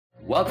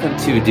Welcome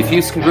to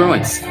Diffused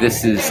Congruence.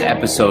 This is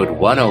episode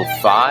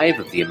 105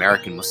 of the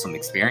American Muslim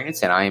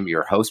Experience, and I am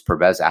your host,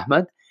 Parvez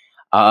Ahmed.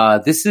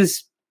 This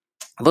is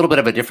a little bit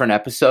of a different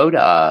episode.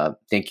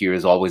 Thank you,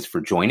 as always,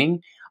 for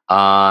joining.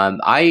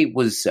 I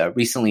was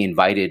recently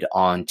invited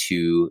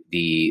onto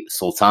the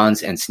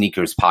Sultans and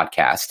Sneakers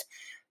podcast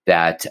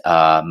that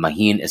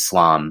Mahin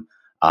Islam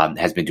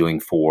has been doing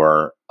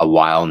for a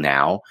while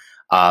now.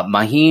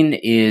 Mahin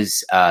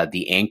is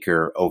the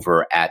anchor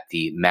over at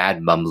the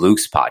Mad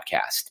Mamluks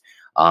podcast.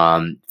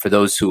 For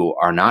those who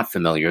are not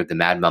familiar, the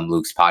Mad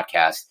Mamluks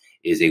podcast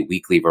is a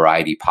weekly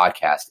variety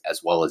podcast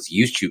as well as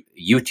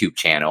YouTube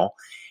channel.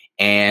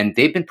 And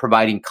they've been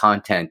providing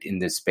content in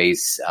this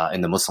space,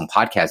 in the Muslim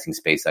podcasting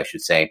space, I should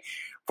say,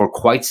 for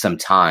quite some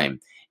time.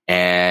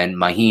 And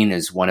Mahin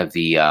is one of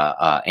the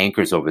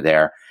anchors over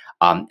there.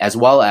 As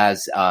well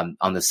as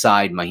on the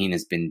side, Mahin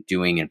has been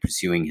doing and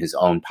pursuing his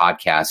own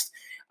podcast,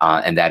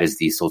 and that is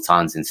the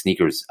Sultans and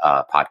Sneakers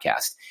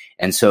podcast.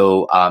 And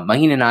so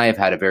Mahin and I have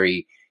had a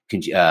very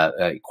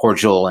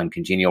cordial and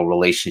congenial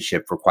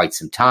relationship for quite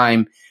some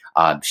time,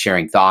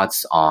 sharing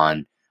thoughts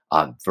on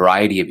a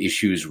variety of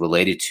issues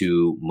related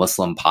to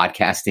Muslim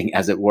podcasting,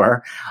 as it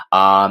were.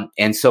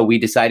 And so we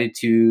decided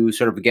to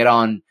sort of get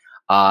on,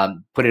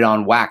 put it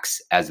on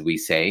wax, as we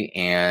say,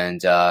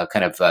 and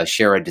kind of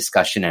share a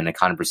discussion and a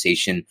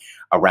conversation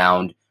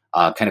around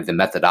kind of the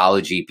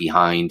methodology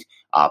behind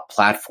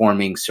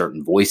platforming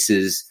certain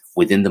voices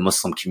within the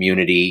Muslim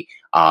community,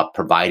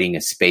 providing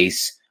a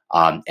space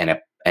and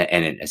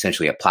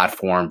essentially a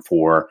platform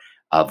for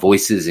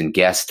voices and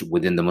guests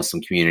within the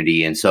Muslim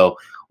community. And so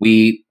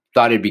we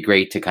thought it'd be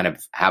great to kind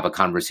of have a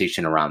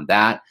conversation around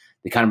that.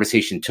 The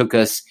conversation took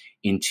us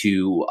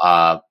into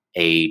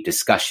a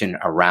discussion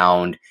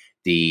around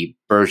the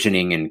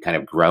burgeoning and kind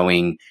of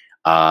growing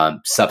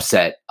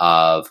subset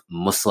of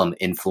Muslim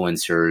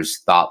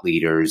influencers, thought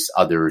leaders,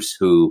 others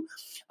who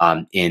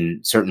in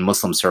certain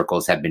Muslim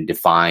circles have been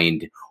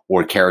defined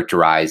or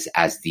characterized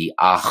as the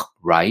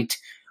right,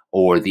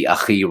 or the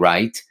Akhi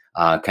right,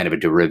 kind of a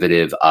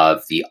derivative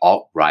of the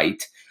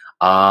alt-right.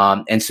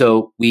 And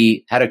so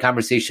we had a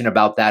conversation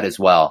about that as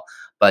well.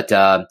 But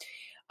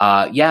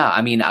yeah,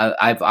 I mean,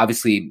 I've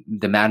obviously,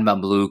 the Mad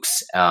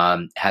Mamluks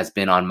has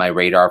been on my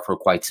radar for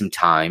quite some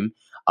time.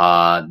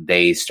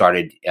 They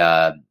started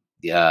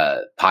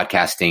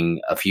podcasting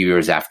a few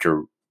years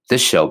after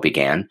this show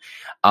began.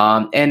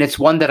 And it's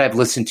one that I've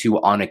listened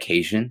to on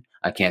occasion.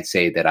 I can't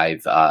say that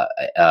I've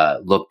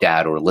looked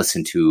at or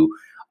listened to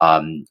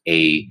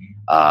a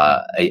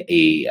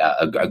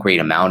great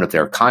amount of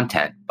their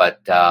content,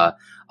 but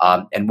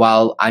and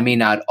while I may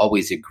not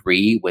always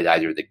agree with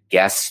either the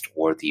guest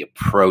or the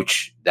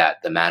approach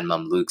that the Mad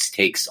Mamluks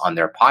takes on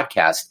their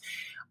podcast,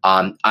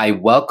 I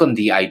welcome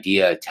the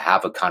idea to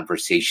have a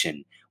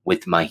conversation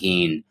with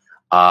Mahin,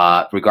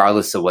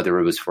 regardless of whether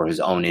it was for his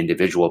own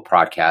individual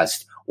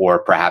podcast or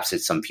perhaps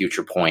at some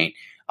future point,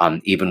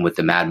 even with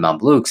the Mad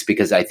Mamluks,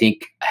 because I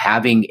think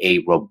having a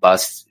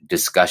robust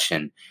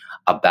discussion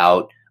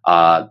about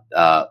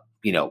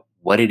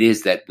what it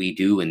is that we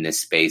do in this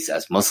space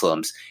as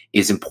Muslims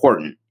is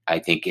important. I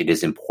think it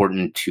is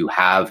important to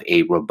have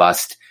a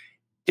robust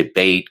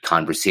debate,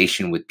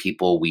 conversation with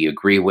people we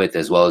agree with,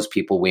 as well as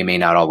people we may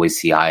not always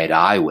see eye to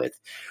eye with.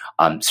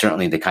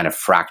 Certainly the kind of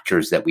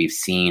fractures that we've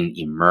seen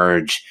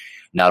emerge,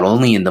 not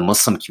only in the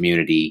Muslim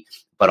community,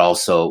 but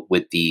also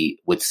with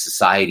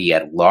society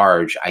at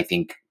large. I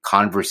think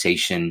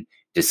conversation,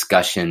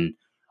 discussion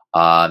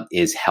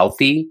is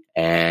healthy,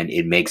 and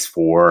it makes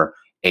for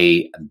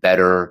a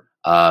better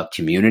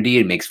community.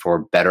 It makes for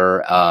a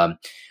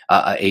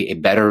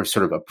better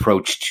sort of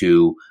approach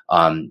to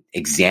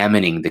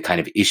examining the kind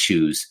of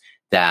issues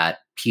that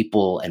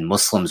people and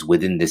Muslims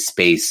within this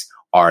space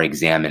are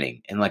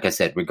examining. And like I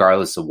said,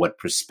 regardless of what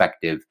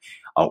perspective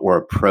or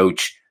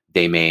approach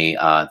they may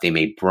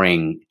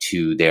bring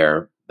to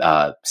their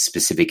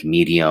specific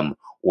medium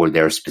or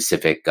their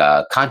specific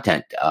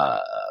content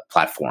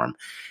platform.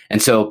 And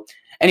so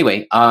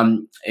anyway,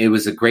 it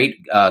was a great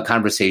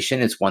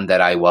conversation. It's one that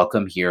I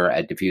welcome here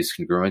at Diffused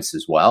Congruence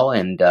as well.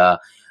 And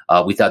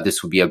we thought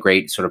this would be a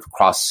great sort of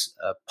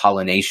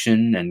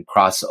cross-pollination and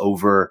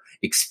crossover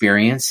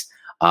experience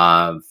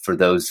for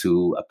those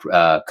who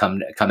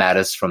come at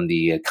us from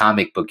the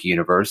comic book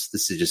universe.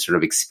 This is just sort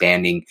of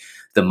expanding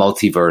the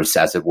multiverse,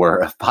 as it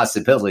were, of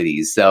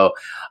possibilities. So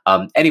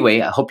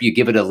anyway, I hope you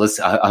give it a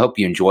listen. I hope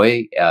you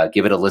enjoy.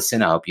 Give it a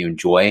listen. I hope you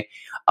enjoy.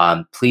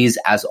 Please,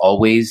 as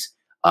always,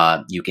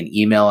 you can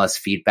email us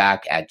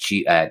feedback at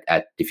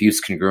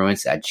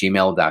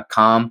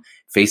diffusedcongruence@gmail.com,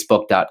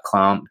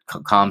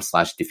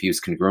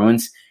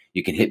 facebook.com/diffusedcongruence.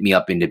 You can hit me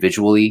up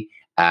individually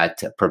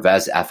at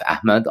Parvez F.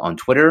 Ahmed on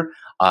Twitter,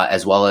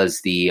 as well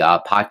as the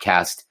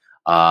podcast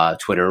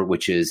Twitter,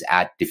 which is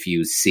at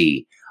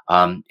DiffuseC.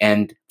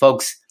 And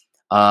folks,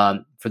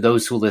 for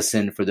those who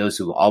listen, for those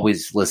who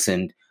always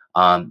listened,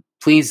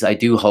 please, I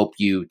do hope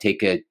you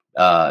take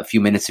a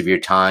few minutes of your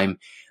time.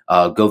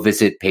 Go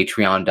visit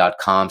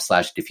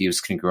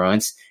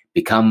patreon.com/diffusedcongruence.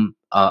 Become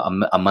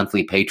a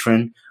monthly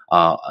patron,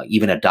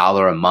 even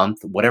 $1 a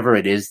month, whatever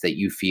it is that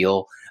you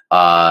feel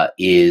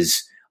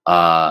is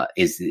the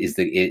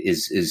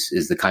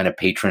kind of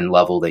patron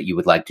level that you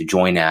would like to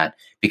join at,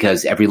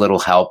 because every little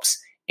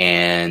helps.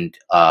 And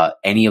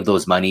any of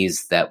those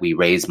monies that we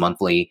raise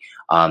monthly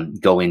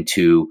go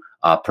into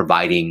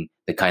providing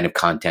the kind of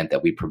content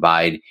that we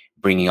provide,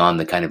 bringing on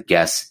the kind of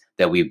guests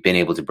that we've been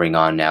able to bring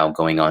on now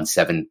going on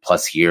 7+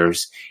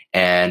 years.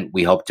 And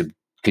we hope to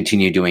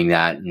continue doing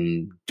that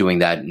in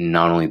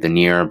not only the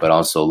near, but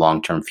also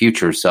long-term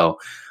future. So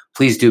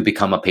please do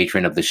become a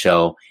patron of the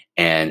show.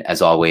 And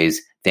as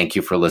always, thank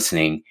you for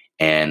listening,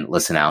 and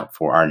listen out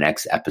for our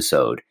next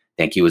episode.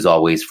 Thank you as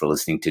always for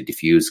listening to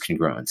Diffused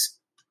Congruence.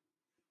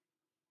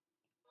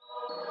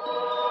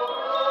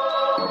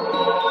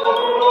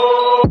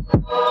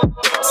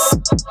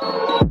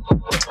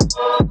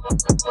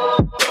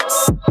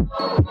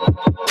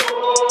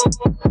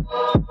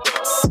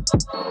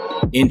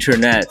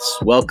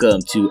 Internets,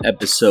 welcome to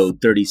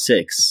episode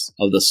 36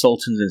 of the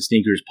Sultans and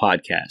Sneakers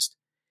podcast.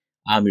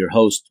 I'm your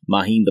host,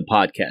 Mahin the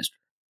podcaster.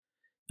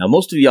 Now,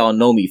 most of y'all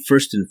know me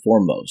first and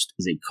foremost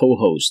as a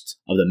co-host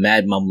of the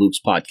Mad Mamluks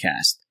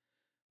podcast,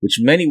 which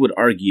many would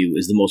argue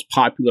is the most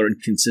popular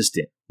and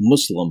consistent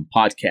Muslim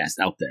podcast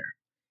out there.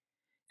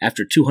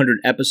 After 200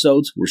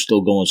 episodes, we're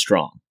still going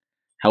strong.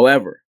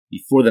 However,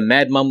 before the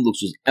Mad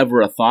Mamluks was ever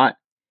a thought,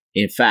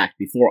 in fact,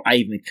 before I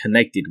even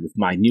connected with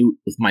my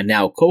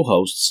now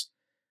co-hosts,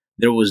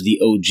 there was the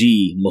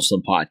OG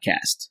Muslim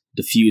podcast,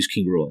 Diffused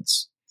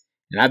Congruence.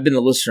 And I've been a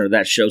listener of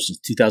that show since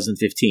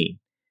 2015.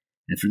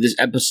 And for this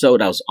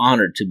episode, I was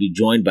honored to be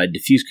joined by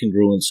Diffused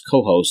Congruence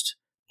co-host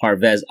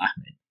Parvez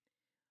Ahmed.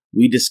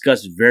 We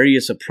discussed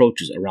various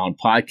approaches around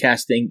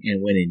podcasting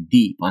and went in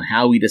deep on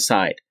how we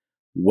decide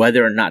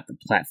whether or not to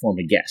platform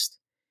a guest.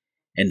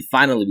 And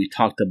finally, we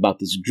talked about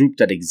this group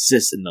that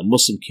exists in the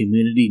Muslim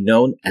community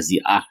known as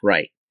the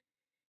Right.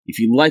 If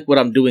you like what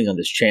I'm doing on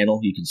this channel,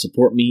 you can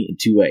support me in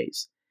two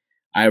ways.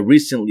 I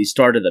recently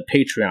started a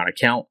Patreon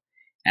account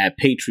at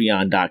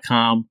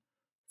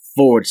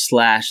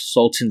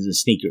patreon.com/Sultans and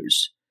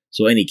Sneakers.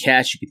 So any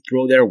cash you can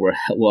throw there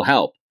will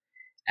help,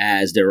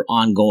 as there are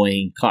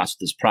ongoing costs of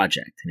this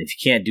project. And if you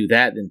can't do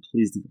that, then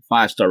please leave a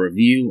 5-star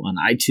review on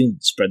iTunes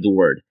and spread the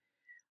word.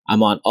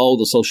 I'm on all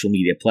the social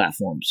media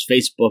platforms: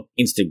 Facebook,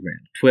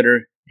 Instagram,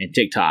 Twitter, and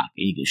TikTok.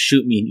 And you can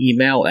shoot me an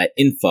email at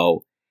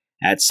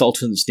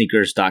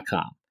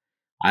info@sultansandsneakers.com.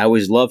 I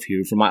always love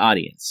hearing from my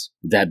audience.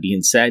 With that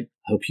being said,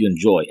 I hope you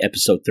enjoy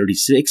episode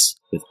 36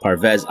 with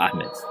Parvez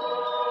Ahmed.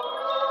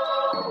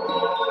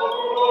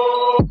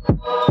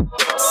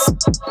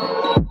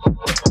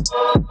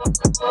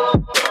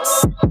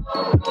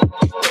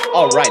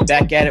 All right,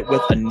 back at it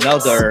with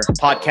another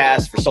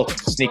podcast for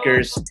Sultans and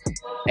Sneakers.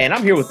 And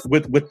I'm here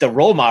with the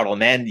role model,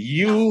 man.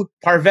 You,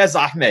 Parvez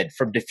Ahmed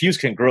from Diffused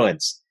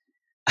Congruence.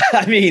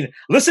 I mean,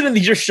 listening to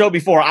your show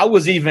before, I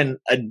was even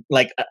I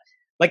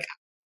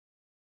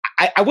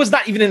was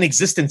not even in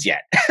existence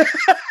yet.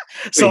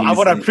 So I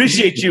want to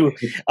appreciate you,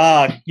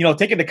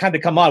 taking the time to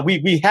come on.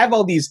 We have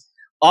all these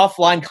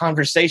offline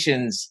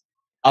conversations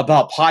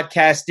about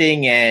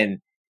podcasting and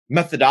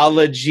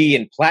methodology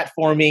and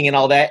platforming and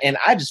all that. And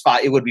I just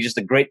thought it would be just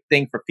a great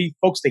thing for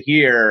folks to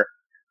hear.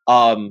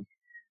 Two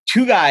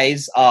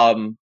guys,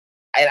 and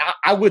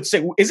I would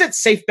say, is it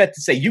safe bet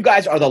to say you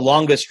guys are the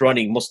longest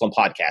running Muslim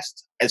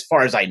podcast, as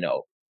far as I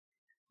know?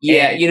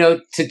 Yeah,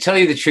 to tell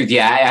you the truth,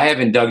 I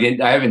haven't dug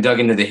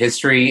into the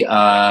history,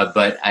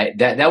 but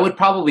that would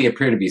probably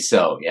appear to be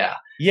so. Yeah,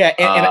 yeah,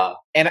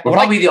 and we're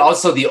probably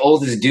also the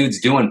oldest dudes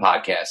doing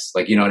podcasts.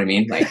 Like, you know what I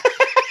mean? Like,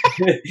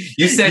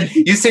 you said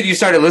you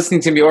started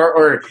listening to me,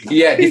 or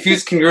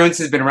Diffused Congruence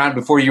has been around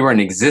before you were in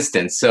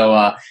existence. So,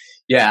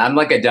 I'm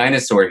like a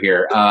dinosaur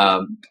here.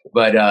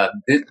 But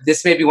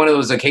this may be one of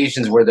those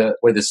occasions where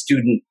the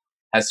student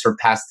has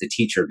surpassed the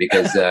teacher,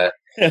 because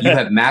you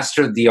have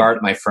mastered the art,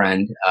 my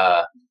friend.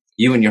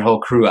 You and your whole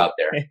crew out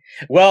there.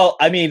 Well,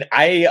 I mean,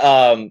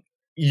 I'm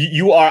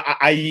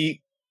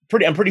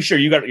pretty sure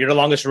you're the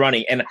longest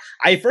running. And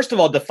I first of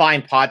all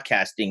define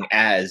podcasting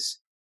as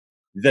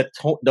the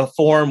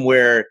form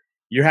where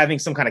you're having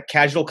some kind of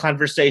casual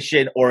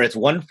conversation, or it's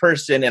one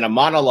person in a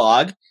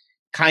monologue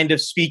kind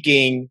of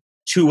speaking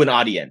to an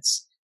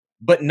audience,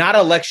 but not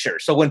a lecture.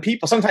 So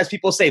sometimes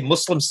people say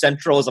Muslim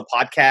Central is a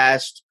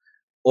podcast,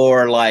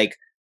 or like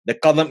the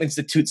Qalam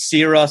Institute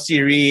Sira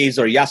series,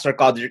 or Yasser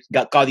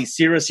Qadhi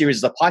Sira series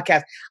is a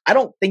podcast. I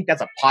don't think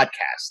that's a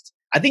podcast.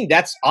 I think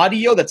that's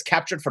audio that's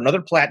captured from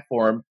another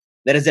platform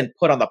that isn't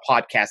put on the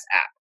podcast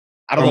app.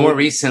 I don't know. More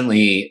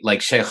recently,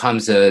 like Sheikh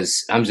Hamza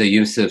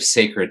Yusuf's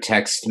sacred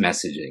text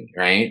messaging,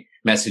 right?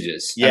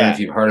 Messages. Yeah. I don't know if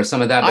you've heard of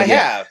some of that. But I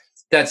have.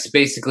 That's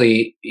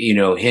basically,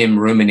 him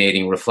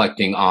ruminating,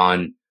 reflecting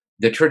on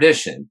the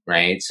tradition,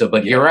 right? So,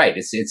 but you're right.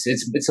 It's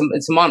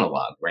a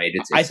monologue, right?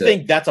 I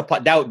think that's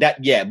but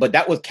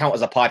that would count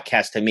as a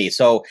podcast to me.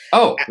 So,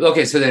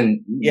 okay. So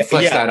then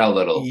flesh that out a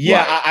little. Yeah,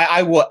 right.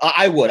 I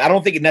would. I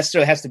don't think it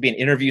necessarily has to be an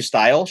interview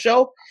style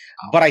show,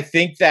 but I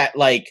think that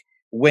like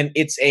when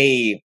it's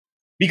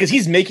because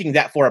he's making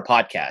that for a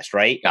podcast,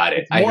 right? Got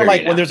it. It's more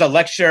like when there's a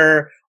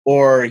lecture,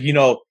 or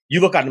you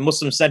look on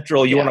Muslim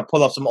Central, you want to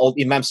pull up some old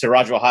Imam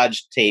Siraj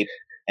al-Hajj tape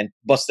and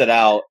bust it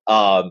out.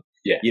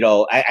 You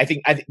know, I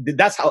think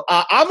that's how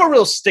I'm a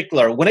real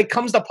stickler when it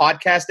comes to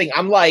podcasting.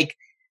 I'm like,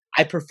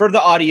 I prefer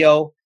the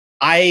audio.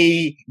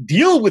 I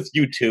deal with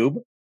YouTube.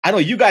 I know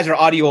you guys are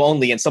audio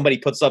only, and somebody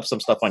puts up some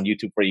stuff on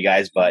YouTube for you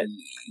guys, but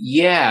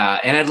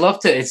yeah, and I'd love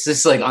to. It's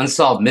just like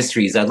unsolved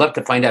mysteries. I'd love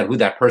to find out who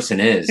that person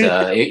is.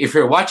 If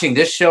you're watching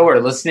this show or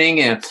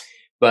listening,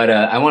 but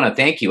I want to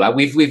thank you.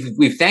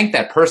 We've thanked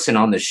that person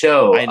on the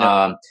show. I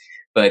know.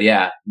 But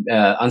yeah,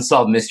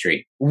 unsolved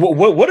mystery.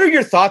 What are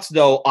your thoughts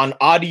though on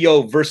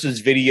audio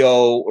versus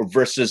video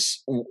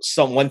versus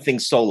one thing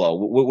solo?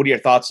 What are your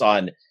thoughts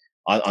on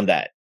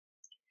that?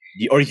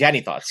 Or you have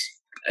any thoughts?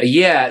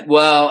 Yeah,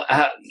 well,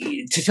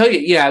 to tell you,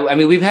 yeah, I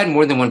mean, we've had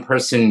more than one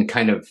person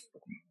kind of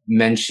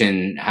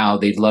mention how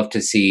they'd love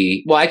to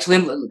see. Well,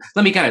 actually,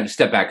 let me kind of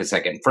step back a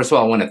second. First of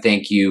all, I want to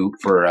thank you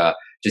for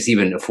just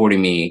even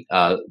affording me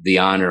the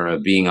honor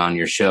of being on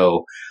your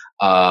show.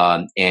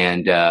 So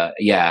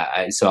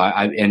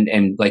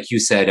like you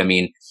said, I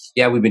mean,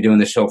 yeah, we've been doing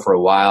the show for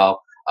a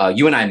while.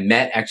 You and I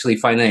met actually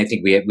finally. I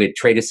think we had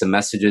traded some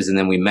messages, and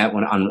then we met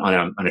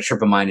on a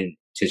trip of mine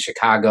to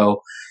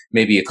Chicago,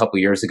 maybe a couple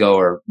years ago,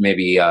 or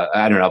maybe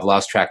I don't know. I've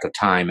lost track of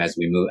time as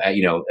we move.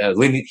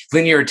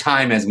 Linear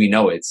time as we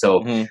know it.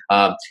 So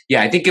I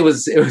think it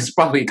was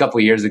probably a couple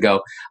of years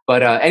ago.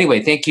 But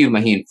anyway, thank you,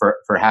 Mahin,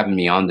 for having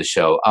me on the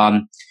show.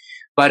 To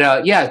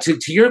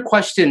your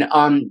question,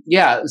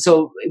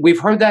 so we've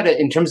heard that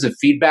in terms of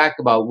feedback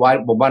about why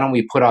don't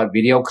we put out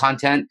video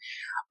content?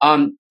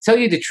 Tell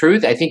you the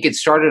truth, I think it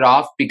started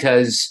off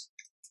because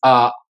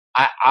I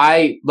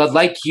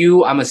like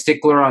you, I'm a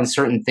stickler on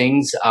certain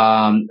things.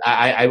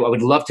 I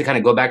would love to kind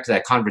of go back to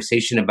that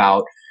conversation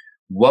about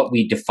what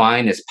we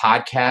define as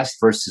podcast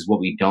versus what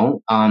we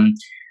don't.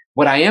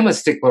 What I am a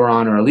stickler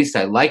on, or at least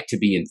I like to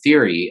be in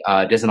theory,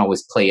 doesn't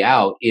always play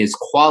out, is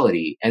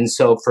quality. And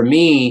so for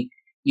me,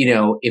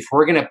 if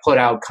we're going to put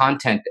out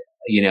content,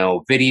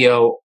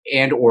 video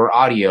and or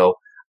audio,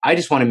 I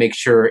just want to make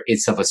sure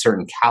it's of a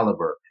certain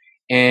caliber.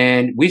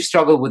 And we've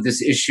struggled with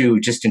this issue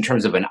just in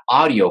terms of an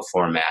audio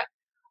format,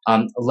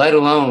 let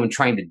alone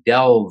trying to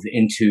delve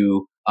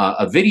into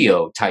a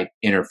video type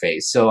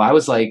interface. So I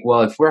was like,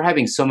 well, if we're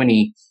having so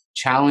many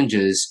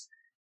challenges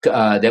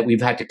that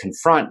we've had to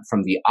confront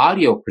from the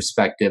audio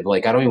perspective,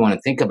 like I don't even want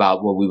to think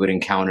about what we would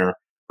encounter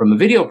from a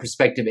video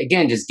perspective.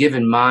 Again, just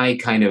given my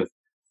kind of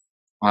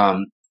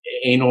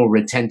anal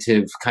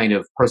retentive kind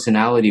of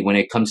personality when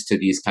it comes to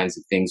these kinds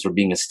of things, or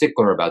being a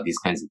stickler about these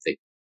kinds of things.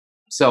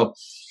 So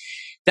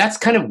that's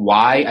kind of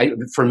why,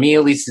 for me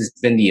at least, has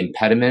been the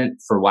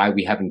impediment for why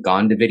we haven't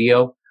gone to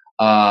video.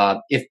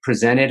 If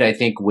presented, I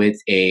think with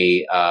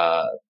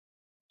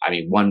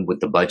one, with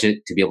the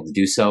budget to be able to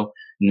do so,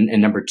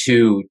 and number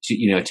two,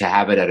 to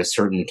have it at a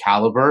certain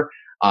caliber,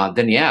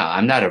 then yeah,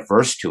 I'm not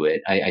averse to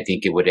it. I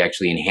think it would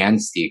actually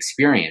enhance the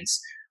experience.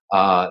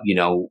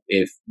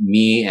 If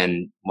me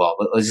and, well,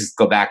 let's just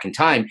go back in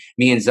time,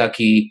 me and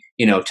Zaki,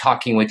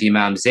 talking with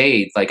Imam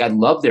Zaid, like I'd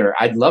love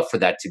for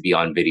that to be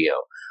on video.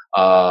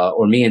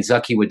 Or me and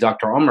Zaki with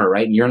Dr. Omar,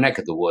 right in your neck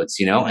of the woods,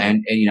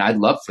 and I'd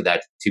love for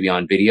that to be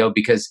on video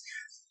because,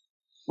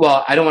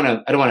 well, I don't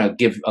want to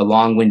give a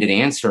long-winded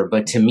answer,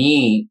 but to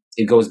me,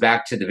 it goes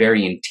back to the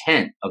very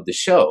intent of the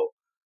show,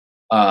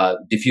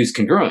 Diffused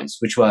Congruence,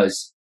 which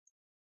was,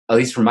 at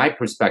least from my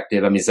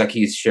perspective, I mean,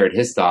 Zaki's shared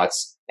his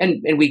thoughts,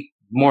 and we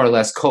more or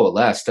less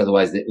coalesced.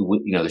 Otherwise,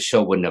 the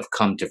show wouldn't have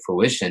come to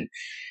fruition.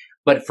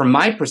 But from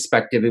my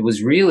perspective, it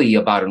was really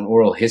about an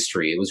oral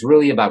history. It was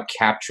really about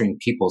capturing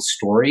people's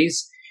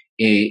stories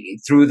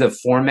through the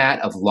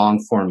format of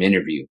long-form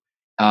interview.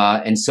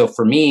 And so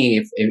for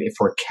me, if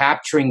we're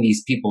capturing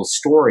these people's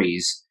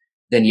stories,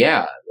 then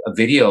yeah, a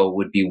video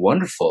would be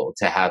wonderful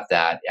to have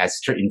that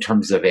in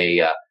terms of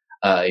a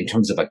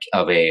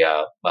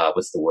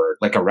what's the word?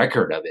 Like a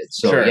record of it.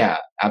 So sure. Yeah,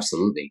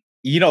 absolutely.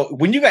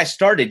 When you guys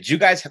started, you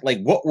guys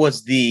what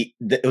was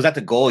was that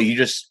the goal? You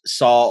just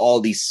saw all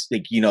these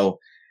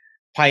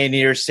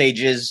pioneer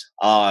sages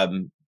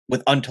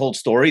with untold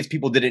stories.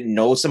 People didn't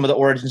know some of the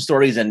origin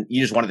stories, and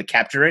you just wanted to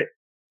capture it.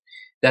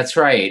 That's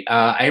right.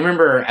 I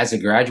remember as a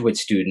graduate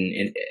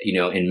student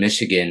in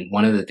Michigan,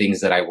 one of the things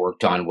that I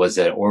worked on was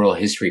an oral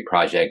history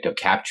project of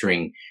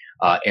capturing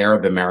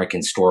Arab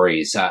American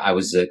stories. I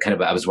was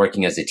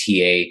working as a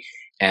TA,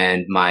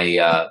 and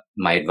my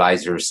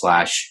advisor /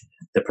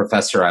 the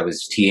professor I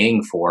was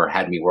TAing for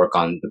had me work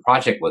on the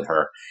project with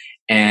her,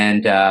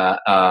 and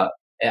I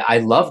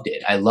loved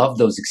it. I loved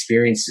those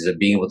experiences of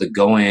being able to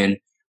go in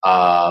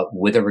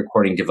with a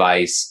recording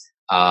device.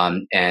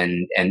 And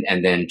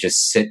then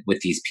just sit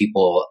with these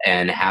people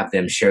and have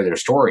them share their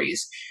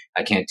stories.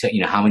 I can't tell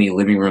how many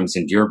living rooms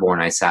in Dearborn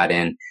I sat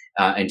in,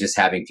 and just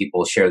having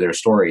people share their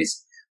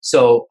stories.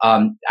 So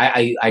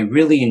I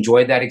really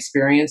enjoyed that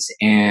experience,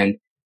 and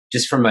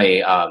just from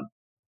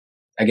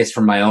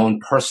from my own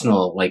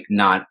personal, like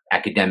not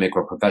academic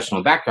or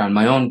professional background,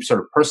 my own sort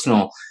of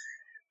personal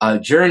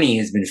journey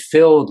has been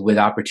filled with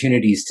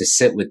opportunities to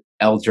sit with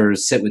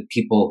elders, sit with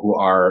people who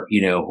are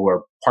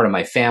part of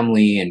my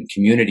family and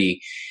community.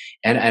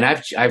 and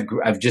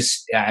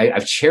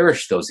I've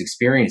cherished those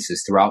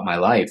experiences throughout my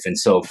life. And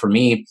so for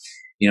me,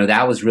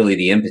 that was really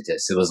the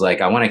impetus. It was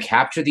like, I want to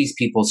capture these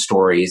people's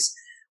stories.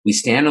 We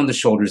stand on the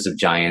shoulders of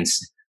giants.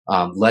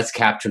 Let's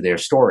capture their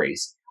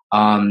stories.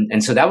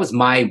 And so that was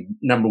my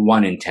number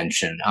one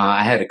intention.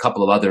 I had a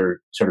couple of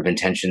other sort of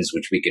intentions,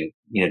 which we can,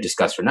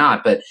 discuss or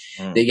not. But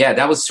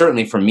that was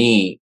certainly for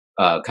me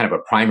kind of a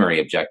primary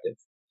objective.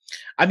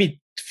 I mean,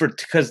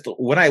 because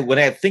when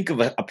I think of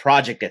a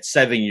project that's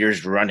 7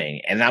 years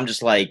running, and I'm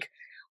just like,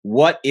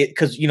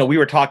 because we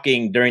were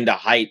talking during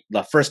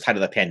the first height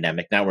of the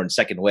pandemic. Now we're in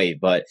second wave,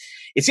 but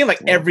it seemed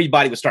like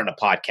everybody was starting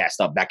a podcast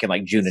up back in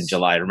like June and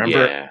July.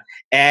 Remember? Yeah.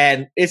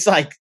 And it's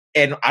like,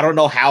 and I don't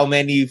know how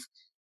many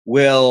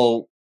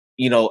will,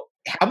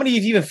 how many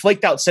have even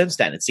flaked out since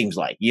then? It seems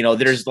like,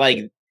 there's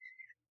like,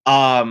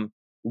 to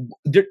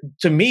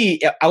me,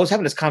 I was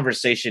having this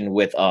conversation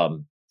with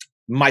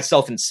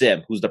myself and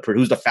Sim, who's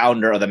the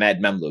founder of the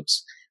Mad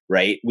Memluks,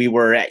 right? We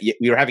were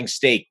having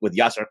steak with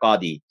Yasser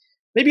Qadi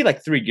maybe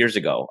like 3 years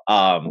ago,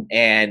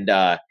 and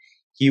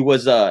he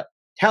was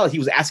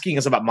asking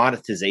us about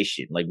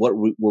monetization, like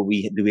do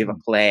we have a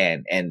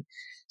plan? And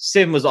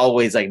Sim was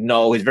always like,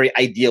 no, he's very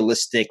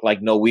idealistic,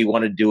 like, no, we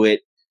want to do it,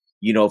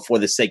 for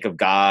the sake of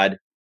God,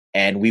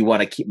 and we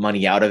want to keep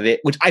money out of it,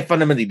 which I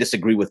fundamentally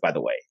disagree with, by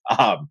the way.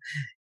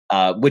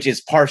 Which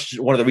is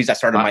one of the reasons I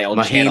started my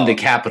own channel. Mahin the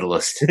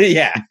capitalist.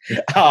 Yeah.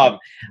 And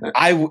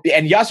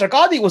Yasser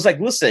Qadi was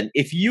like, listen,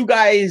 if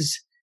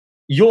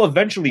you'll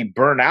eventually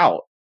burn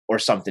out or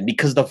something,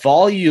 because the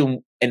volume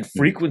and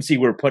frequency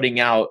we're putting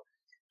out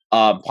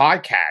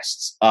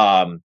podcasts,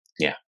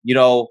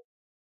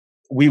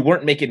 we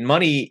weren't making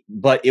money,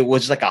 but it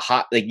was like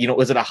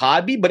was it a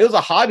hobby? But it was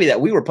a hobby that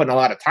we were putting a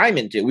lot of time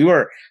into. We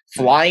were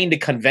flying to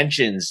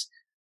conventions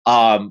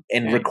and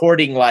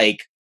recording like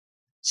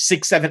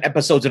 6-7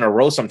 episodes in a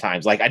row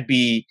sometimes. Like I'd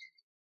be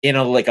in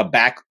I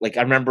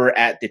remember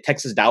at the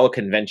Texas Dawah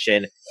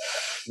convention,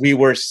 we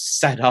were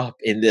set up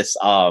in this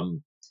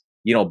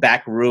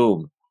back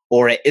room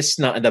or at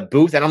ISNA in the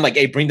booth, and I'm like,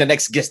 hey, bring the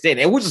next guest in.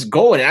 And we're just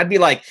going, and I'd be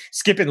like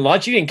skipping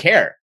lunch. You didn't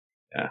care.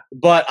 Yeah.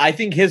 But I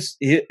think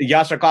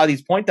Yasser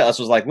Qadi's point to us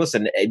was like,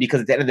 listen,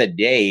 because at the end of the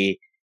day,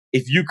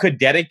 if you could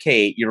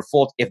dedicate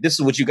if this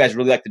is what you guys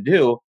really like to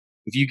do,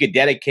 if you could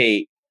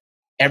dedicate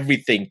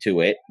everything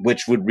to it,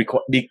 which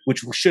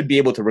should be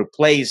able to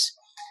replace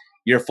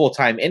your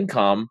full-time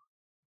income.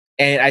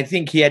 And I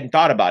think he hadn't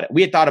thought about it.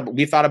 We thought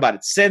about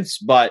it since,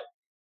 but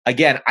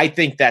again, I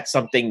think that's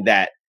something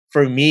that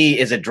for me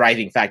is a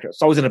driving factor.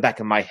 It's always in the back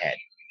of my head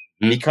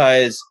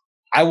because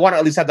I want to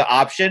at least have the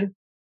option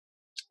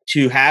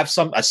to have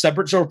a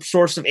separate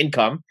source of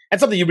income. And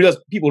something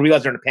people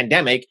realize during the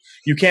pandemic,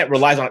 you can't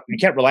rely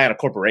on a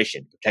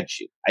corporation to protect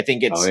you. I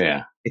think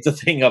it's a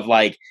thing of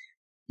like,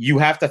 you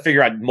have to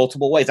figure out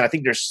multiple ways. And I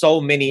think there's so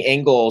many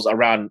angles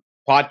around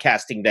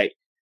podcasting that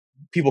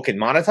people can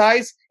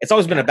monetize. It's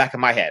always been in the back of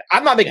my head.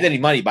 I'm not making any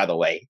money, by the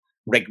way,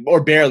 like,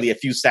 or barely a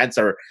few cents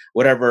or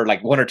whatever,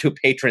 like 1 or 2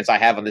 patrons I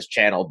have on this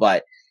channel,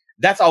 but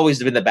that's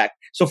always been the back.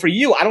 So for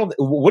you,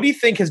 what do you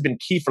think has been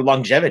key for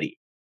longevity?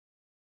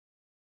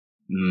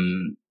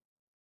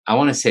 I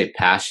want to say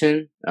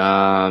passion.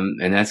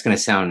 And that's going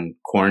to sound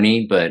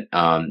corny, but,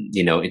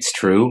 it's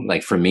true.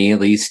 Like for me, at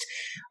least,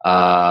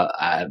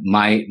 my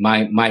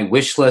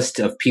wish list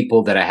of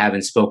people that I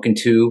haven't spoken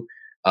to,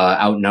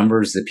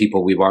 outnumbers the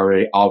people we've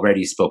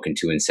already spoken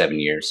to in 7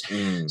 years.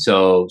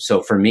 So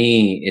for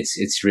me,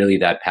 it's really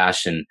that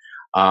passion.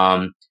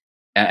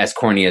 As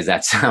corny as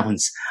that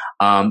sounds.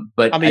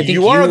 But I mean,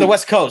 you are on the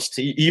West Coast.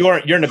 You're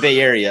in the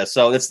Bay Area.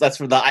 So that's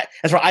where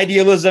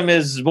idealism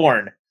is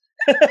born.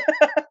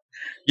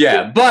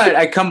 Yeah, but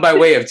I come by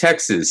way of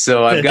Texas,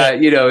 so I've got,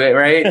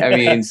 right? I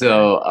mean,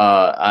 so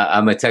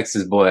I'm a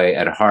Texas boy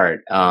at heart.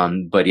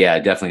 But yeah,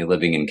 definitely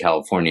living in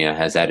California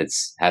has had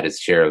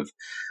its share of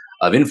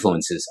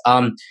influences.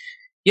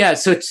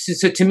 So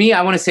to me,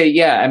 I want to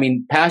say, I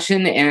mean,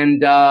 passion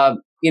and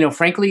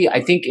frankly,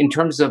 I think in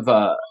terms of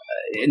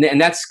and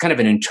that's kind of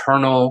an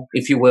internal,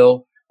 if you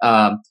will,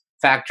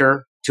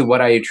 factor to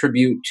what I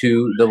attribute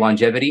to the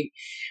longevity.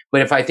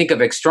 But if I think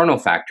of external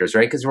factors,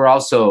 right? Because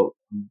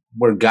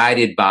we're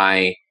guided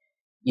by,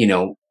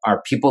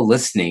 are people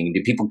listening?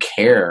 Do people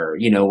care?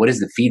 What is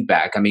the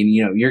feedback? I mean,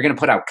 you're going to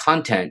put out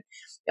content,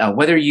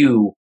 whether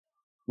you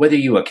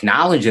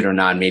acknowledge it or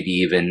not, maybe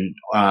even,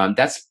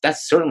 that's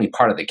certainly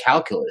part of the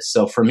calculus.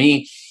 So for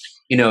me,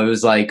 it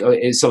was like,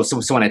 so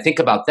when I think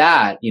about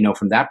that,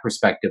 from that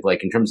perspective,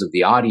 like in terms of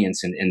the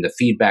audience and the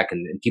feedback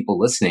and people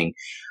listening,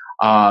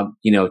 to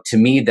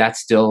me,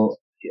 that's still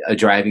a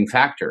driving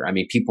factor. I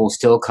mean, people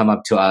still come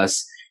up to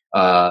us,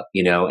 and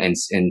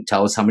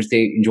tell us how much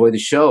they enjoy the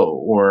show.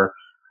 Or,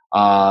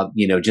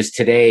 just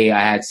today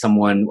I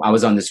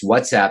was on this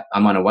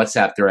I'm on a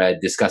WhatsApp thread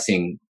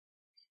discussing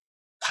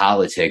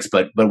politics,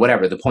 but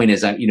whatever. The point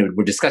is,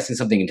 we're discussing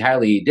something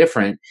entirely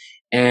different.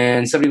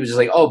 And somebody was just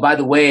like, oh, by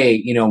the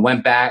way,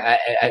 went back.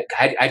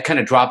 I kind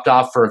of dropped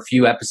off for a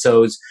few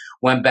episodes,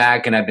 went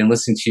back, and I've been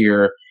listening to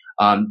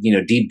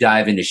deep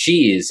dive into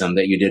Shiism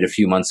that you did a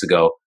few months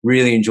ago.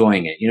 Really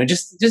enjoying it.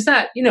 Just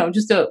that,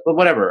 just a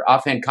whatever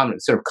offhand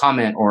comment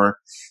or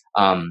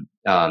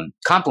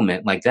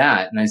compliment like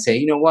that. And I say,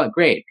 you know what,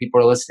 great,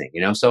 people are listening.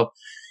 So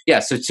yeah.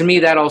 So to me,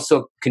 that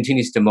also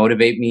continues to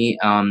motivate me.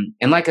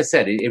 And like I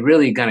said, it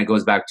really kind of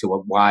goes back to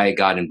why I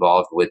got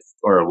involved with,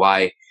 or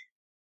why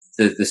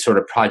the sort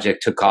of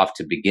project took off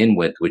to begin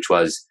with, which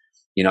was,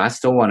 I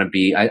still want to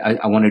be,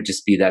 I want to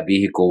just be that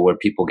vehicle where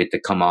people get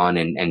to come on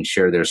and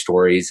share their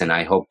stories. And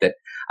I hope that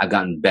I've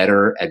gotten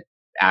better at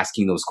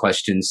asking those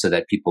questions so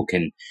that people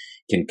can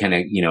kind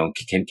of,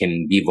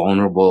 can be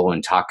vulnerable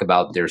and talk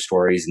about their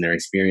stories and their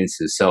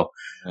experiences. So,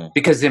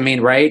 because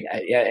right.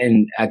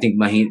 And I think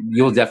Mahin,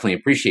 you'll definitely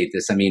appreciate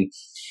this.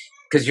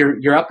 Because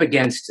you're up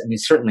against,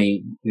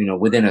 certainly,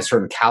 within a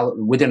certain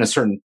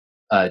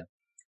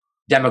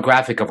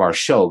demographic of our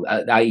show,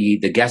 i.e.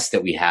 the guests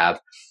that we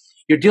have,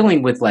 you're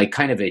dealing with like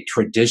kind of a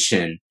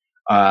tradition,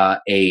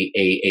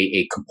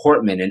 a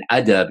comportment, an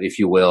adab, if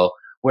you will,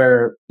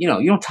 where, you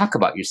don't talk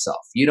about yourself.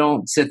 You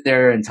don't sit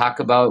there and talk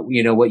about,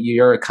 what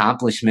your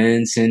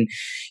accomplishments, and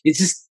it's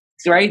just,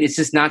 right. It's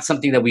just not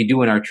something that we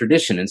do in our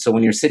tradition. And so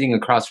when you're sitting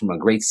across from a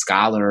great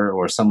scholar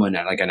or someone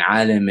like an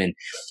alim and,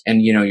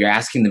 you're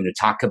asking them to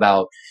talk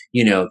about,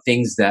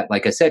 things that,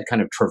 like I said,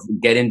 kind of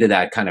get into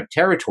that kind of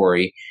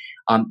territory,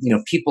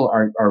 people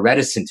are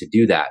reticent to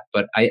do that.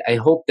 But I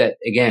hope that,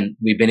 again,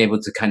 we've been able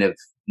to kind of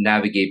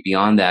navigate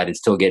beyond that and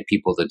still get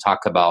people to talk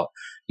about,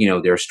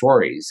 their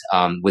stories,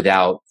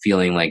 without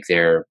feeling like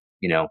they're,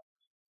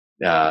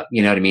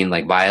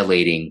 like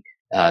violating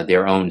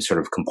their own sort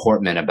of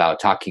comportment about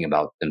talking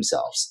about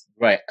themselves.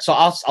 Right. So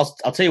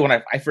I'll tell you, when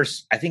I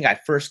first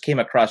came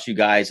across you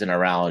guys in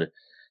around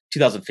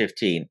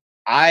 2015,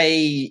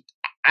 I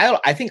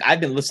think I've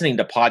been listening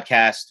to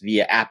podcasts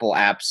via Apple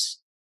apps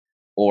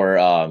or,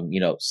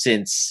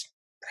 since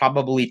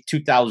probably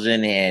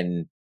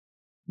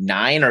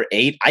 2009 or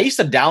 8. I used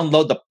to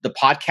download the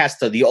podcast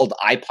to the old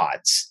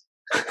iPods.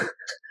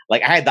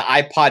 Like I had the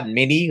iPod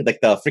mini, like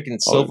the freaking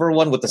silver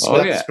one with the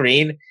split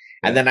screen.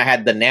 And then I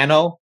had the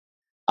nano.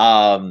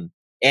 And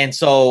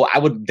so I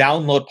would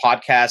download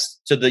podcasts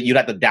you'd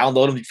have to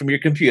download them from your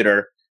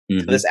computer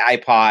to this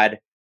iPod.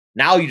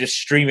 Now you just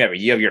stream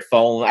everything. You have your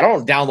phone. I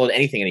don't download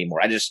anything anymore.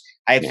 I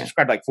have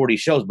subscribed to like 40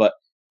 shows, but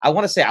I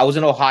want to say I was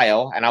in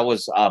Ohio and I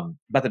was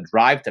about to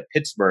drive to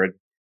Pittsburgh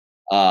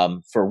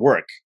for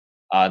work.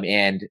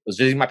 And was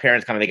visiting my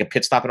parents, kind of make a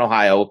pit stop in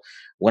Ohio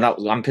when I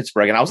was on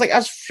Pittsburgh. And I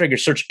was figured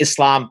search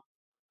Islam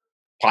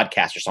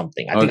podcast or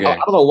something. I don't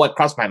know what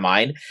crossed my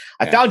mind.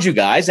 I found you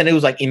guys, and it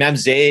was like Imam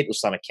Zaid,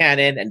 Usama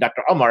Cannon, and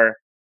Dr. Omar,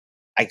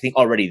 I think,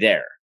 already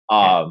there.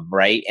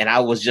 Right. And I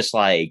was just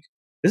like,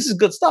 this is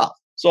good stuff.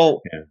 So,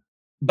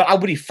 but I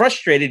would be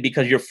frustrated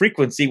because your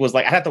frequency was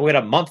like, I'd have to wait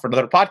a month for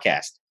another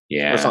podcast.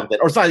 Or something.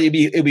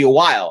 It'd be a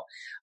while.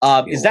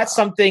 Is that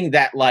something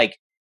that like,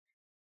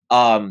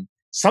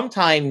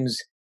 sometimes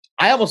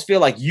I almost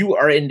feel like you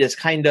are in this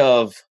kind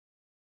of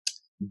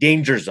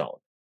danger zone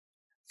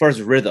for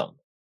rhythm.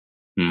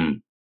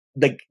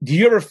 Like, do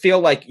you ever feel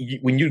like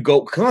when you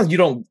go, because you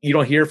don't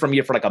hear from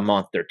you for like a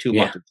month or 2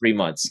 months or 3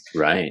 months,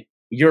 right?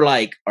 You're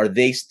like, are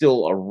they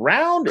still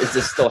around? Is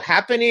this still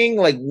happening?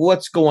 Like,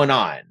 what's going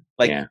on?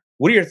 Like,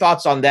 what are your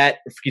thoughts on that?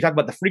 Can you talk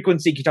about the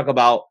frequency? Can you talk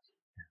about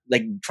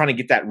like trying to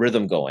get that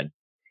rhythm going?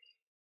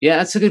 Yeah,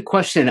 that's a good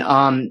question.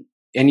 And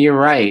you're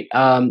right.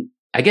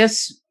 I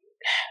guess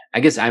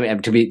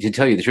to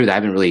tell you the truth, I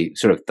haven't really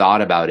sort of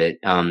thought about it.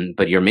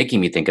 But you're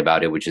making me think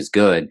about it, which is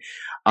good.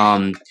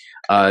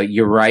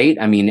 You're right.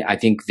 I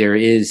think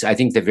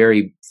the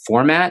very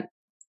format,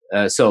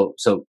 so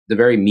the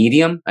very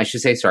medium, I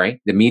should say,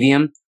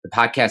 the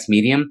podcast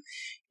medium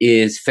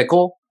is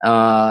fickle.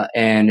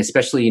 And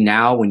especially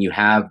now when you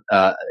have,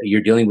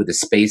 you're dealing with a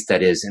space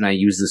that is, and I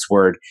use this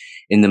word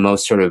in the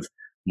most sort of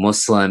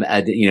Muslim,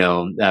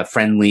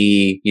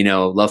 friendly,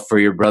 love for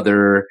your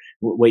brother,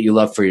 what you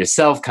love for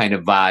yourself kind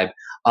of vibe,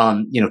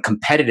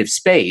 competitive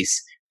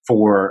space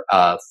for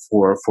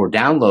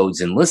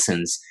downloads and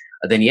listens.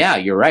 Then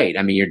you're right.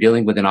 You're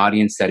dealing with an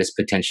audience that is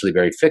potentially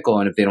very fickle.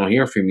 And if they don't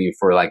hear from you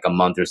for like a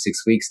month or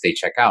 6 weeks, they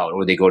check out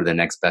or they go to the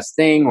next best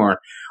thing or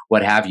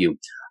what have you.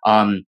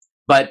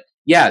 But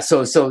yeah,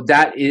 so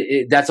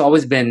that's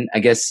always been, I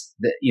guess,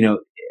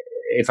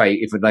 if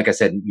like I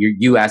said,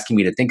 you asking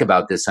me to think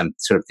about this, I'm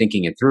sort of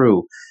thinking it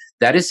through.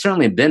 That has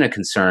certainly been a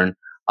concern.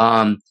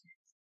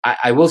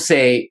 I will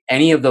say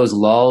any of those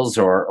lulls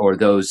or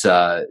those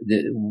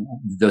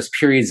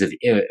periods of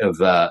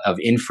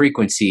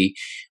infrequency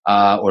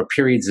or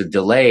periods of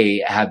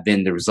delay have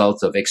been the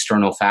result of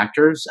external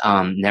factors,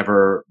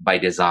 never by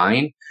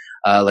design.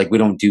 Like we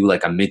don't do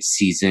like a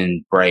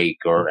mid-season break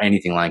or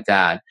anything like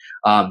that.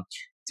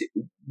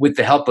 With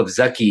the help of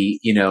Zaki,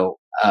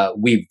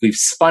 we've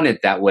spun it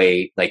that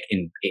way, like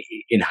in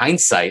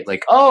hindsight,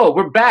 like, oh,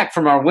 we're back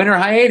from our winter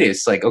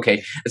hiatus. Like,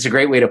 okay, that's a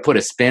great way to put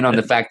a spin on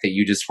the fact that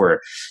you just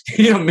were,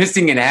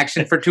 missing in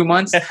action for 2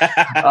 months.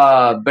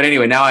 But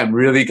anyway, now I'm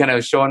really kind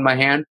of showing my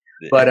hand.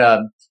 But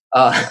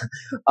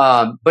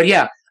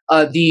yeah,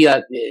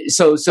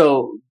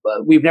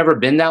 We've never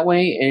been that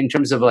way in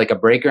terms of like a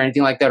break or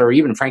anything like that, or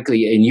even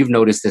frankly, and you've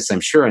noticed this,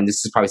 I'm sure, and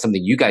this is probably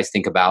something you guys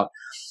think about,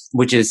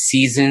 which is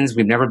seasons.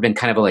 We've never been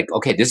kind of like,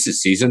 okay, this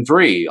is season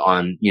 3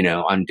 on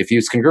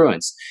Diffused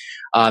Congruence.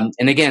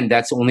 And again,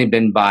 that's only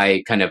been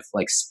by kind of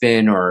like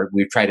spin, or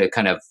we've tried to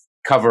kind of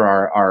cover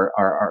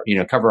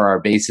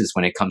our bases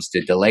when it comes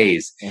to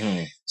delays.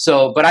 Mm-hmm.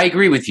 So, but I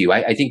agree with you.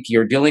 I think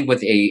you're dealing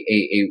with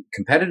a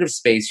competitive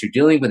space. You're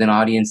dealing with an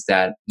audience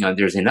that,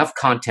 there's enough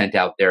content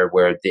out there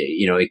where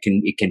it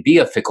can be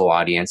a fickle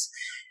audience.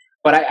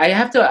 But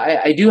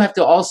I do have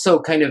to also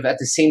kind of at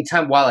the same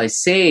time, while I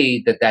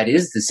say that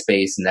is the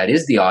space and that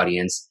is the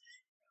audience,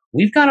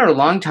 we've got our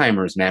long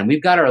timers, man.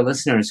 We've got our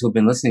listeners who've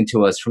been listening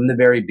to us from the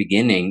very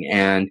beginning,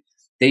 and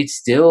they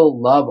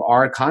still love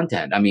our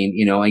content. I mean,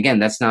 again,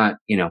 that's not,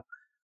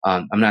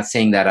 I'm not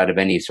saying that out of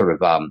any sort of,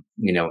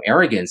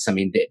 arrogance. I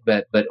mean,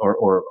 but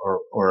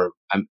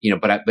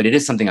it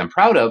is something I'm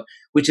proud of,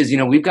 which is,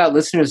 we've got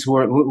listeners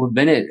who've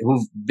been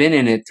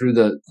in it through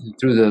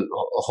the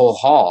whole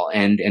haul,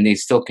 and they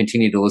still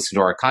continue to listen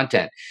to our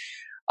content.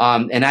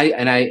 And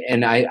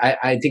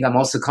I think I'm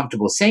also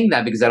comfortable saying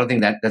that because I don't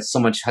think that so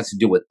much has to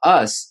do with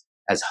us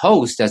as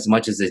hosts as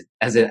much as it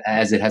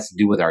has to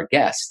do with our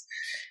guests.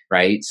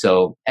 Right.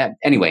 So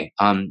anyway,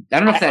 I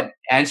don't know if that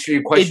answered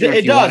your question.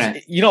 It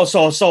does.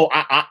 So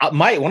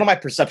one of my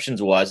perceptions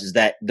is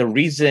that the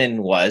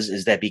reason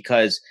is that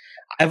because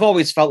I've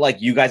always felt like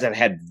you guys have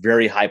had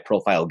very high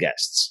profile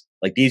guests.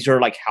 Like these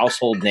are like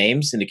household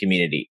names in the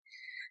community.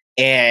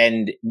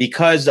 And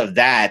because of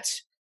that,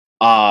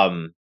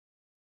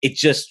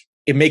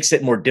 it makes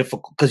it more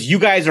difficult because you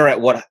guys are at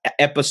what,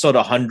 episode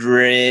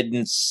 100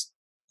 and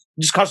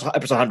just crossed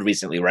episode 100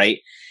 recently, right?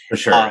 For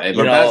sure.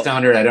 We're past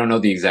 100. I don't know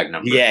the exact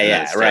number.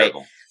 Yeah, right.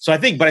 Terrible. So I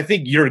think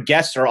your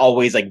guests are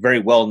always like very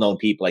well-known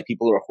people, like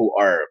people who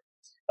are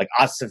like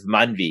Asif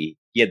Manvi.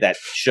 He had that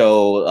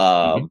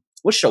show.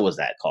 What show was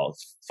that called?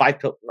 I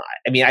don't,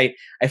 the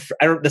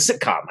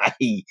sitcom.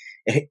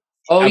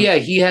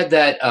 He had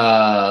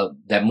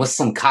that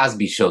Muslim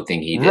Cosby show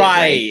thing he did.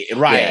 Right.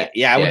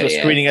 Yeah, I went to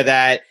a screening of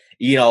that.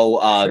 I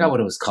forgot what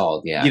it was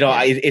called. Yeah.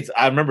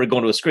 I remember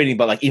going to a screening,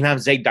 but like Imam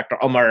Zaid, Dr.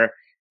 Omar,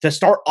 to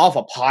start off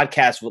a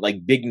podcast with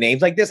like big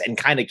names like this and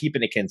kind of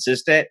keeping it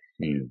consistent.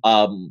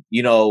 I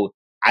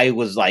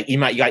was like, you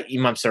got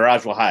Imam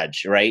Siraj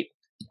Wahaj, right?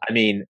 I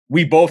mean,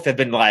 we both have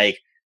been like,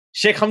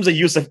 Sheikh Hamza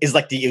Yusuf is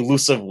like the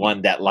elusive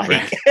one that like,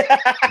 exactly.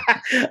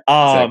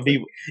 I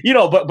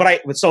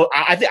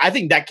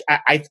think that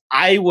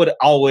I would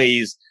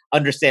always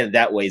understand it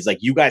that way. Is like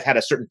you guys had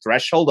a certain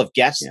threshold of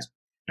guests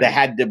that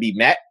had to be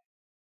met.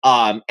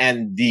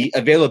 And the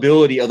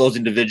availability of those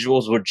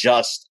individuals would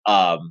just,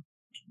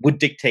 would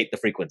dictate the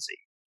frequency.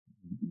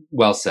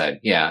 Well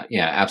said. Yeah,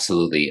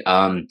 absolutely.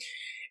 And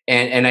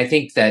I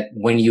think that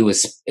when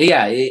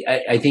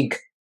I think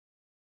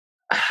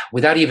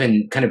without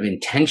even kind of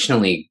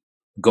intentionally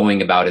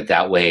going about it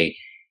that way,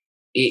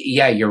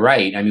 you're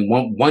right. I mean,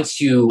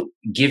 once you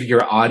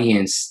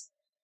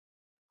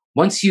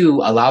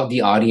allow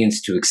the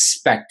audience to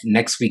expect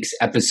next week's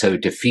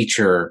episode to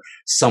feature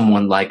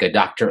someone like a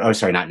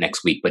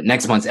next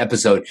month's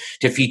episode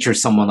to feature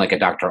someone like a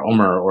Dr.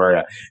 Omar or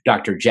a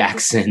Dr.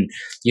 Jackson,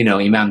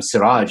 Imam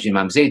Siraj,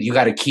 Imam Zaid, you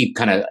got to keep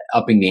kind of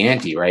upping the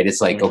ante, right?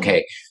 It's like,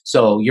 okay,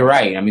 so you're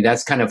right. I mean,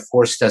 that's kind of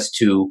forced us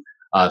to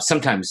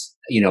sometimes,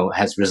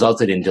 has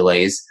resulted in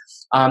delays.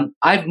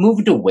 I've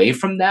moved away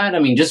from that. I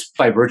mean, just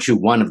by virtue,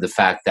 one, of the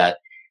fact that,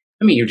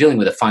 you're dealing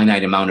with a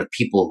finite amount of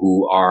people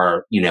who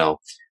are,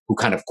 who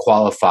kind of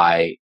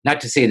qualify, not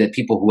to say that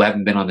people who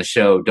haven't been on the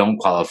show don't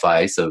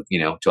qualify. So,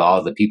 to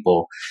all the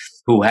people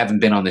who haven't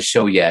been on the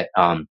show yet,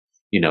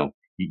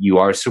 you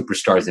are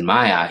superstars in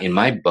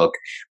my book.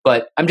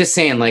 But I'm just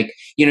saying, like,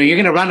 you're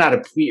going to run out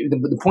of,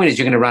 the point is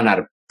you're going to run out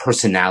of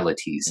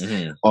personalities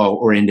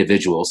or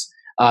individuals.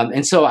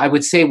 And so I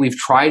would say we've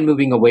tried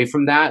moving away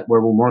from that,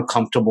 where we're more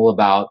comfortable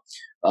about,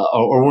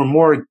 or we're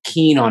more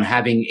keen on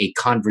having a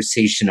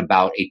conversation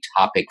about a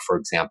topic, for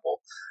example.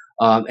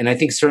 And I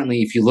think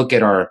certainly if you look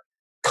at our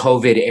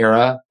COVID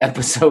era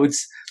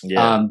episodes,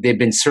 they've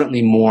been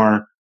certainly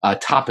more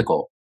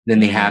topical than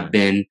they have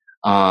been,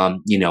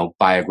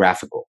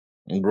 biographical.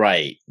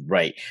 Right.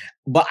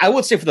 But I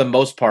would say for the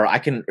most part, I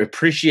can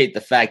appreciate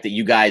the fact that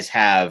you guys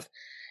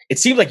it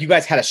seems like you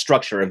guys had a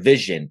structure, a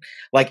vision.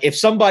 Like if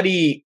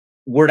somebody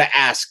were to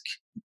ask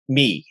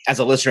me as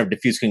a listener of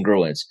Diffused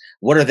Congruence,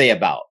 what are they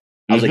about?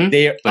 I was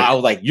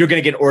like, you're going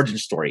to get an origin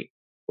story,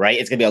 right?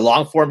 It's going to be a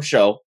long form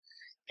show.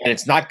 And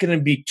it's not going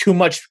to be too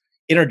much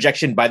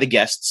interjection by the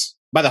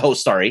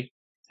host. So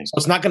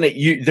it's not going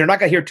to, they're not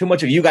going to hear too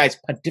much of you guys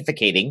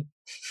pontificating.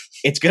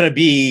 It's going to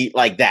be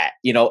like that,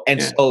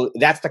 so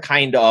that's the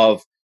kind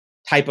of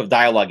type of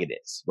dialogue it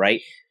is,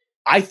 right?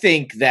 I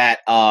think that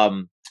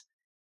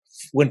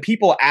when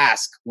people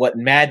ask what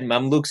Mad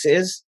Mamluks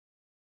is,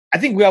 I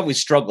think we always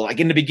struggle. Like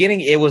in the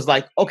beginning, it was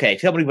like, okay,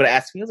 if somebody would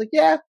ask me, I was like,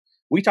 yeah,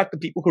 we talk to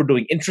people who are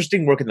doing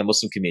interesting work in the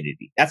Muslim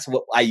community. That's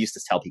what I used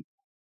to tell people.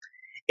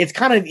 It's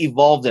kind of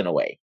evolved in a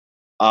way.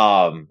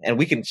 And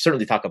we can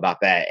certainly talk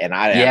about that. And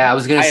I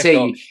was going to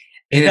say,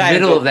 in the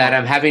middle of that,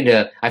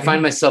 I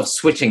find myself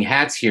switching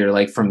hats here,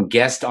 like from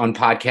guest on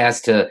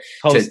podcast to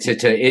host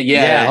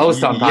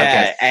on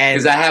podcast,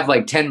 because I have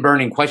like 10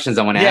 burning questions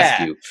I want to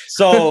ask you.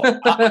 So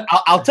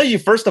I'll tell you,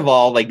 first of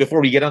all, like before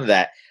we get onto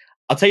that,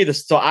 I'll tell you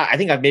this. So I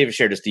think I may have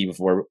shared this to you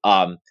before.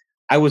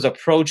 I was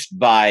approached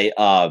by,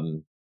 a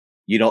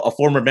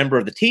former member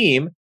of the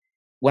team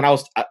when I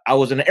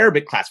was in an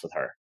Arabic class with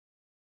her,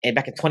 and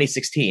back in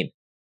 2016.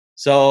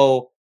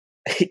 So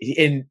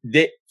in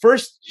the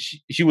first,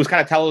 she was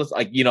kind of telling us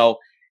like,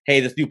 hey,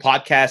 this new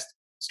podcast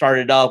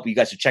started up. You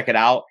guys should check it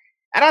out.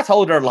 And I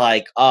told her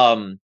like,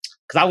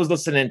 because I was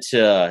listening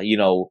to,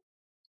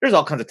 there's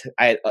all kinds of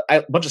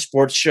a bunch of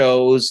sports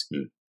shows.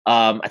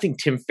 I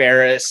think Tim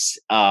Ferriss,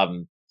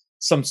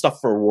 some stuff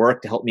for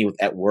work to help me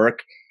at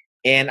work.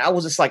 And I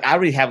was just like, I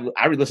already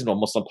listened to a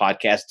Muslim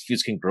podcast,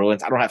 Diffused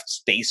Congruence. I don't have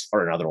space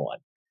for another one.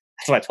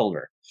 That's what I told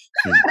her.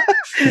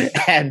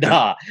 And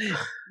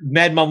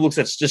Mad Mamluks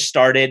has just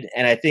started,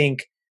 and I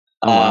think,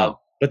 but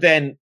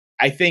then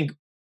I think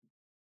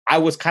I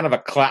was kind of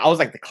I was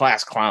like the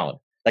class clown,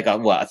 like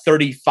a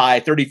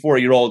 35,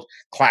 34-year-old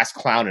class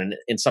clown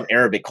in some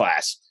Arabic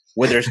class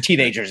where there's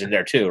teenagers in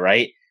there too,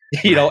 right?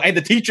 And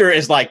the teacher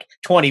is like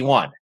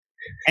 21.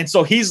 And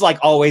so he's like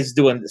always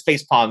doing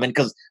face palming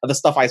because of the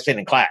stuff I said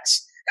in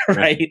class,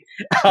 right?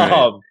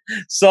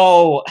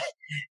 So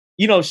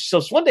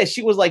one day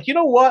she was like, you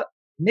know what?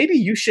 Maybe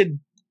you should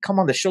come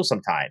on the show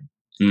sometime.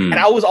 And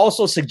I was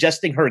also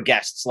suggesting her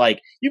guests,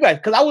 like, you guys,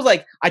 because I was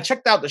like, I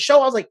checked out the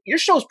show. I was like, your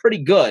show's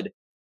pretty good,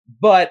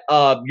 but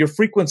your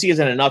frequency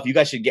isn't enough. You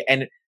guys should get.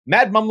 And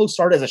Mad Mamluk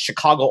started as a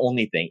Chicago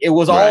only thing. It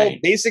was all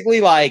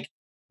basically like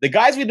the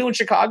guys we do in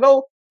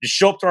Chicago just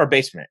show up to our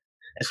basement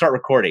and start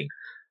recording,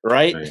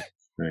 right?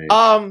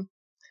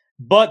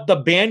 But the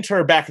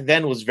banter back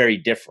then was very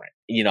different,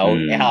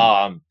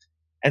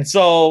 and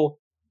so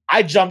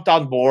I jumped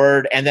on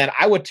board, and then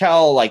I would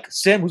tell like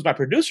Sim, who's my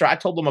producer, I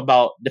told him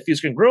about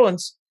Diffused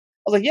Congruence.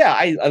 I was like, yeah,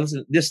 I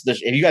listened to this.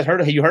 Have you guys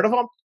heard of him? You heard of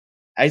him?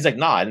 And he's like,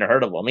 nah, I never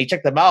heard of him. He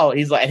checked them out.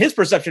 He's like, and his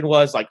perception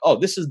was like, oh,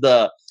 this is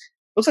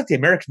looks like the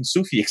American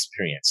Sufi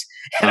experience.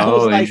 And I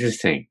was like,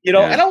 interesting. And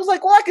I was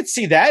like, well, I could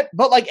see that,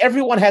 but like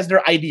everyone has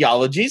their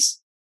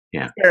ideologies.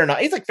 Yeah. Fair enough.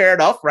 He's like, fair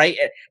enough, right?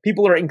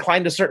 People are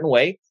inclined a certain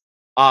way.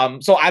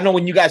 So I know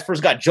when you guys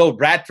first got Joe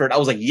Bradford, I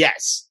was like,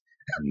 yes.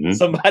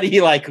 Somebody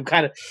like who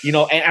kind of, and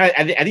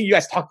I think you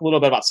guys talked a little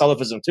bit about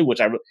Salafism too, which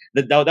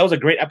that was a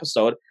great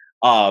episode,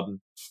 from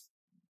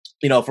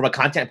a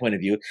content point of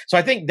view. So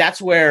I think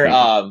that's where,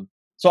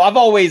 so I've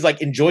always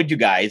like enjoyed you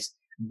guys,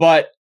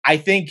 but I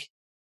think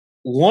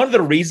one of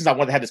the reasons I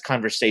want to have this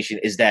conversation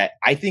is that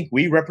I think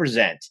we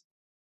represent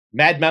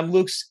Mad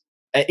Mamluks,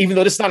 even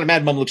though this is not a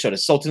Mad Mamluk show,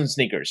 it's Sultans and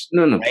Sneakers.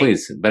 No, right?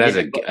 Please. But as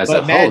a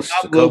host,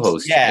 a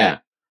co-host. Yeah.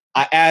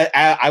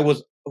 I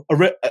was,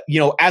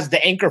 as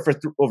the anchor for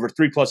over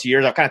 3+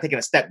 years, I've kind of taken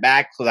a step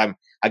back because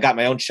I got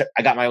my own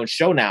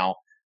show now.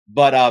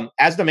 But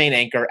as the main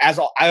anchor,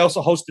 I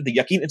also hosted the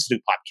Yaqeen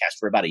Institute podcast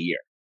for about a year.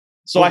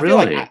 So I feel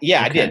like,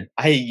 I did.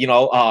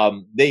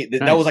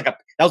 That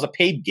was a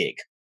paid gig.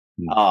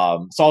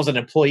 So I was an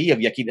employee of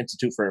Yaqeen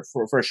Institute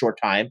for a short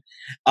time.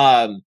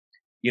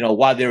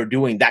 While they were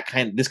doing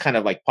this kind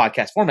of like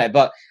podcast format.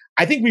 But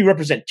I think we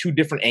represent two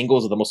different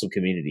angles of the Muslim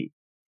community.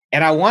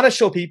 And I want to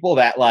show people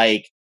that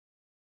like,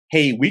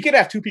 hey, we could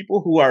have two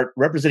people who are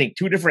representing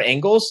two different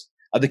angles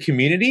of the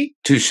community.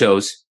 Two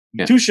shows,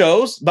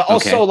 but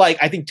also like,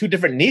 I think two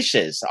different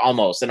niches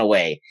almost in a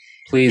way.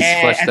 Please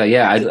flesh that.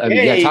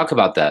 Yeah. Talk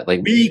about that.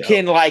 Like we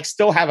can like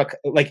still have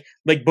but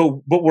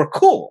we're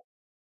cool.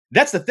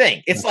 That's the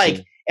thing. It's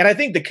like, and I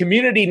think the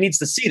community needs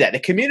to see that. The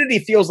community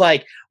feels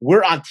like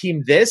we're on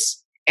team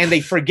this and they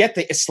forget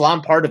the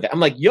Islam part of it. I'm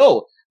like,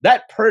 yo,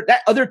 that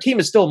other team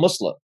is still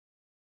Muslim.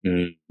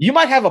 You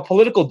might have a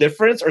political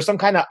difference or some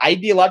kind of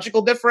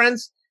ideological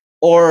difference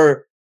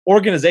or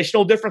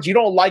organizational difference. You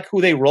don't like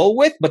who they roll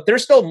with, but they're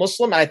still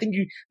Muslim. And I think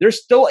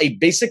there's still a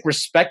basic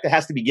respect that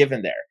has to be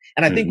given there.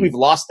 And I think we've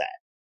lost that.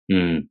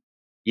 You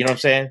know what I'm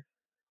saying?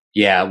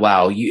 Yeah.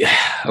 Wow.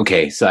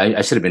 Okay. So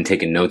I should have been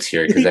taking notes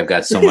here because I've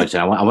got so much.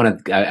 And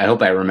I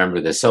hope I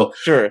remember this. So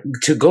sure.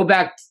 To go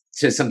back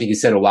to something you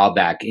said a while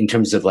back in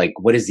terms of like,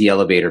 what is the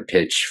elevator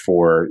pitch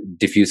for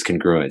Diffused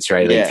Congruence,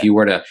 right? Like if you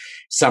were to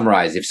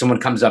summarize, if someone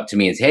comes up to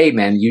me and says, hey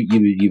man,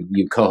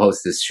 you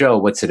co-host this show,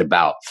 what's it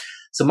about?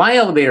 So my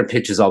elevator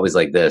pitch is always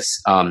like this,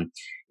 are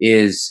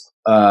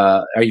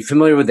you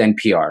familiar with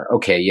NPR?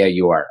 Okay. Yeah,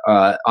 you are.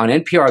 On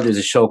NPR, there's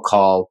a show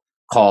called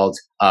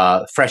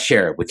Fresh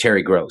Air with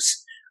Terry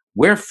Gross.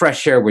 We're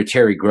Fresh Air with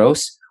Terry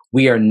Gross.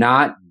 We are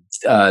not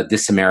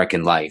This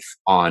American Life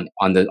on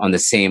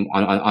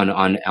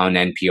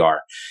NPR.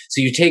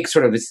 So you take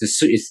sort of it's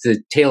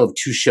the tale of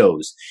two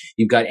shows.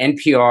 You've got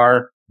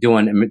NPR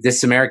doing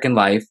This American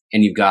Life,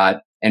 and you've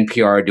got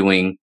NPR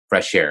doing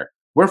Fresh Air.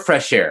 We're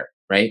Fresh Air,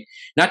 right?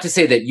 Not to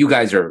say that you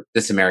guys are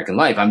This American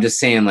Life. I'm just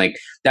saying like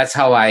that's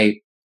how I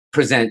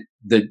present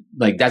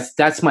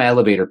that's my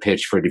elevator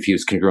pitch for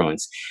Diffused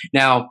Congruence.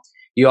 Now,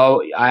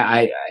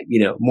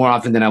 more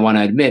often than I want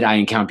to admit, I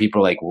encounter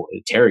people like, well,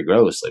 Terry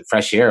Gross, like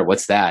fresh air.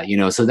 What's that?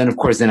 So then of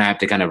course, then I have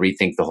to kind of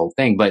rethink the whole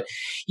thing. But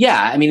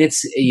yeah, I mean,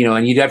 it's,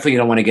 and you definitely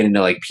don't want to get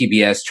into like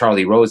PBS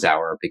Charlie Rose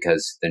hour,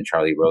 because then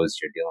Charlie Rose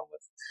you're dealing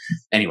with.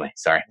 Anyway,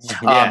 sorry.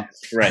 Yeah,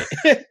 right.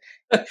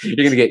 You're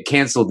going to get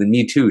canceled and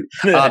Me Too'd.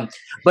 But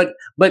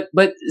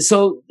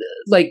so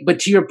like, but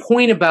to your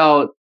point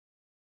about,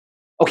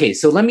 okay,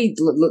 so let me,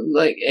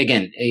 like,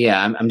 again,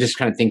 yeah, I'm just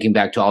kind of thinking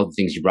back to all the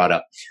things you brought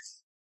up.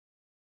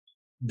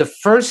 The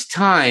first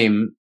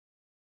time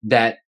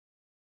that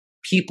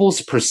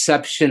people's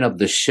perception of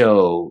the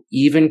show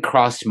even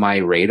crossed my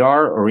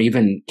radar or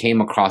even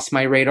came across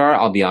my radar,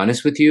 I'll be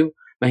honest with you,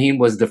 Mahin,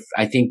 was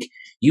I think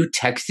you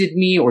texted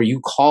me or you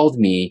called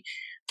me.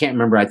 Can't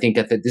remember. I think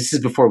this is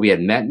before we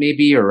had met,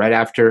 maybe, or right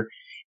after.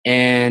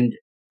 And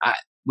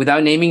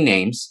without naming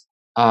names,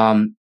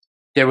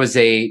 there was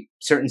a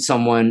certain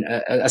someone,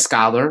 a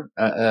scholar,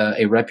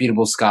 a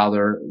reputable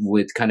scholar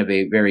with kind of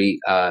a very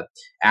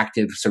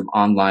active sort of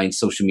online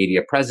social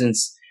media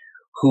presence,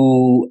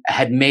 who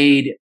had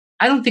made,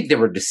 I don't think they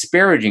were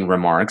disparaging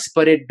remarks,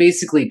 but it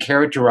basically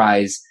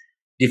characterized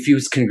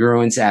diffused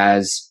congruence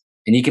as,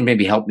 and you can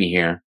maybe help me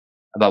here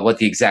about what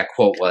the exact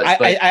quote was.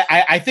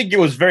 I think it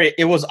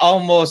was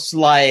almost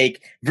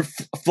like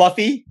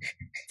fluffy.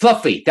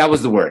 Fluffy, that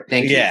was the word.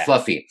 Thank you,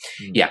 fluffy.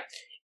 Mm-hmm. Yeah.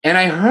 And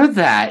I heard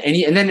that,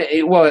 and then,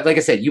 like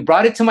I said, you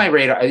brought it to my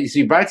radar. So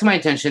you brought it to my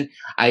attention.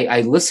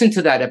 I listened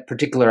to that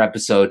particular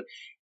episode,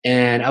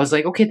 and I was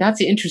like, okay,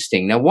 that's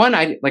interesting. Now, one,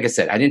 like I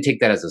said, I didn't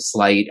take that as a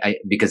slight,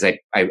 because I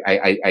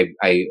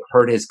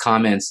heard his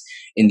comments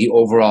in the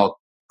overall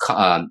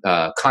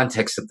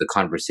context of the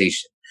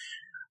conversation,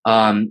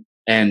 and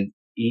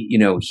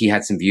he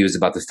had some views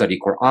about the study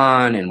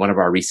Quran, and one of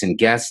our recent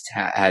guests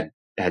had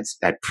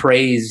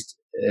praised.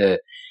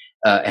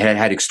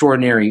 Had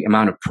extraordinary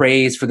amount of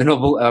praise for the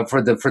noble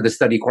for the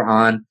study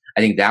Quran. I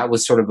think that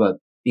was sort of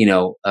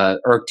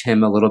irked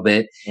him a little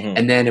bit,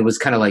 and then it was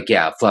kind of like,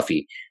 yeah,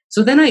 fluffy.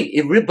 So then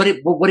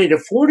what it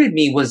afforded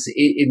me was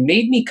it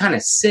made me kind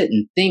of sit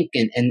and think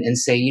and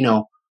say,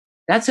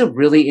 that's a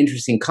really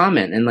interesting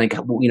comment, and like,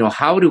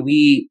 how do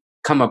we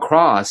come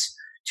across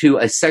to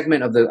a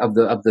segment of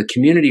the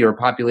community or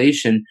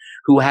population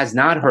who has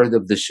not heard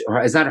of the show,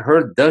 or has not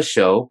heard the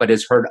show, but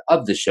has heard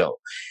of the show,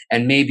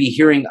 and maybe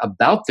hearing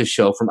about the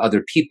show from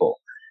other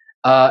people.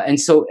 And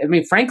so, I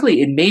mean,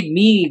 frankly, it made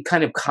me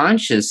kind of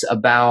conscious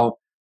about,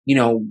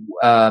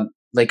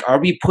 like,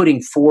 are we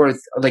putting forth,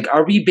 like,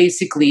 are we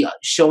basically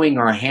showing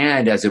our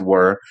hand, as it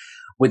were,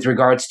 with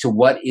regards to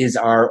what is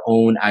our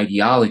own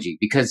ideology?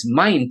 Because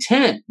my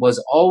intent was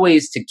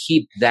always to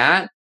keep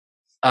that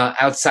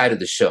outside of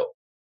the show.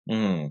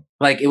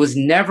 Like, it was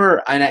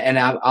never, and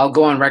I'll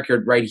go on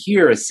record right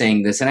here as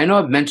saying this, and I know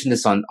I've mentioned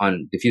this on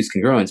Diffused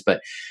Congruence, but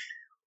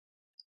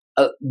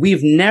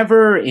we've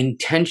never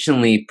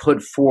intentionally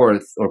put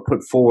forward a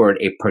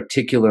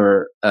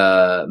particular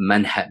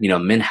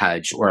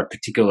minhaj or a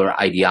particular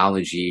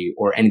ideology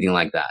or anything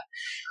like that.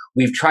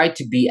 We've tried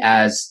to be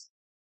as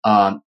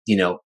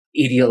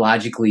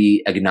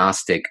ideologically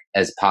agnostic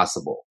as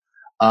possible.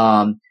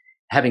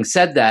 Having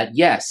said that,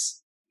 yes,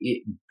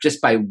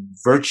 just by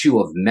virtue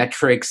of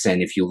metrics,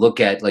 and if you look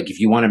at, like, if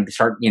you want to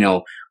start,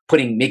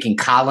 making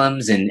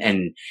columns and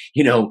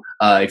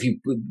if you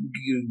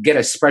get a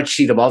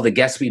spreadsheet of all the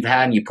guests we've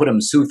had and you put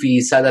them Sufi,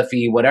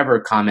 Salafi,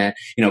 whatever column,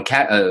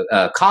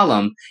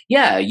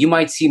 yeah, you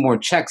might see more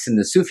checks in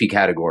the Sufi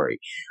category.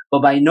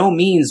 But by no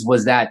means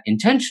was that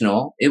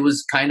intentional. It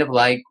was kind of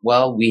like,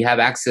 well, we have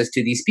access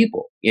to these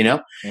people,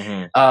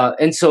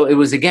 and so it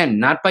was, again,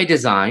 not by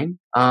design,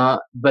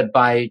 but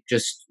by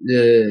just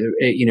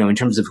in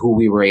terms of who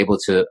we were able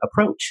to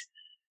approach.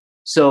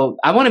 So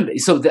I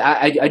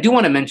do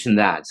want to mention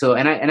that. So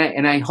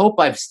and I hope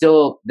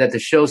that the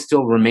show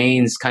still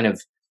remains kind of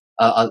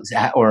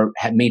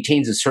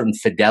maintains a certain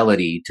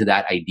fidelity to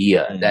that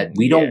idea, that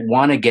we don't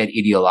want to get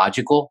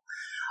ideological.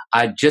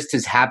 I'm just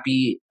as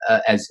happy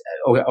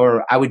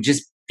or I would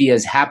just be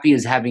as happy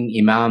as having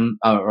Imam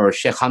or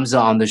Sheikh Hamza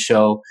on the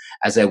show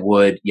as I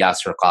would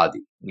Yasser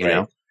Qadi, you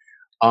know?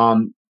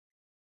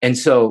 And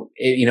so,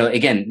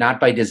 again, not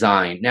by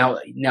design. Now,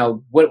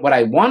 what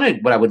I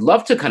would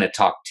love to kind of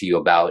talk to you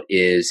about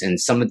is, and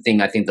something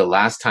I think the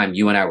last time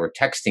you and I were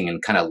texting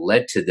and kind of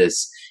led to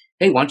this,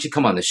 hey, why don't you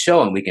come on the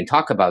show and we can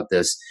talk about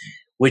this,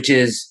 which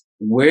is,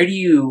 where do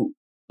you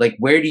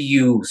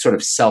sort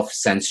of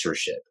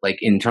self-censorship, like,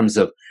 in terms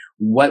of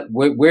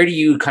where do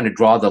you kind of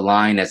draw the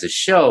line as a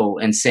show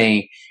and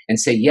say,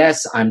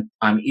 yes, I'm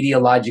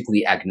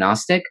ideologically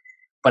agnostic,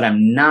 but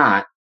I'm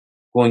not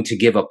going to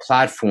give a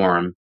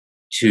platform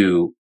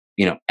to,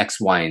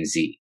 X, Y, and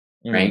Z,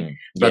 right?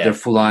 Brother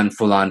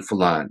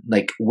Fulan.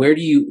 Like, where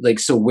do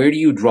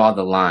you draw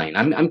the line?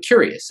 I'm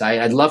curious.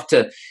 I'd love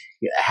to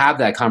have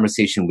that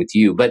conversation with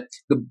you. But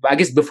I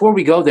guess before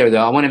we go there,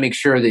 though, I want to make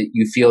sure that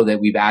you feel that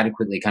we've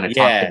adequately kind of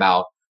talked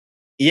about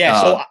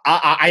so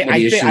the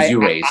issues you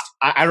raised.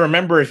 I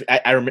remember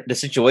the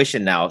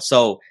situation now.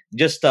 So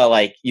just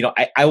I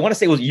want to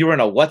say you were in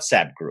a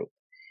WhatsApp group.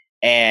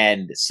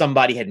 and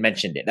somebody had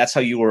mentioned it. That's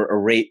how you were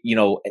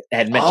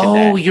had mentioned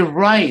that. Oh, you're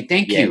right.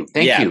 Thank you.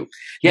 Yes.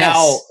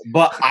 Now,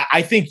 but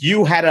I think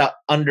you had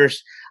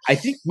I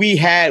think we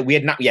had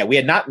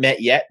not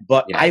met yet,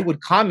 but I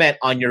would comment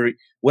on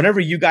whenever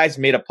you guys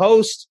made a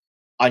post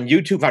on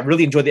YouTube. If I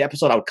really enjoyed the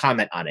episode, I would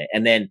comment on it.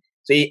 And then,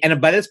 and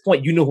by this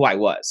point, you knew who I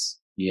was.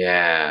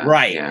 Yeah.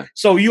 Right. Yeah.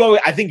 So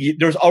I think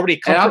there's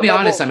already and I'll be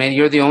honest, I mean,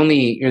 you're the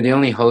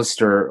only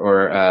host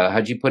or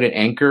how'd you put it,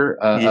 anchor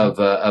of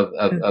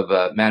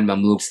Mad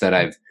Mamluks that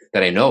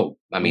I know.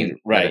 I mean,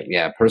 right.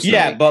 Personally.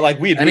 Yeah, but like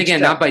and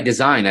again, not by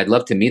design. I'd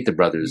love to meet the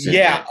brothers.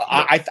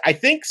 I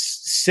think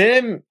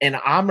Sim and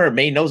Amr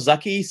may know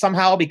Zaki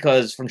somehow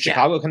because from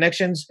Chicago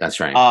connections. That's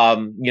right.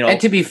 And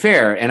to be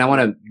fair, and I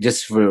want to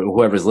just for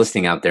whoever's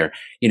listening out there,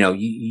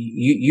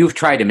 you've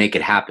tried to make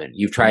it happen.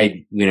 You've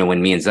tried,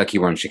 when me and Zaki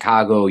were in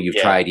Chicago, you've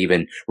tried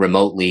even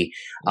remotely.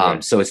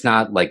 So it's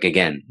not like,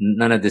 again,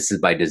 none of this is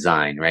by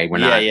design, right? We're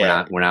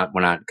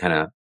not kind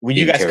of. When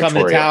you guys come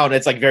to town,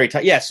 it's like very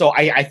tight. Yeah, so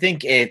I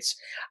think it's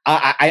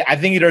I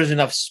think there's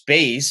enough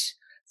space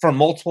for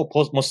multiple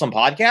Muslim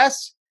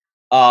podcasts,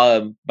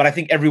 but I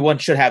think everyone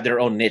should have their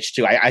own niche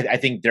too. I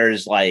think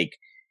there's like,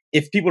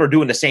 if people are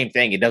doing the same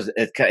thing,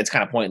 it's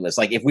kind of pointless.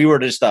 Like if we were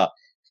to just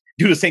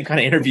do the same kind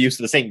of interviews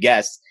to the same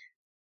guests,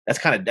 that's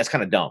kind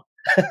of dumb.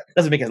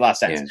 Doesn't make a lot of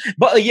sense. Yeah.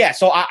 But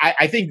so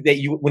I think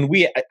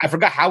that I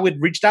forgot how it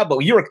reached out, but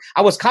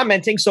I was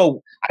commenting,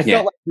 so I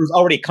felt like there was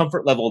already a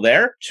comfort level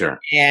there. Sure.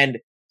 And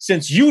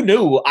since you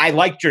knew I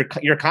liked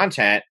your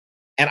content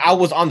and I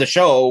was on the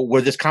show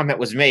where this comment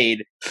was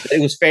made, it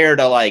was fair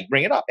to like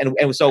bring it up.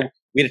 And so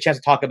we had a chance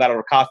to talk about it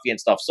over coffee and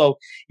stuff. So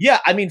yeah,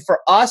 I mean, for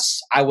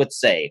us, I would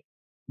say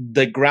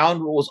the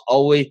ground rule is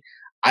always,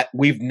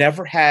 we've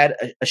never had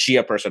a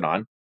Shia person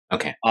on.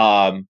 Okay.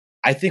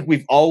 I think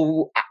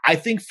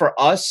for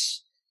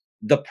us,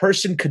 the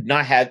person could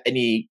not have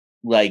any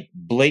like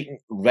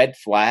blatant red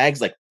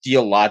flags, like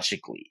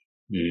theologically.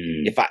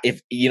 If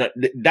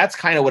that's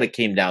kind of what it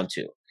came down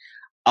to.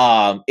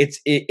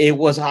 It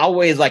was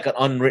always like an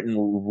unwritten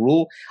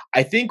rule.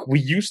 I think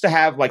we used to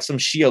have like some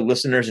Shia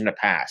listeners in the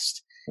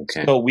past.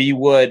 Okay. So we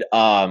would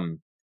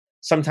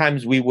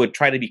sometimes we would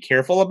try to be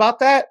careful about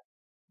that,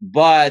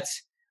 but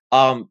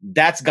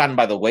that's gotten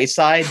by the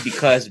wayside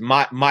because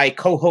my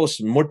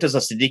co-host Murtaza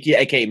Siddiqui,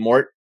 aka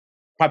Mort,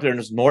 popular known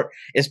as Mort,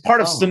 is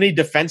part of Sunni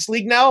Defense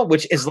League now,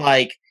 which is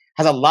like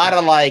has a lot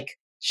of like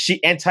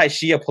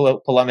anti-Shia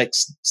polemic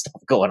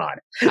stuff going on.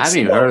 I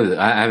haven't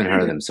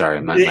heard of them.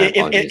 Sorry, my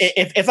apologies.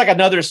 It's like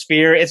another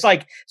sphere. It's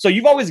like, so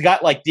you've always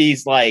got like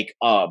these like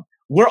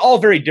we're all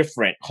very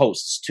different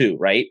hosts too,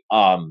 right?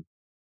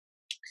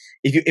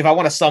 If I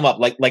want to sum up,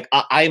 like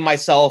I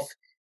myself,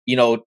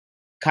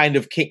 kind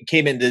of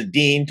came into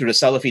Deen through the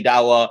Salafi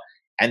Dawah,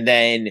 and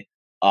then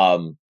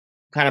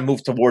kind of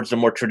moved towards the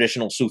more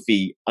traditional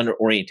Sufi under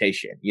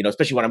orientation.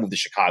 Especially when I moved to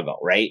Chicago,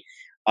 right?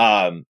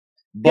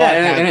 But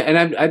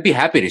I'd be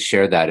happy to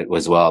share that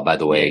as well. By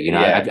the way,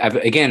 I've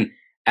again,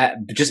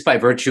 just by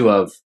virtue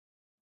of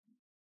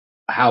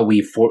how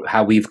we've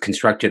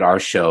constructed our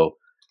show,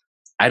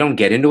 I don't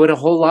get into it a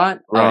whole lot.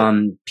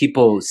 Right.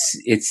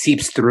 It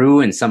seeps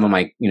through in some of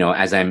my,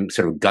 as I'm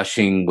sort of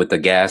gushing with a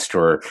guest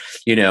or,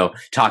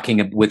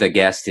 talking with a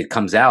guest, it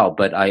comes out.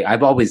 But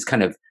I've always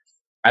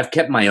I've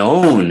kept my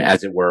own,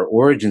 as it were,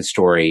 origin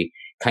story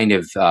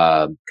what's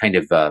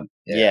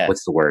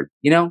the word?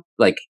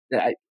 Like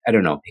I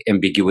don't know,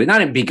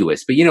 not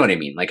ambiguous, but you know what I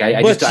mean? Like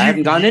I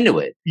haven't gone into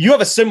it. You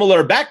have a similar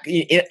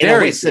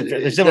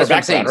similar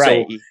background,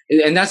 right? So,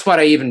 and that's what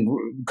I even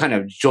kind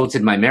of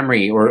jolted my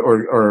memory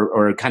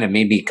or kind of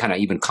made me kind of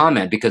even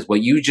comment, because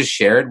what you just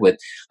shared with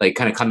like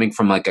kind of coming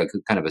from like a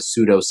kind of a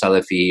pseudo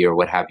Salafi or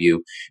what have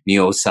you,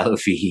 neo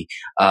Salafi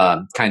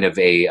kind of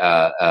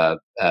a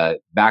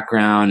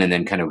background, and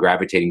then kind of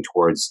gravitating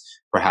towards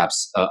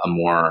perhaps a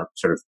more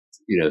sort of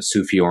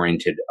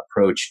Sufi-oriented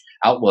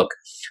outlook,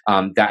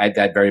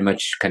 that very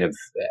much kind of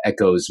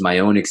echoes my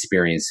own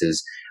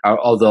experiences.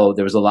 Although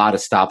there was a lot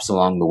of stops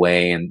along the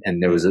way, and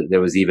there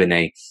was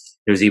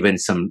even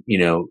some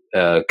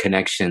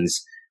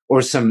connections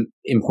or some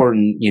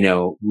important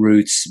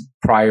roots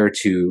prior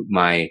to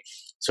my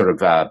sort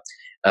of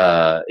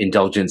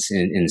indulgence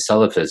in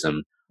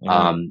Salafism.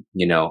 And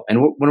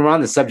when we're on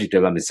the subject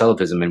of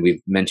Salafism, and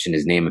we've mentioned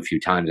his name a few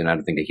times, and I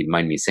don't think that he'd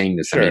mind me saying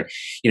this. Sure. I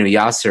mean,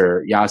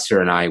 Yasser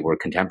and I were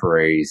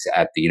contemporaries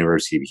at the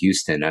University of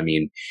Houston. I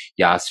mean,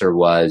 Yasser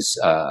was,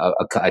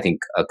 I think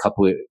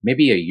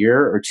maybe a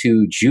year or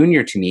two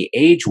junior to me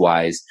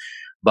age-wise,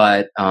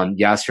 but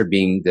Yasser,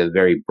 being the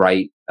very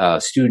bright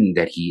student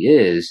that he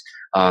is,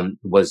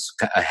 was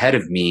ahead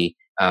of me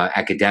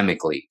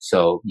academically.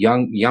 So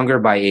younger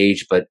by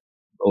age, but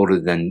older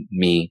than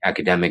me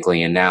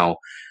academically, and now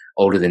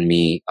older than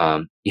me,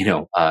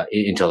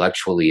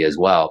 intellectually as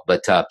well.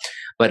 But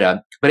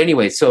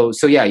anyway, so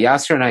yeah,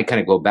 Yasser and I kind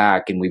of go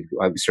back, and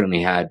I've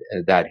certainly had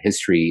that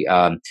history,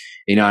 part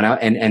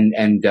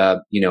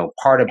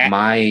of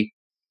my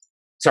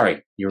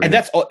Sorry,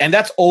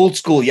 that's old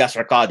school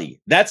Yasser Qadi.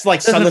 That's like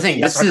Salafi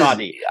Yasser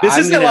Qadi. This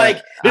isn't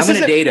like I'm going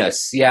to date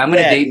us. Yeah, I'm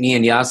going to date me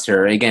and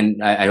Yasser again.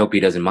 I hope he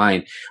doesn't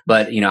mind.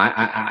 But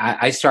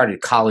I started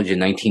college in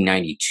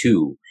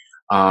 1992,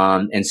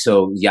 and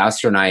so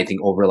Yasser and I think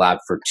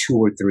overlapped for 2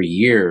 or 3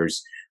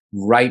 years,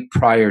 right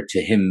prior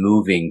to him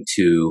moving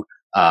to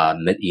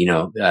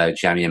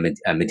Jamia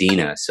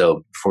Medina.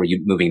 So before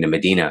you moving to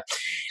Medina,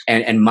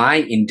 and my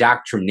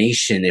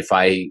indoctrination,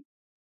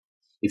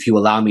 if you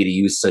allow me to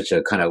use such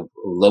a kind of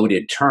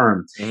loaded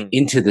term,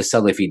 into the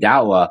Salafi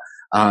Dawah,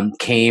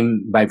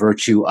 came by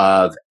virtue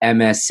of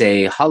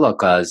MSA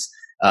halaqas,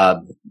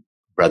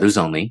 brothers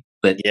only,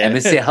 but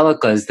MSA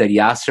halaqas that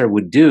Yasser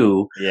would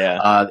do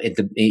at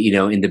the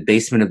in the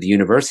basement of the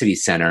university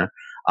center,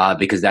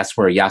 because that's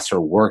where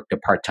Yasser worked a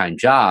part-time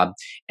job,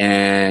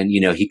 and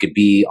he could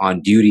be on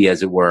duty,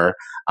 as it were,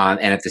 and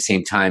at the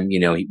same time,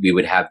 we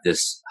would have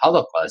this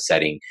halaqah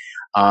setting.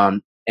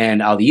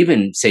 And I'll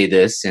even say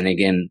this, and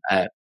again,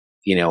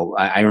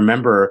 I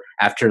remember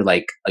after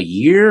like a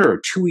year or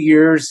 2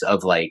 years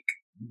of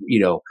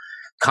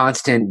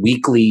constant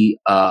weekly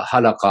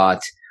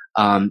halaqat,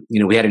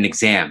 we had an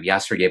exam.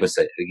 Yasser gave us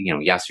an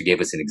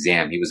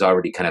exam. He was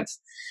already kind of,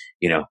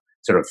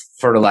 sort of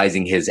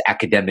fertilizing his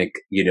academic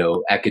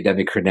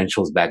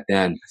credentials back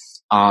then.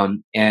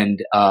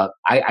 And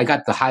I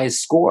got the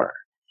highest score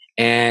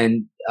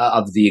and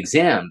of the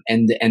exam,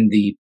 and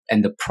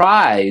the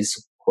prize,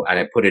 and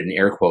I put it in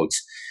air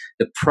quotes,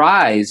 the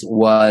prize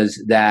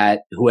was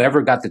that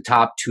whoever got the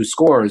top 2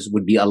 scores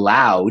would be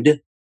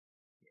allowed,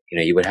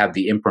 you would have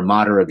the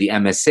imprimatur of the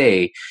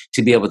MSA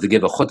to be able to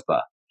give a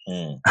khutbah.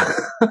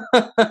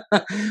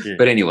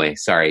 But anyway,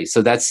 sorry.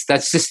 So that's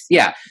just,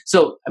 yeah.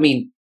 So, I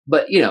mean,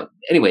 but,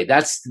 anyway,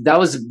 that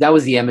was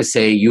the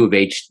MSA U of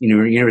H,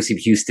 University of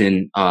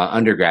Houston,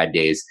 undergrad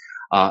days.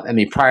 I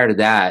mean, prior to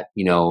that,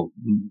 I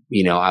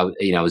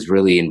was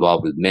really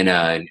involved with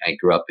Minna, and I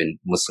grew up in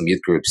Muslim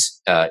youth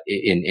groups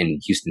in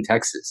Houston,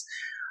 Texas.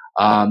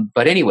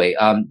 But anyway,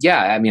 I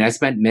mean, I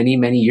spent many,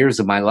 many years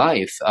of my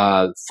life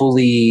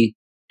fully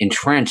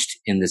entrenched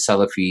in the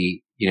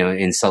Salafi,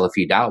 in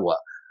Salafi Dawah.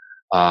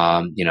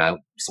 I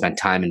spent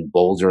time in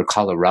Boulder,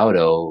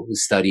 Colorado,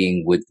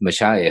 studying with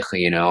mashayikh,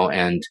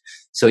 and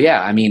so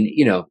I mean,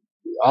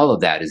 all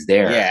of that is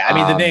there. Yeah, I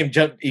mean, the name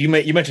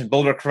you mentioned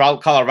Boulder,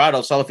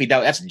 Colorado, Salafi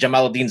Dawah. That's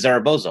Jamaluddin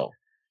Zarabozo.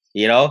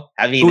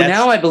 I mean, who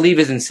now I believe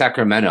is in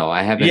Sacramento.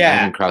 I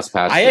haven't crossed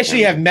paths. I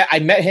actually have met. I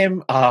met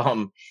him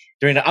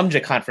during the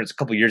Amjad conference a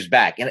couple years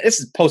back, and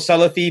this is post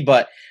Salafi.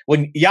 But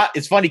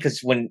it's funny because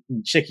when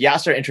Sheikh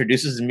Yasser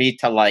introduces me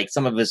to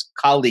some of his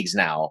colleagues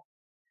now,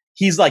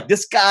 he's like,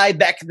 this guy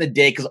back in the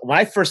day. Because when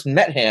I first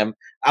met him,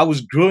 I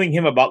was grilling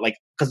him about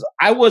because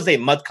I was a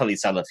Madkhali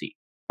Salafi.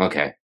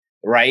 Okay.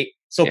 Right.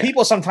 So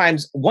people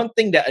sometimes, one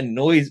thing that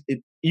annoys,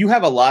 you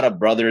have a lot of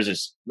brothers,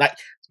 is not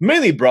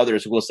mainly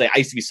brothers, who will say, I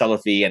used to be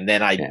Salafi, and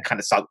then I kind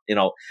of saw,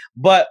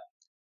 but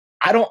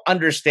I don't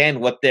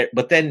understand but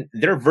then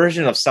their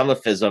version of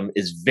Salafism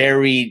is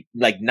very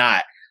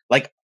not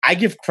I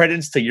give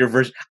credence to your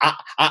version.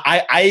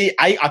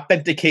 I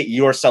authenticate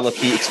your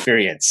Salafi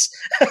experience.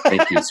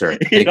 Thank you, sir.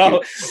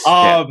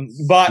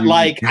 But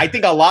I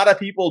think a lot of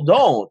people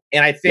don't,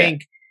 and I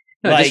think.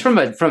 No, just from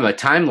a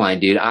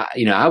timeline, dude.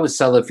 I was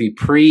Salafi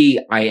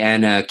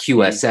pre-IANA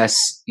QSS,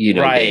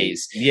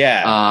 days.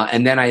 Yeah.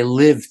 And then I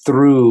lived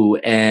through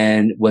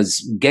and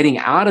was getting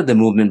out of the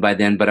movement by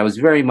then, but I was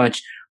very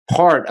much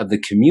part of the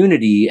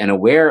community and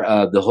aware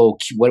of the whole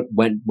what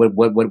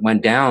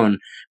went down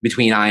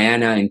between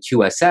IANA and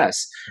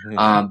QSS.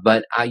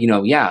 But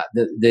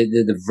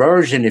the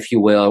version, if you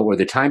will, or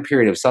the time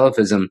period of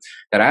Salafism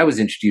that I was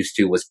introduced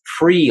to was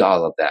pre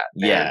all of that.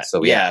 Man. Yeah.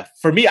 So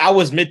for me, I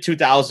was mid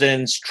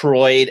 2000s,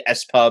 Troid,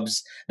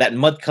 S-Pubs, that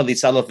Madkhali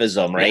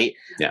Salafism, right?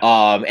 Yeah.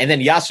 And then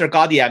Yasser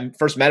Qadi, I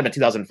first met him in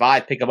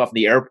 2005, pick him up from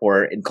the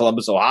airport in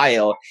Columbus,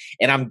 Ohio,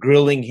 and I'm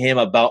grilling him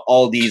about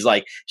all these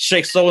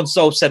Sheikh so and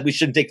so said we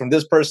shouldn't take from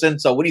this person.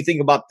 So what do you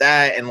think about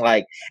that? And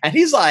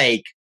he's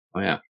like, oh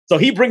yeah. So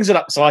he brings it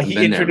up. So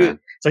he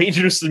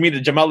introduces me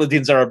to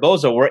Jamaluddin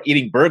Zarabozo. We're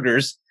eating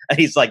burgers, and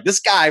he's like, this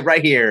guy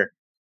right here.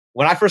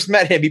 When I first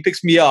met him, he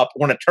picks me up,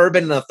 wearing a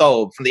turban and a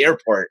thobe from the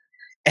airport,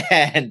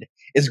 and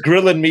is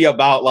grilling me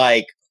about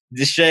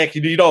the Sheikh.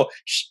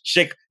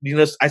 Sheikh.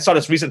 I saw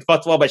this recent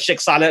fatwa by Sheikh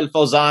Saleh Al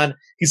Fawzan.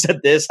 He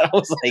said this. And I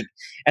was like,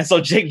 and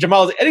so Sheikh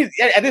Jamal.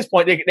 At this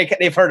point,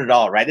 they've heard it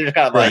all, right? They're just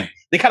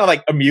kind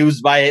of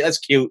amused by it. That's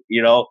cute,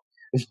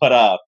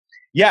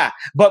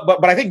 But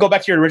but I think go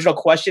back to your original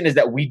question is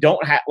that we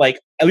don't have at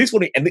least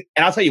and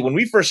I'll tell you, when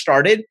we first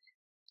started,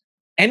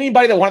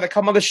 anybody that wanted to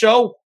come on the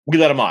show, we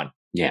let them on.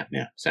 Yeah.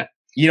 So.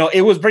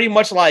 It was pretty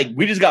much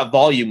we just got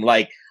volume.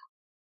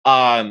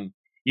 I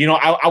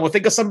would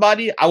think of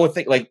somebody. I would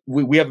think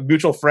we have a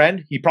mutual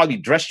friend. He probably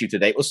dressed you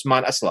today,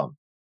 Mahin Islam.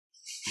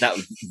 Now,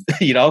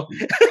 he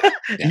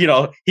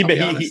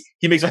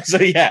makes so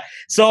yeah.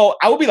 So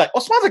I would be like,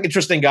 Usman's an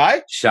interesting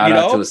guy. Shout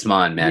out to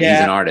Usman, man. Yeah.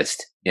 He's an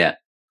artist. Yeah.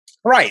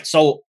 Right.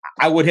 So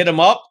I would hit him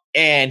up,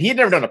 and he had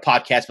never done a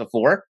podcast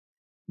before,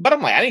 but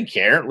I'm like, I didn't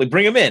care.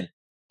 Bring him in.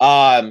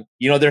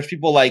 There's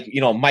people like,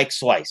 Mike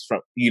Slice from,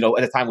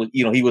 at the time with,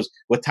 he was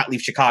with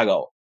Tatlif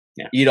Chicago.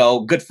 Yeah.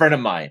 Good friend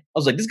of mine. I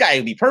was like, this guy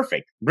would be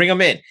perfect. Bring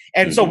him in.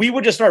 And so we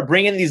would just start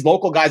bringing these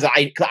local guys.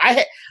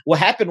 What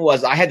happened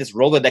was I had this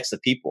Rolodex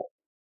of people,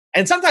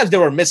 and sometimes they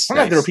were missed.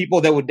 Sometimes there were people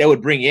that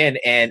would bring in,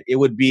 and it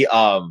would be,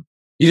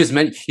 you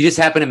just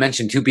happen to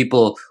mention two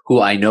people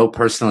who I know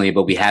personally,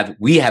 but we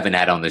haven't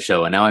had on the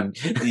show, and now I'm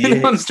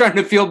I'm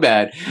starting to feel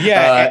bad.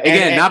 Yeah,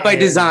 again, not by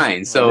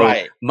design. So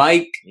right.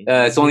 Mike,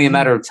 it's only a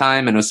matter of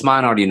time, and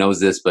Usman already knows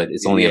this, but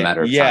it's only a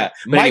matter of time.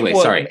 But anyway,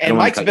 sorry. And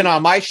Mike's been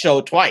on my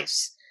show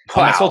twice.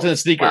 Wow. On Sultans and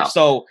Sneakers. Wow.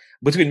 So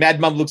between Mad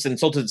Mamluks and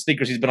Sultans and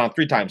Sneakers, he's been on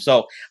 3 times.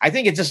 So I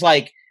think it's just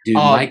like, dude,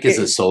 Mike is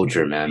a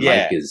soldier, man.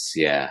 Yeah. Mike is,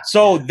 yeah.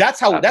 So that's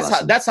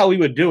how we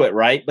would do it,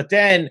 right? But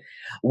then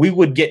we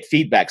would get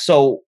feedback.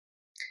 So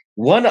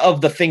one of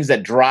the things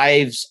that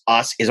drives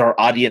us is our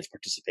audience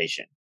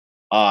participation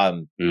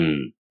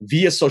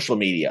via social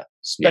media,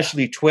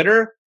 especially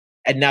Twitter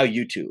and now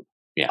YouTube.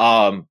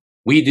 Yeah.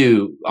 We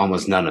do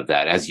almost none of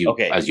that, as you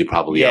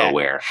probably are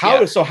aware.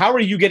 So how are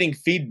you getting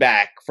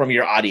feedback from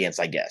your audience,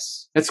 I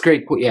guess? That's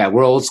great. Yeah,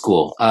 we're old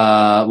school.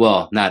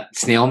 Well, not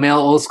snail mail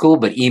old school,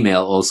 but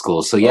email old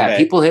school. So yeah,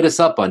 people hit us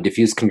up on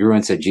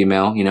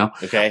diffusedcongruence@gmail.com.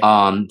 Okay.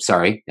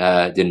 Sorry,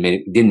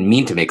 didn't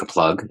mean to make a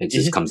plug. It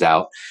just comes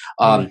out.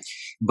 But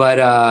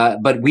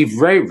we've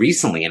very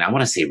recently, and I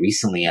want to say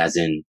recently, as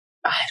in,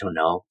 I don't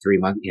know, 3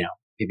 months,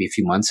 maybe a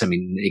few months. I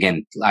mean,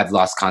 again, I've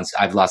lost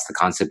the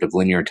concept of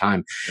linear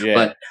time.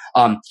 Yeah.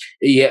 But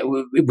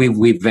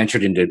we've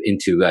ventured into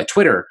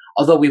Twitter.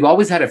 Although we've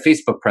always had a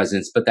Facebook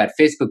presence, but that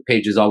Facebook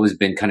page has always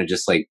been kind of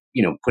just like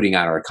putting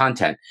out our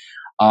content.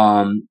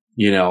 But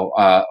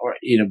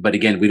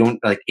again, we don't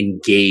like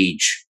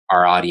engage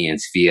our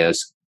audience via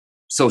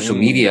social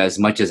media as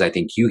much as I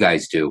think you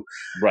guys do.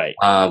 Right.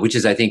 Which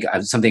is, I think,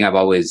 something I've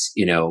always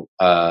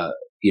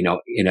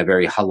in a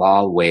very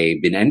halal way,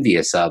 been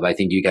envious of. I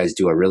think you guys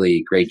do a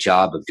really great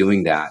job of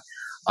doing that.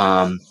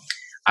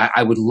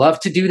 I would love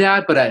to do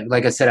that, but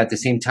like I said, at the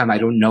same time, I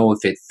don't know if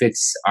it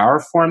fits our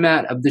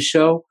format of the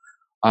show.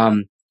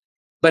 But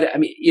I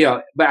mean,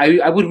 but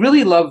I would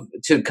really love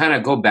to kind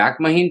of go back,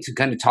 Mahin, to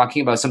kind of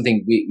talking about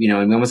something and we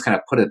almost kind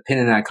of put a pin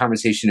in that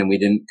conversation and we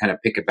didn't kind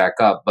of pick it back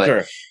up. But,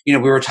 sure. We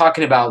were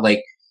talking about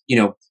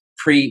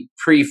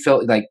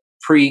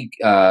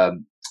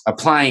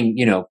applying,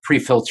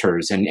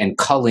 pre-filters and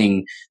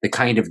culling the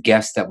kind of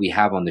guests that we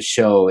have on the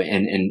show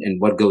and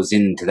what goes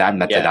into that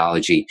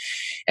methodology.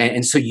 Yeah.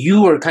 And so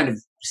you were kind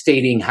of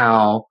stating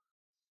how,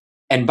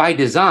 and by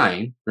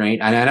design, right?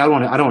 And I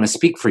don't want to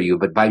speak for you,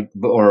 but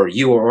or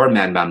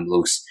Man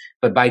Mamluks,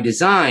 but by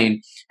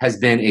design has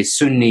been a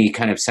Sunni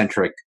kind of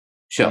centric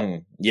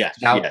show. Yes.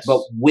 Now, yes.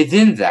 But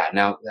within that,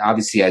 now,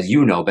 obviously, as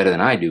you know better than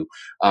I do,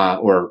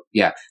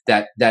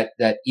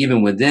 that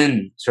even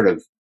within sort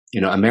of,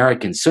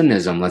 American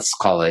Sunnism, let's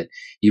call it,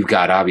 you've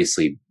got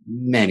obviously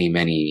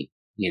many,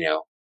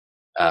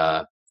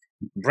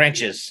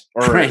 branches.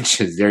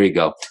 There you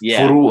go.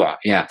 Yeah. Furua.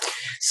 Yeah.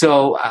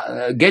 So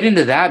get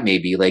into that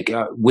maybe,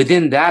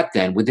 within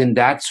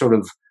that sort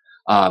of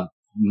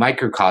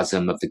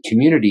microcosm of the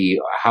community,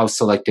 how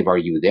selective are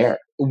you there?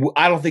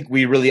 I don't think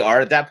we really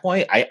are at that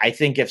point. I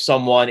think if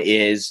someone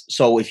is,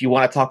 so if you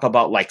want to talk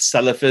about like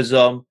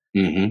Salafism,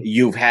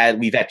 we've had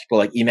people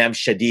like Imam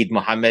Shadid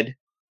Muhammad,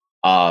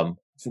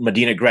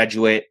 Medina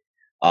graduate.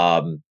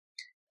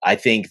 I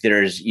think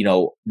there's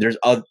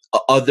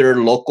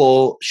other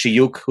local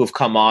shayukh who've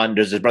come on.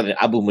 There's his brother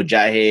Abu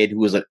Mujahid, who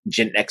was a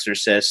jinn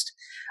exorcist.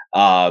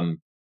 Most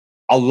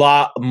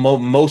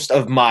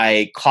of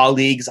my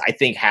colleagues, I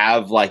think,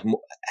 have a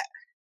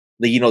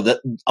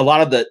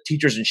lot of the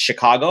teachers in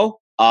Chicago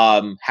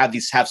have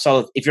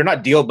Salaf. If you're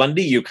not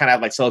Deobandi, you kind of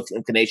have like Salaf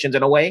inclinations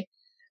in a way.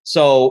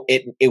 So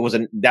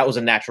that was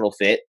a natural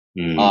fit.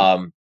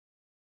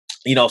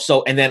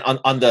 So, and then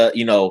on the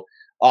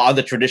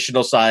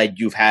traditional side,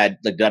 you've had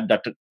like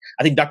Dr.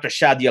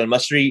 Shadi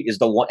Al-Masri is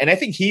the one, and I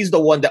think he's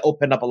the one that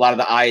opened up a lot of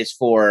the eyes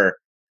for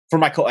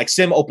my like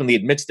Sim openly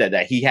admits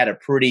that he had a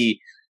pretty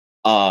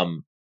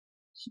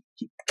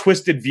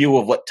twisted view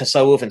of what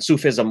Tasawwuf and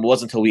Sufism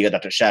was until we got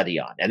Dr.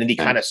 Shadi on, and then he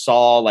kind of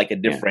saw like a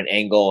different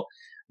angle.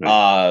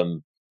 Right.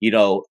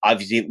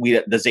 Obviously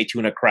the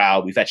Zaytuna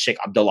crowd, we've had Sheikh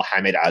Abdullah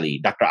Hamid Ali,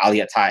 Dr.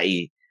 Ali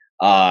Atai,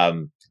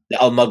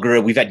 the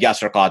Al-Maghrib, we've had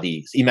Yasser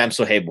Qadi, Imam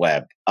Suhaib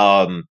Webb,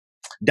 Dalia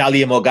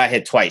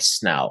Mogahed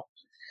twice now.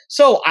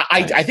 So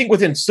I think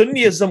within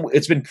Sunnism,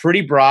 it's been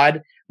pretty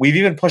broad. We've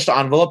even pushed the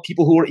envelope.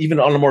 People who are even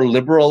on a more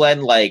liberal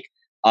end, like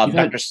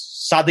Dr.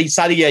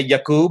 Sadia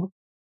Yaqub.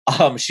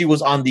 She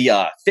was on the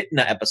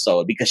Fitna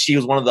episode because she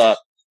was one of the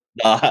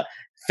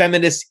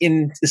feminist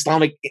in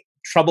Islamic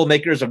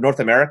troublemakers of North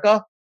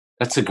America.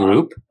 That's a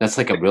group? That's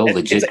like a real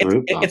legit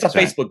group? It's a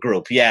Facebook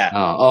group, yeah.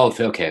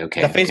 Okay.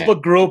 The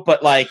Facebook group,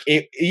 but like,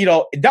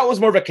 that was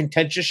more of a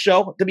contentious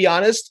show, to be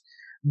honest.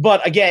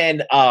 But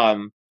again, I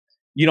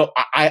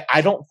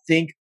don't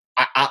think,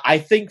 I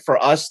think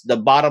for us, the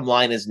bottom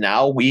line is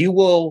now we'd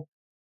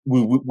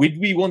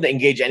be willing to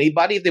engage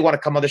anybody if they want to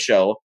come on the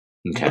show.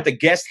 Okay. But the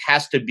guest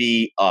has to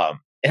be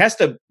it has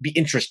to be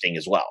interesting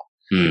as well.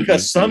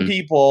 Because some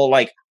people,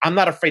 like, I'm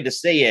not afraid to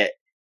say it.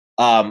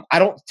 I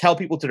don't tell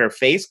people to their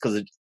face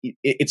because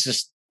it's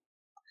just,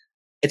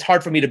 it's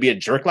hard for me to be a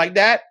jerk like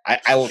that.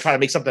 I will try to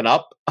make something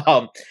up.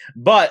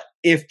 But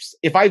if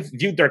I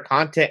viewed their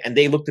content and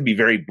they look to be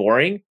very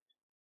boring,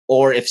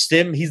 or if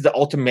he's the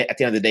ultimate at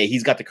the end of the day,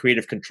 he's got the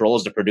creative control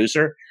as the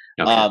producer,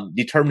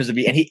 determines to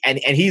be, and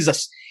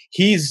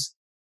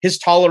his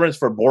tolerance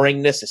for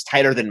boringness is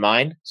tighter than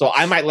mine. So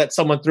I might let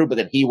someone through, but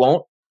then he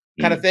won't,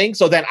 kind of thing.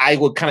 So then I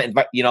would kind of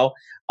invite,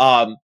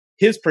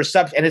 his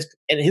perception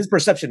and his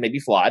perception may be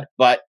flawed,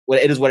 but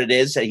it is what it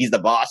is. He's the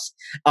boss.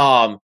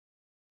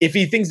 If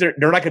he thinks they're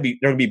not going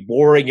to be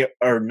boring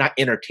or not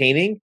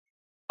entertaining,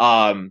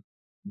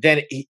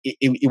 then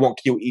he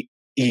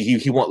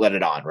won't let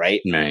it on,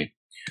 right? Right.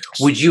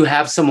 Would you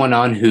have someone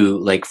on who,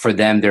 like, for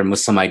them, their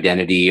Muslim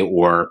identity,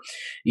 or,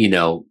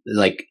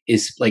 like,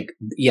 isn't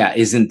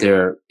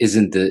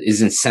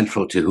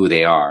central to who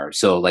they are?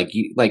 So, like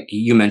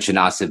you mentioned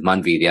Asif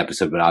Manvi, the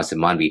episode with Asif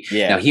Manvi.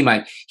 Yeah. Now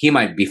he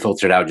might be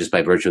filtered out just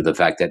by virtue of the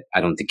fact that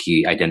I don't think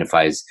he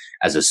identifies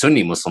as a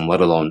Sunni Muslim,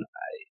 let alone.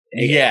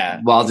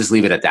 Yeah. Well, I'll just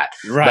leave it at that.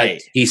 Right.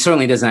 But he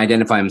certainly doesn't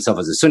identify himself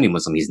as a Sunni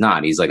Muslim. He's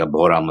not. He's like a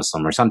Bohra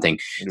Muslim or something.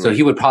 Right. So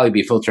he would probably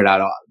be filtered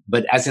out.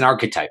 But as an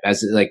archetype,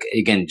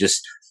 again,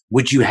 just,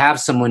 would you have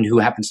someone who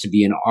happens to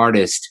be an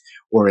artist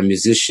or a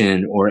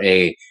musician or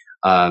a,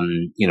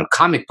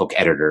 comic book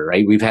editor,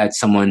 right? We've had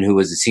someone who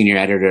was a senior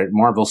editor at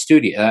Marvel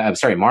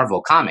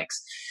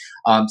Comics.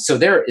 So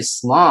their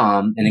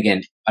Islam, and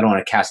again, I don't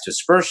want to cast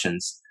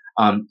aspersions.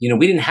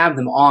 We didn't have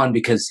them on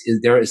because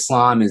their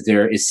Islam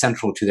is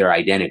central to their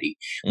identity.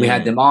 We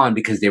had them on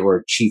because they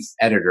were chief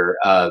editor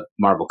of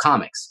Marvel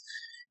Comics.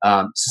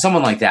 So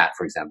someone like that,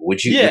 for example, would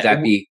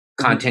that be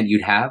content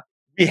you'd have?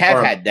 We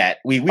have had that.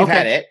 We've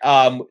had it.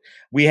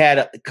 We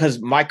had, because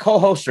my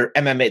co-hosts are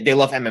MMA. They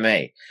love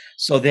MMA.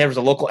 So there was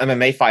a local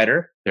MMA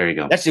fighter. There you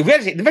go. We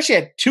actually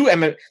had two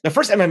MMA. The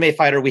first MMA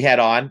fighter we had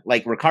on,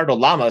 like Ricardo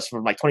Lamas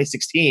from like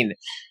 2016.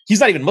 He's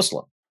not even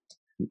Muslim.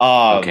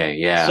 Okay,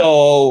 yeah.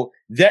 So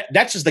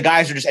that's just the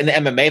guys who are just in the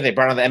MMA. They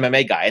brought on the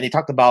MMA guy, and they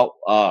talked about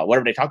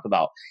whatever they talked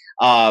about.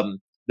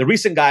 The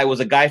recent guy was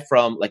a guy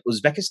from like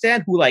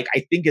Uzbekistan who, like,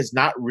 I think is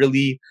not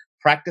really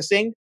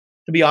practicing.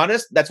 To be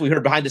honest, that's what we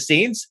heard behind the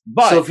scenes.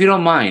 But so if you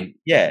don't mind,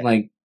 yeah,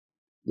 like,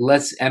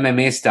 let's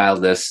MMA style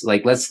this.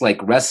 Like, let's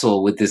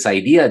wrestle with this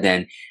idea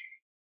then.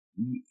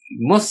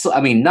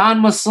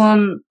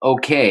 Non-Muslim,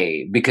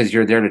 okay, because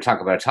you're there to talk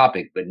about a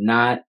topic, but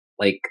not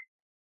like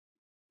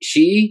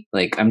Shi'i.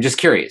 Like, I'm just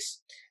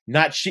curious.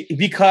 Not Shi'i,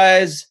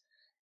 because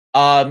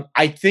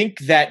I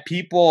think that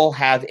people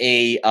have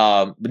a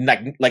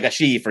like a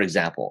Shi'i, for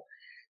example,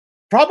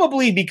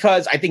 probably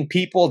because I think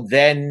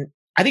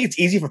it's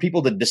easy for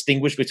people to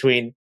distinguish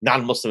between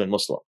non-Muslim and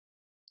Muslim,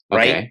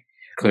 right? Okay.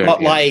 Clear. But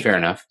fair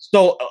enough.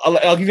 So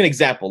I'll give you an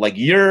example. Like,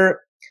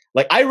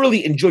 I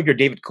really enjoyed your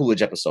David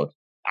Coolidge episode.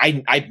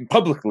 I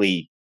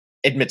publicly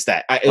admits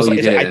that. I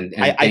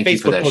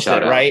Facebook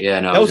posted it, right? Yeah,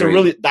 no, that was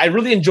I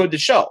really enjoyed the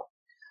show.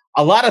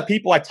 A lot of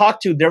people I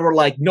talked to, they were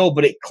like, no,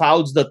 but it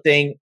clouds the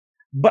thing.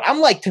 But I'm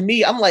not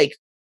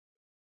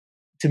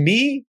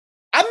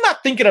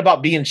thinking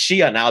about being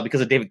Shia now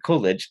because of David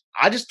Coolidge.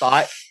 I just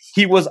thought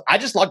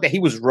liked that he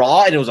was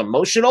raw and it was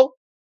emotional,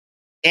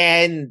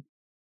 and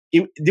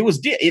I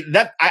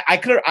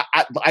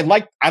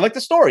like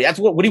the story. That's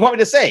what do you want me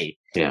to say?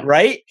 Yeah.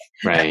 Right.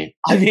 I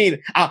mean,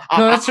 no,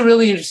 that's a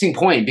really interesting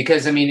point,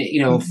 because I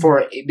mean,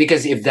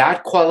 because if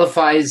that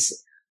qualifies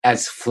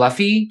as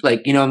fluffy,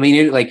 like,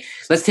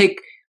 let's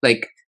take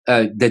like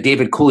the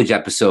David Coolidge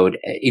episode.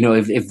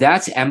 If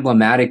that's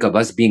emblematic of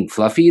us being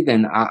fluffy,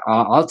 then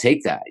I'll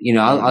take that.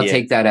 I'll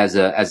take that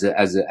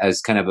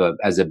as kind of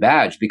a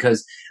badge,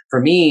 because for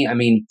me, I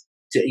mean,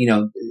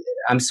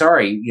 I'm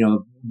sorry,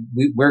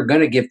 we're going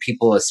to give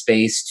people a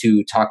space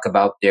to talk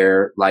about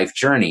their life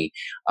journey.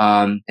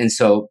 And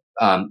so,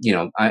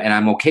 and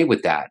I'm okay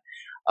with that.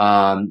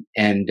 And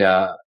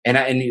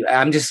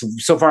I'm just,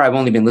 so far, I've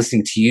only been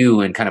listening to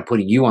you and kind of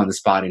putting you on the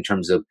spot in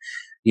terms of,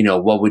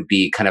 what would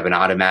be kind of an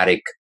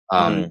automatic,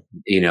 would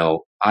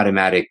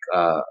automatically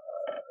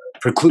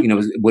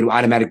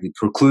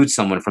preclude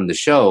someone from the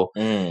show.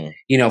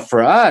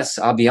 For us,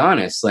 I'll be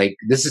honest, like,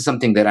 this is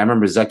something that I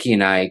remember Zaki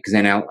and I,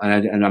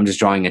 and I'm just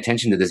drawing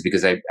attention to this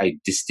because I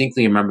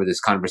distinctly remember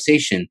this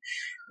conversation,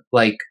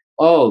 like,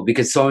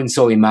 because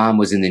so-and-so imam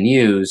was in the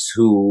news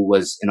who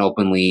was an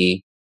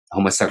openly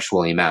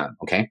homosexual imam.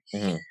 Okay.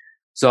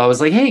 So I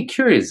was like, hey,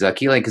 curious,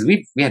 Zaki, like, cause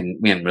we hadn't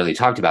really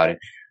talked about it.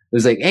 It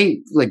was like,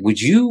 hey, like,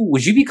 would you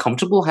be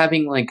comfortable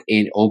having like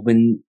an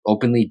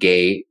openly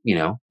gay,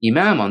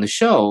 imam on the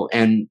show?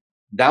 And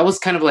that was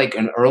kind of like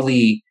an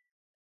early,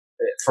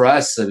 for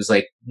us, it was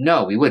like,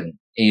 no, we wouldn't,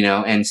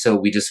 and so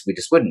we just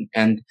wouldn't.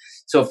 And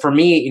so for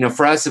me,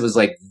 for us, it was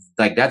like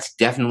that's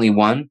definitely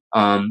one,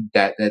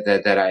 that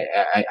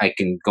I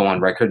can go on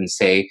record and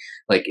say,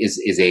 like,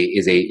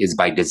 is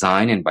by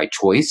design and by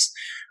choice.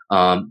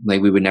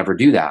 Like, we would never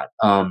do that.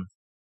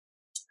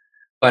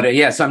 But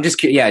yeah, so I'm just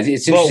curious. Yeah,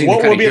 it's Well, interesting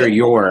to kind of hear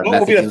your. What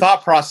would be the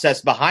thought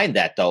process behind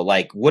that, though?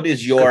 Like, what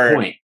is your Good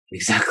point?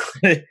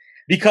 Exactly.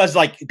 Because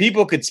like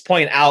people could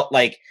point out,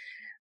 like,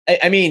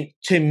 I mean,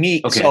 to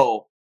me, Okay.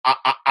 so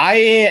I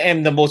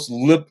am the most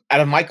out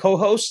of my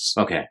co-hosts.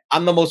 Okay.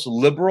 I'm the most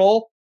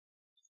liberal.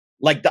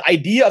 Like the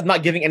idea of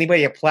not giving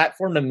anybody a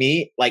platform, to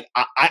me, like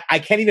I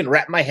can't even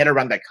wrap my head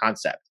around that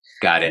concept.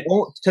 Got it.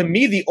 To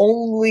me, the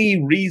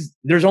only reason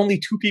there's only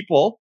two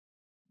people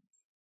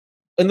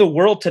in the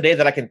world today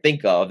that I can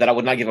think of that I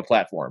would not give a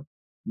platform,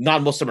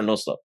 non-Muslim or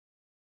Muslim.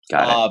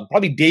 Got it.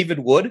 Probably David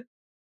Wood,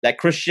 that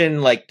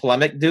Christian like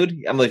polemic dude.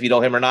 I don't know if you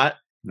know him or not.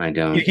 I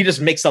don't. He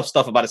just makes up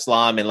stuff about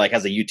Islam and like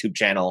has a YouTube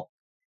channel,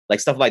 like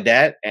stuff like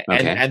that.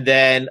 And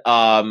then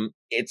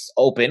it's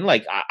open.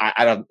 Like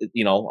I don't,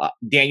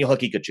 Daniel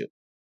Hakikachu.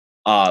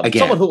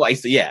 Someone who I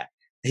used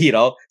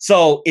to,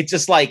 So it's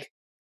just like,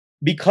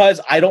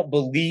 because I don't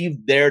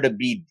believe there to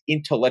be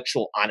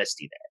intellectual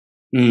honesty there.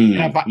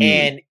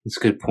 And that's a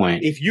good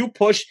point. If you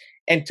push,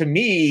 and to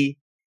me,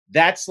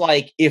 that's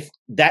like, if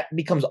that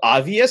becomes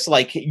obvious,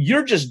 like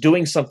you're just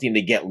doing something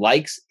to get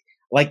likes.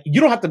 Like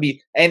you don't have to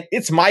be, and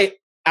it's my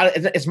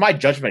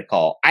judgment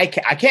call. I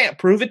can't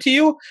prove it to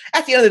you.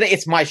 At the end of the day,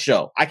 it's my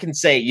show. I can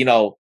say,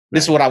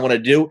 this is what I want to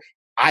do.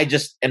 I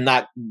just am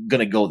not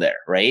gonna go there,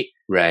 right?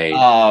 Right.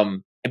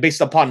 And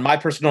based upon my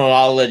personal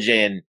knowledge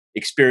and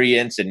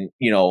experience, and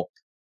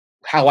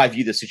how I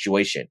view the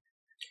situation.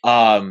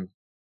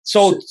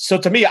 So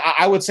to me,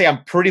 I would say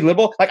I'm pretty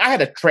liberal. Like I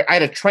had a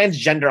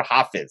transgender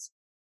Hafiz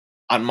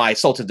on my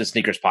Sultans and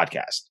Sneakers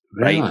podcast,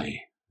 right?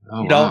 Really?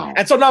 Oh, wow.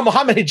 And so now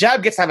Muhammad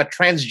Hijab gets to have a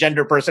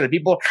transgender person, and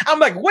people, I'm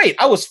like, wait,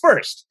 I was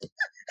first.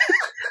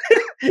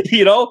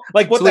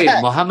 Like what the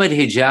heck? Muhammad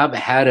Hijab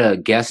had a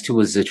guest who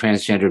was a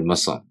transgendered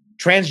Muslim.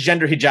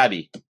 Transgender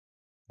hijabi,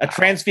 a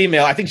trans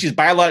female. I think she's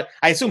I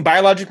assume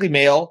biologically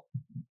male,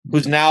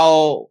 who's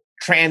now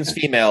trans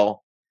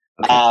female.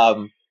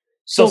 Okay.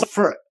 So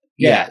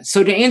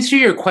to answer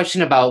your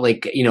question about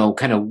like,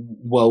 kind of,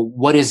 well,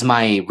 what is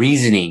my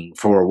reasoning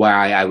for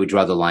why I would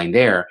draw the line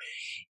there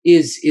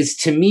is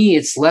to me,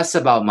 it's less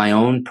about my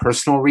own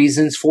personal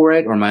reasons for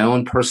it or my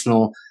own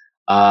personal,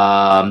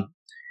 why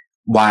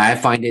I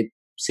find it,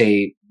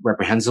 say,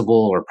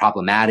 reprehensible or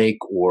problematic,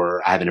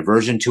 or I have an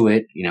aversion to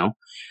it,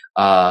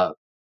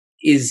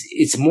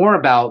 it's more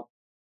about,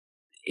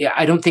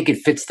 I don't think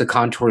it fits the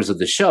contours of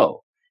the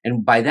show.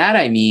 And by that,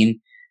 I mean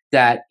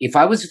that if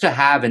I was to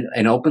have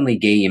an openly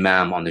gay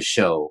imam on the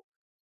show,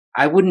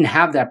 I wouldn't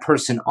have that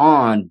person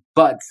on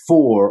but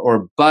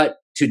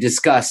to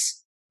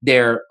discuss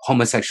their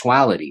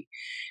homosexuality.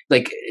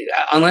 Like,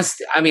 unless,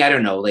 I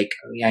don't know, like,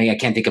 I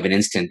can't think of an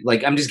instant.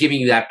 Like, I'm just giving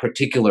you that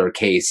particular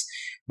case.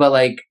 But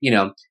like,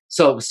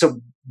 so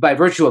by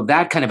virtue of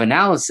that kind of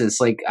analysis,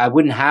 like, I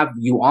wouldn't have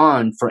you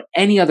on for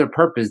any other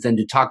purpose than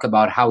to talk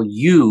about how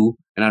you,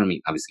 and I don't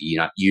mean, obviously,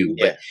 not you,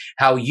 but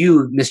how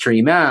you, Mr.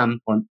 Imam,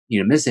 or,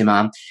 Ms.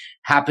 Imam,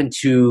 happen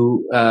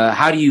to,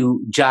 how do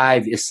you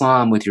jive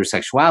Islam with your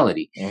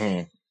sexuality?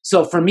 Mm-hmm.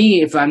 So for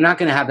me, if I'm not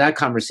going to have that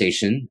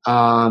conversation,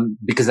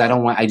 because I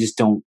don't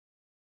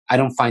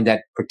find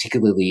that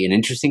particularly an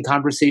interesting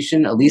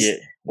conversation, at least,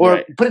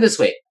 put it this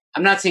way.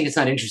 I'm not saying it's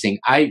not interesting.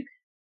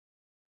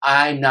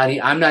 I'm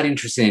not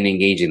interested in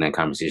engaging in that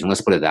conversation.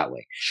 Let's put it that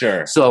way.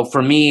 Sure. So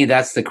for me,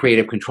 that's the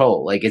creative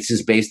control. Like, it's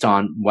just based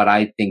on what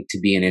I think to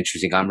be an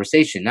interesting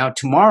conversation. Now,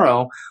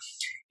 tomorrow,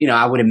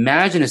 I would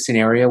imagine a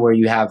scenario where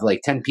you have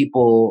like 10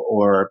 people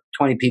or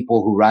 20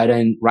 people who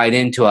write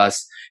into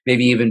us,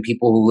 maybe even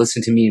people who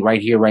listen to me right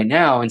here, right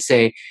now, and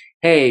say,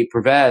 hey,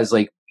 Parvez,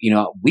 like,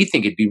 we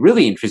think it'd be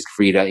really interesting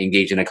for you to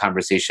engage in a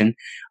conversation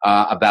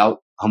about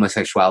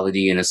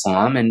homosexuality in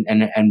Islam,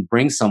 and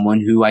bring someone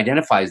who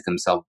identifies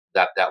themselves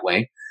that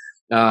way.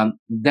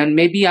 Then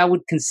maybe I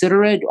would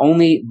consider it,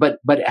 only, but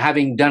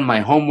having done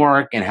my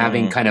homework and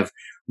having kind of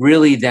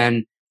really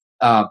then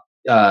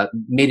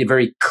made it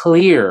very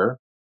clear,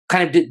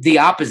 kind of the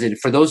opposite.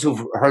 For those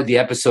who've heard the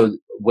episode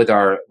with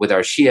our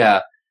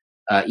Shia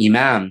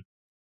imam,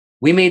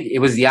 it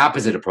was the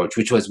opposite approach,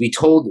 which was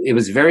it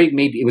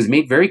was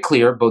made very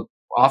clear, both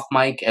off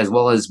mic as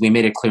well as we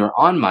made it clear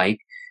on mic,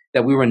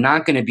 that we were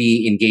not going to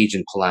be engaged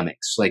in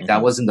polemics. Like,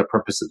 that wasn't the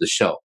purpose of the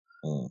show.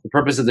 The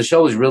purpose of the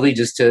show is really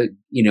just to,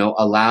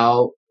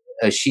 allow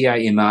a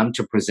Shia imam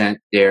to present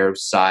their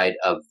side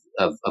of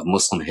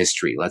Muslim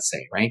history, let's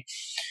say, right?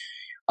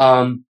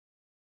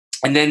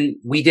 And then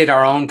we did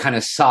our own kind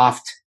of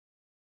soft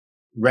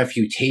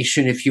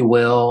refutation, if you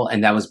will,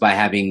 and that was by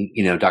having,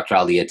 Dr.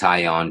 Ali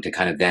Attai on to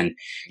kind of then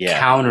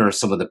counter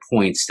some of the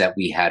points that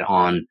we had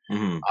on,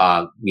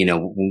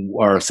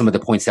 or some of the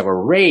points that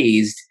were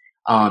raised,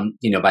 by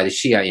the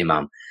Shia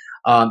imam.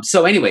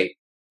 So anyway,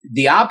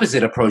 the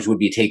opposite approach would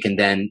be taken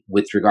then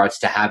with regards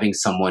to having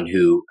someone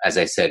who, as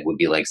I said, would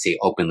be like, say,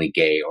 openly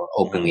gay or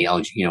openly,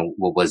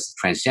 was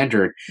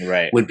transgendered.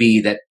 Right. Would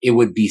be that it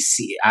would be,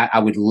 I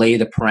would lay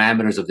the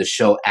parameters of the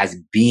show as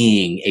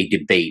being a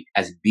debate,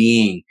 as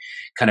being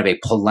kind of a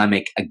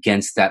polemic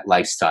against that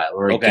lifestyle,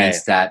 or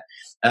against that,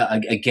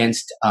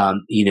 against,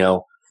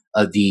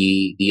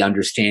 the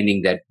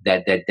understanding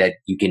that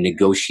you can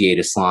negotiate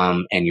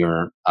Islam and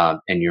your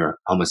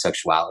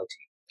homosexuality.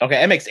 Okay,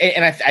 that makes,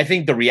 and I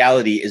think the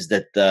reality is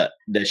that the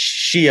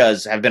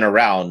Shias have been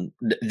around.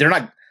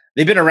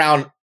 They've been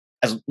around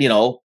as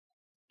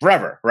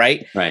forever,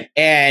 right? Right.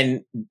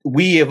 And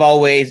we have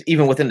always,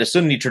 even within the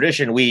Sunni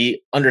tradition,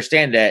 we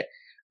understand that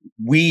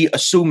we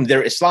assume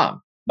they're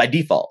Islam by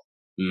default,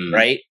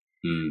 right?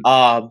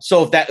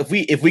 So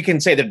if we can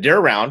say that they're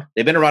around,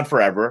 they've been around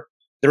forever.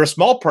 They're a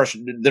small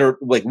person. They're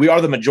like, we are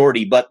the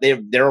majority, but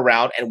they're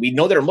around, and we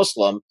know they're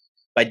Muslim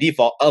by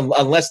default,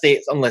 unless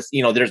there's,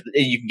 you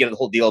can get the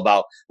whole deal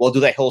about, well,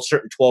 do they hold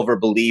certain 12er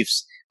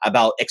beliefs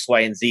about X, Y,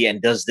 and Z,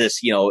 and does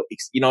this, you know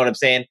what I'm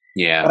saying?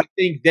 Yeah. But I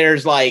think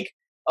there's I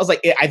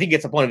think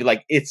it's a point of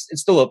like, it's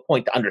still a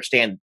point to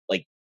understand,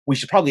 like, we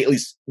should probably at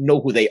least know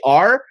who they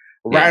are,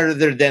 rather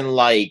than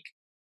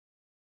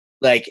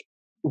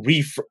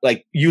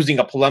using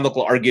a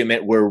polemical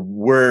argument where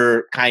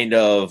we're kind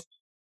of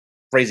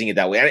phrasing it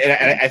that way.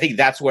 I think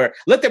that's where,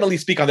 let them at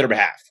least speak on their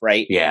behalf,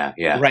 right? Yeah.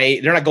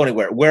 Right? They're not going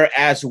anywhere.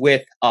 Whereas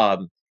with, I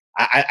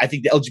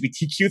think the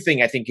LGBTQ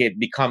thing, I think it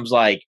becomes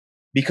like,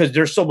 because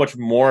there's so much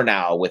more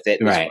now with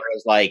it, as far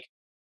as like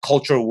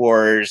culture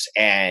wars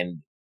and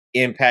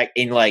impact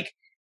in, like,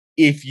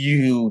 if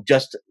you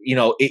just,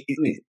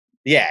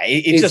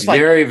 it's just like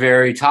very,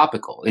 very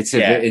topical. It's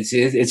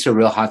a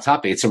real hot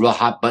topic. It's a real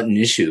hot button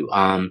issue.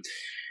 I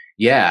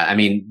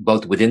mean,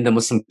 both within the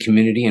Muslim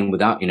community and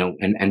without,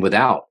 and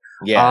without.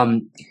 Yeah.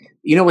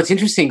 What's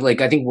interesting,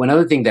 like, I think one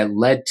other thing that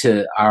led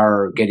to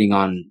our getting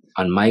on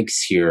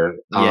mics here,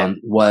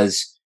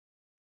 was,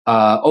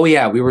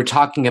 we were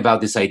talking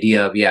about this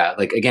idea of,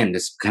 like, again,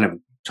 this kind of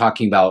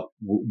talking about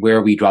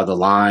where we draw the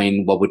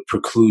line, what would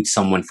preclude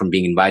someone from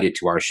being invited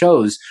to our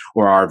shows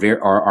or our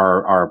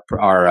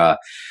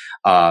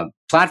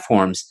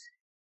platforms.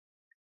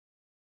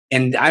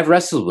 And I've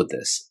wrestled with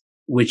this,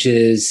 which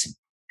is,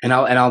 and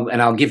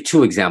I'll give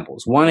two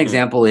examples. One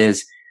example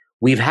is,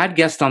 we've had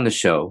guests on the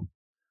show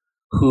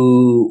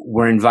who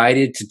were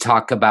invited to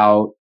talk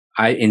about,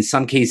 in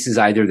some cases,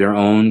 either their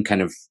own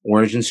kind of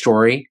origin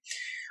story,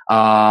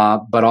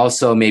 but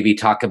also maybe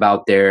talk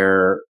about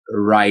their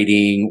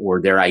writing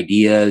or their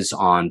ideas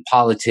on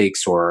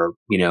politics or,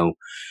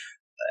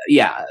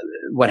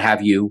 what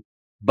have you,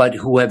 but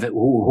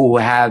who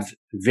have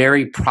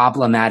very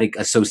problematic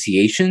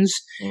associations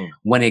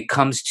when it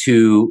comes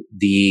to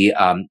the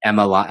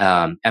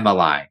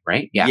MLI,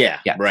 right? Yeah.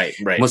 Right.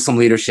 Muslim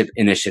Leadership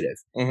Initiative.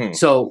 Mm-hmm.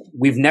 So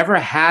we've never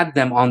had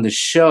them on the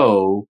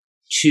show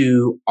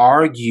to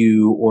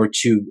argue or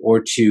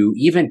to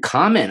even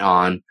comment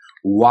on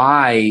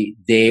why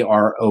they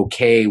are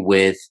okay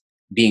with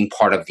being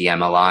part of the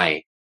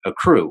MLI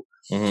crew.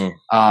 Mm-hmm.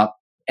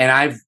 And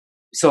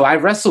I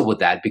wrestle with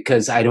that,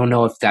 because I don't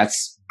know if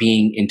that's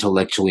being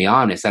intellectually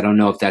honest. I don't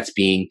know if that's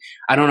being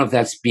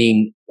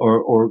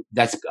or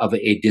that's of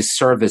a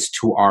disservice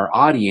to our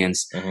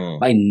audience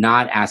by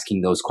not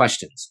asking those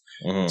questions.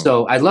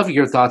 So I'd love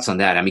your thoughts on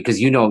that. I mean, because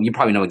you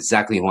probably know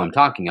exactly who I'm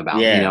talking about.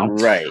 Yeah,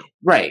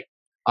 right.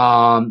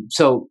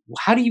 So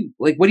how do you,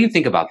 like, what do you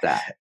think about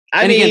that?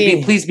 I mean,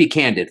 again, please be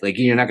candid. Like,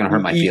 you're not going to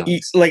hurt my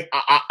feelings. Like,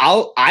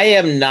 I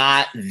am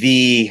not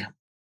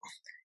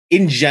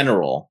in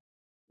general,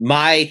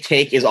 my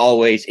take is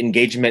always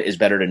engagement is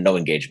better than no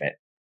engagement.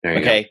 There you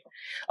okay.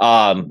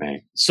 go.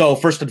 Right. So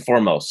first and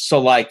foremost, so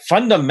like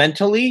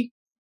fundamentally,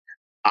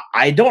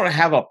 I don't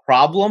have a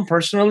problem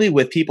personally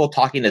with people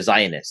talking to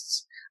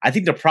Zionists. I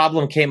think the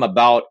problem came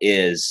about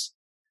is,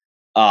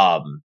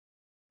 how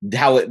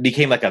it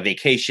became like a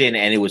vacation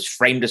and it was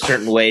framed a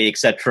certain way,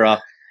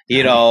 etc.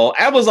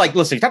 I was like,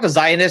 listen, you talk to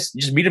Zionists,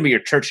 just meet them at your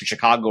church in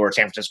Chicago or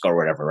San Francisco or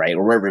whatever, right?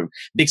 Or wherever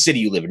big city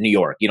you live in, New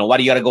York. Why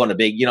do you got to go in a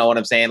big, you know what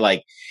I'm saying?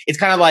 Like, it's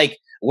kind of like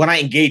when I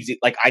engage,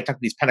 like I talk to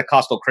these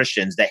Pentecostal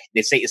Christians that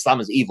they say Islam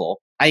is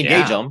evil. I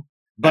engage them,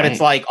 but it's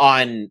like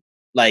I'm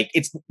not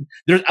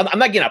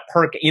getting a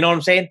perk, you know what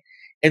I'm saying?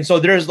 And so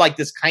there's like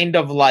this kind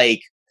of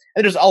like,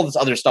 and there's all this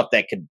other stuff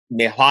that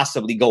may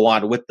possibly go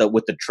on with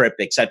the trip,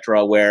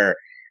 etc., where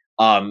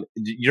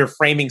you're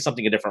framing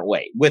something a different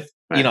way with,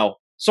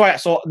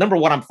 So number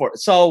one, I'm for.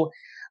 So,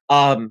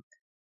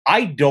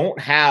 I don't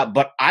have,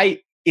 but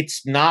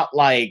it's not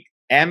like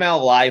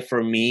MLI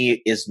for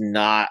me is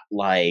not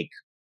like,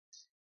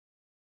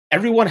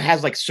 everyone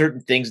has like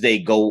certain things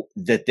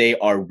that they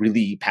are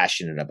really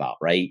passionate about,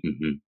 right?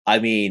 Mm-hmm. I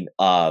mean,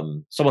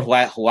 someone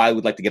who I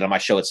would like to get on my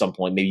show at some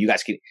point, maybe you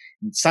guys can,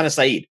 Sana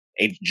Saeed,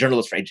 a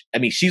journalist, right? I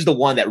mean, she's the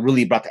one that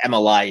really brought the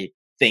MLI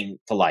thing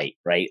to light,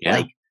 right? Yeah.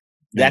 Like,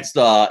 that's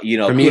the,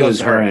 for me, it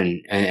was her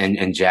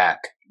and Jack.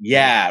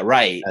 Yeah,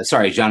 right.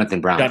 Sorry, Jonathan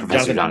Brown,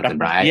 Professor Jonathan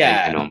Brown. I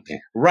know. Yeah.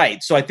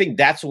 Right. So I think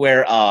that's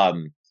where,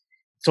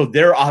 so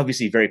they're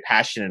obviously very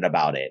passionate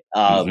about it.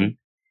 And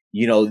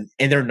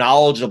they're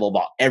knowledgeable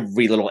about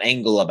every little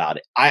angle about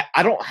it.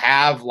 I don't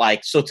have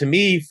like, so to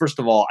me, first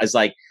of all, is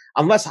like,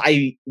 unless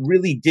I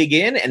really dig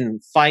in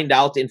and find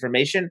out the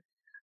information,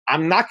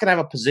 I'm not going to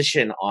have a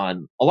position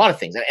on a lot of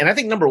things. And I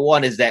think number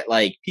one is that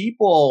like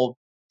people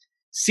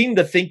seem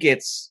to think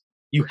it's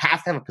you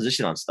have to have a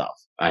position on stuff.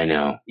 I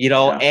know.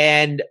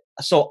 And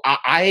so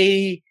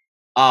I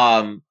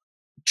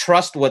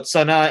trust what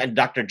Sana and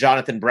Dr.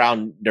 Jonathan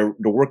Brown, the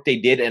work they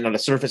did, and on a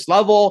surface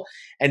level,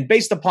 and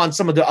based upon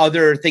some of the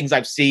other things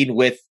I've seen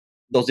with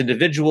those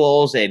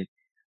individuals and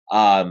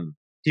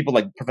people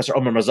like Professor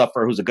Omar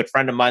Muzaffar, who's a good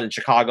friend of mine in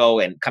Chicago,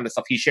 and kind of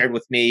stuff he shared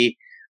with me.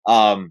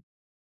 I'm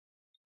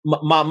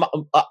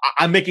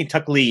making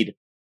taqleed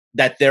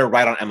that they're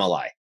right on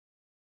MLI.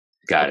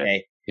 Got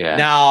it. Yeah.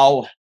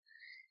 Now,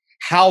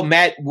 how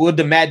mad would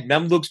the Mad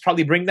Memluks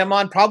probably bring them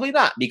on? Probably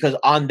not, because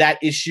on that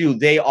issue,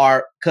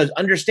 because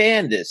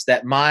understand this,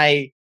 that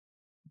my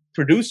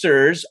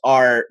producer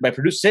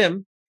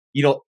Sim,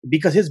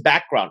 because his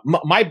background,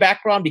 my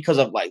background, because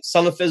of like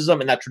Salafism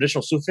and that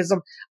traditional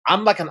Sufism,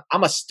 I'm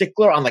a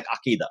stickler on like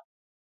Aqidah.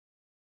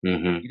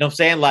 Mm-hmm. You know what I'm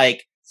saying?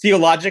 Like,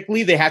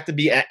 theologically, they have to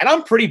be, and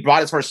I'm pretty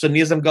broad as far as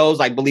Sunnism goes.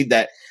 I believe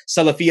that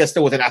Salafiyya is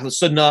still within Ahlul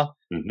Sunnah,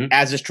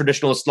 as is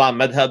traditional Islam,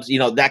 madhabs,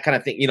 that kind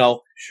of thing,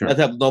 sure.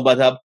 Madhab, no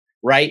madhab,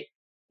 right?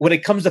 When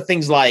it comes to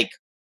things like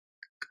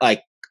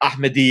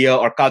Ahmadiyya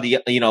or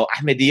Qadiyya,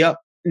 Ahmadiyya,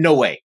 no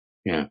way.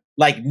 Yeah.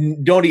 Like,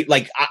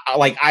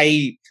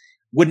 I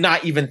would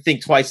not even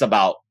think twice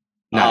about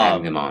not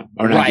having them on,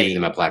 or not giving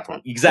them a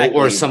platform. Exactly.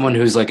 Or someone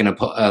who's like an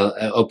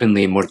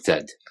openly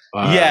murtad.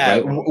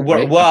 Right?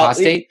 Well,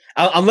 apostate?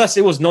 Unless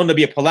it was known to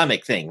be a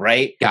polemic thing,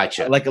 right?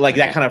 Gotcha. Like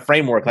that kind of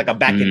framework, like a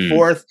back and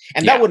forth,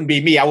 and that wouldn't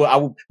be me.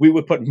 We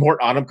would put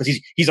Mort on him because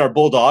he's our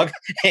bulldog,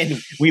 and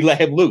we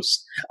let him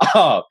loose.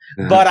 But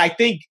I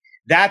think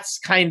that's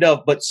kind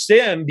of. But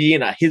Sim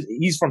being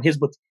he's from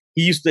Hizb.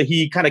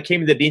 He kind of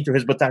came to the deen through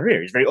Hizb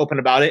ut-Tahrir. He's very open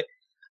about it.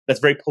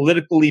 That's very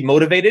politically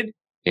motivated.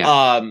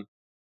 Yeah.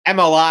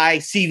 MLI,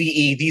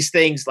 CVE, these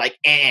things, like,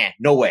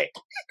 no way.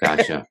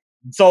 Gotcha.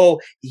 So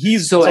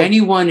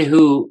anyone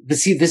who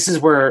this is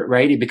where,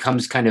 right, it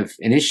becomes kind of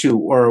an issue,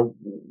 or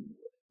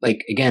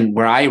like, again,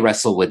 where I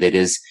wrestle with it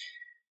is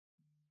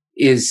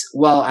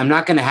well, I'm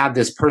not going to have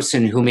this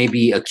person who may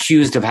be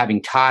accused of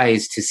having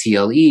ties to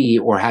CLE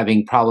or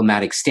having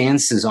problematic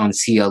stances on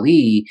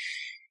CLE.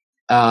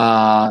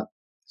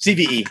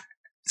 CVE.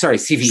 Sorry,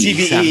 CVE.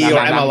 CVE or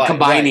MLI. I'm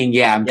combining. Right.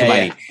 Yeah, I'm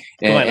combining.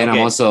 Yeah. And I'm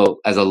also,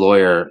 as a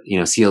lawyer,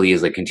 CLE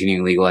is like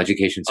continuing legal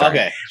education. Sorry.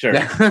 Okay, sure.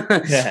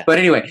 Yeah. But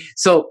anyway,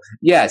 so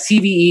yeah,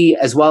 CVE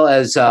as well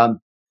as MLI.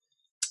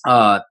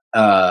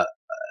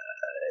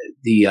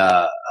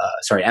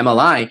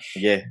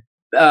 Yeah.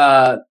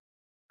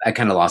 I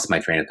kind of lost my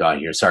train of thought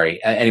here. Sorry.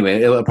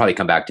 Anyway, it'll probably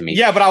come back to me.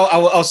 Yeah, but I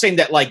was saying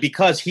that, like,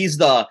 because he's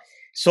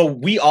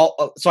so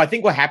I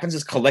think what happens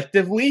is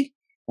collectively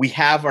we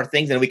have our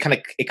things and it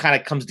kind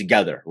of comes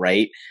together,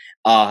 right?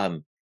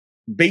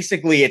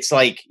 Basically it's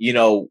like,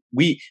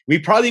 we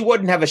probably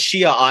wouldn't have a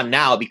Shia on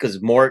now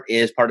because Mort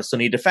is part of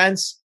Sunni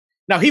defense.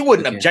 Now he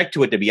wouldn't object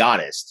to it, to be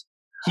honest.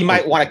 He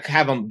might want to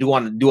have him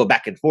do a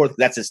back and forth.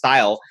 That's his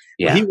style.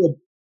 Yeah.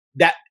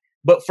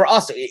 But for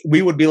us,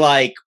 we would be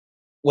like,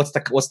 what's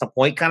the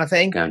point kind of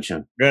thing?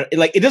 Gotcha.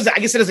 Like, it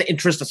doesn't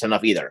interest us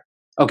enough either.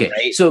 Okay.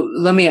 Right? So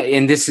let me,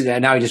 and this is,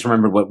 now I just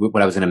remembered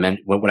what I was going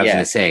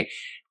to say,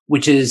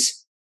 which is,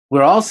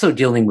 we're also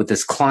dealing with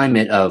this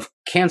climate of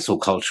cancel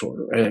culture,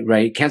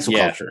 right? Cancel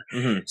culture.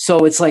 Mm-hmm.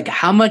 So it's like,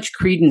 how much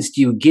credence do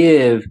you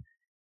give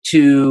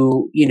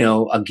to,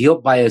 a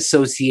guilt by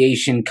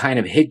association kind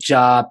of hit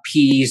job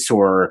piece,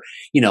 or,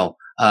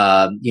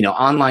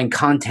 online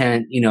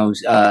content,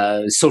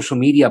 social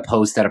media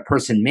post that a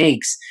person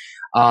makes,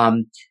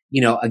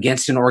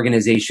 against an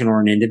organization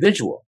or an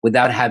individual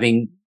without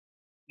having,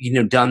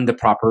 done the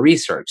proper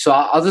research. So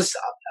I'll just,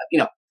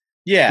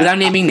 without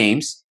naming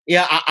names.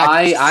 Yeah,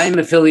 I'm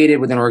affiliated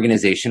with an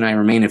organization. I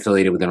remain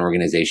affiliated with an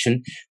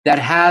organization that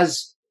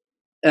has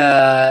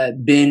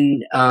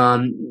been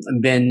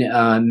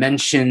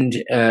mentioned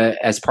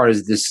as part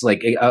of this,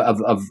 like,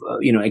 of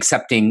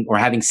accepting or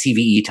having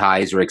CVE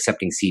ties or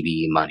accepting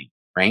CVE money,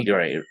 right?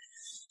 Right.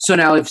 So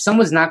now, if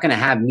someone's not going to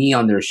have me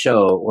on their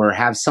show or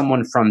have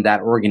someone from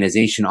that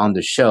organization on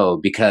the show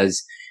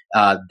because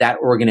that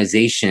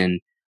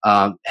organization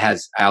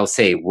has, I'll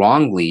say,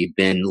 wrongly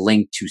been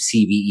linked to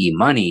CVE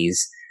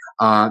monies.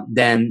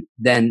 Then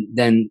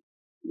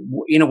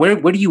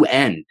where do you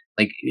end?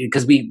 Like,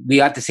 because we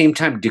at the same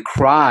time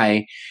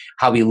decry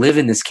how we live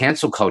in this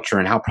cancel culture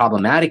and how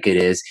problematic it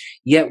is,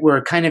 yet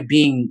we're kind of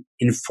being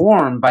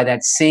informed by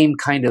that same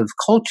kind of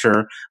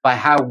culture by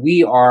how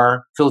we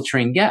are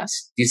filtering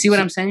guests. Do you see what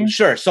I'm saying?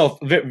 Sure. So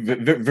very,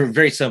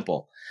 very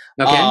simple.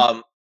 Okay.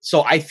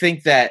 So I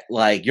think that,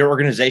 like, your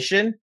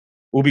organization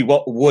there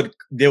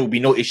will be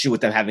no issue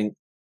with them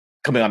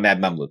coming on Mad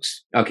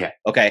Memluks. Okay.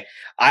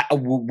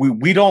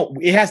 We don't.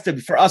 It has to,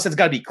 for us, it's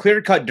got to be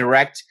clear cut,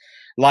 direct.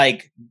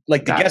 Like the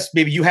guests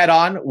maybe you had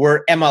on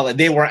were MLI.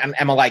 They were on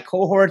MLI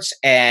cohorts,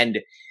 and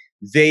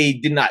they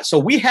did not. So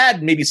we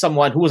had maybe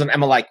someone who was an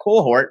MLI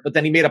cohort, but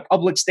then he made a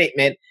public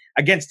statement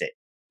against it.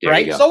 There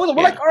right. So we're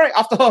like, all right,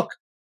 off the hook.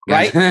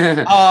 Right.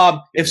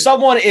 If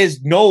someone is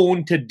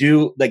known to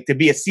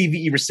be a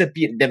CVE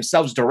recipient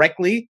themselves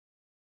directly,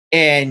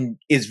 and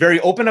is very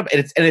open up,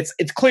 and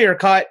it's clear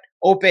cut,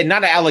 open,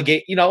 not an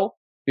allegate,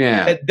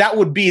 Yeah. That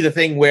would be the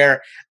thing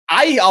where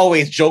I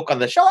always joke on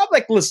the show. I'm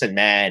like, listen,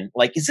 man,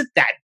 like, is it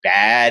that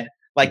bad?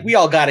 Like, we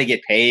all got to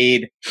get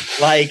paid.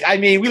 Like, I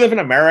mean, we live in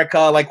America.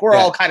 Like, we're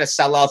all kind of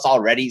sellouts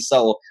already.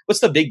 So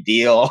what's the big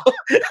deal?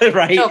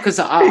 Right? No, because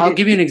I'll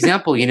give you an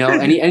example, you know,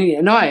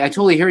 and no, I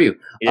totally hear you.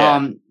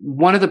 Yeah.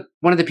 One of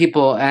the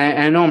people,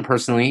 and I know him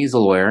personally, he's a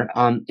lawyer,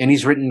 and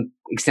he's written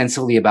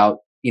extensively about,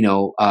 you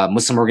know,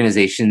 Muslim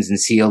organizations and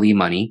CLE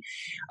money.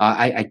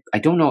 I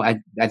don't know.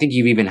 I think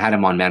you've even had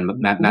him on Mad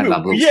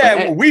Bamboo.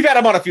 Yeah, we've had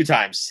him on a few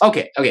times.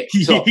 Okay.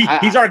 So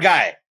he's our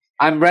guy.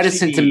 I'm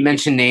reticent to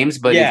mention names,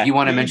 but if you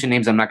want to mention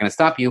names, I'm not going to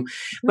stop you.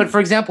 But for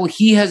example,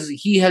 he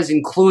has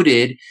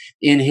included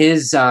in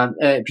his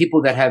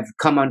people that have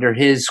come under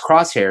his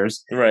crosshairs.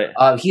 Right.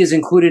 He has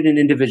included an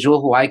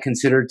individual who I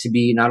consider to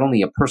be not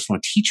only a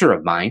personal teacher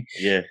of mine,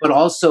 but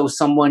also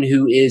someone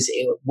who is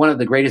one of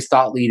the greatest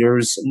thought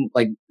leaders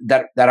like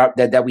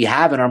that we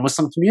have in our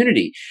Muslim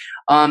community.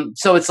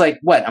 So it's like,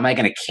 what am I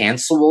going to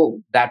cancel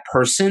that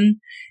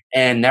person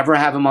and never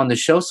have him on the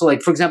show? So,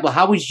 like, for example,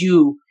 how would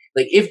you?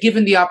 Like, if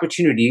given the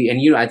opportunity,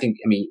 and you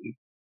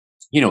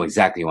know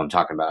exactly what I'm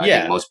talking about.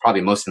 Yeah. I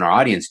think most in our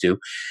audience do.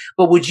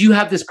 But would you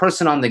have this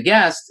person on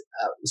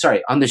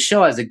the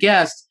show as a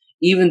guest,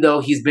 even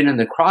though he's been in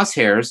the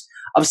crosshairs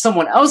of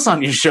someone else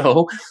on your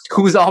show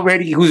who's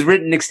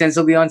written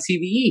extensively on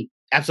CVE?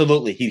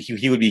 Absolutely,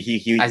 he would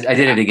be. I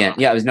did it again.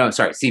 Yeah,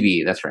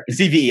 CVE. That's right.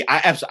 CVE.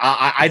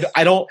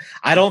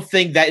 I don't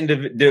think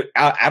that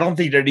I don't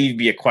think there'd even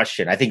be a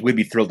question. I think we'd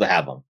be thrilled to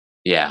have him.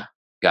 Yeah,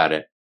 got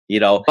it. You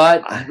know,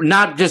 but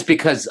not just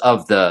because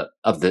of the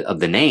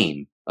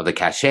name, of the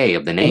cachet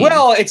of the name.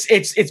 Well,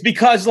 it's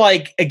because,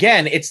 like,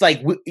 again, it's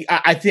like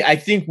I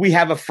think we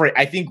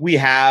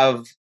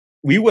have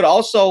we would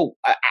also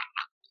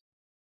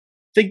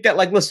think that,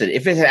 like, listen,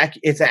 if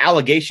it's an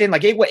allegation,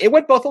 like, it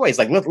went both ways.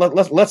 Like,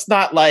 let's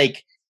not,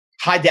 like,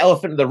 hide the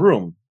elephant in the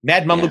room.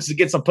 Mad Mamluks to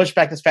get some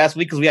pushback this past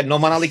week because we had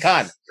Noman Ali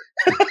Khan,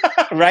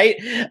 right?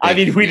 I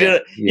mean, we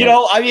did, you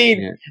know, I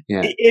mean,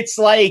 it's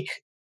like.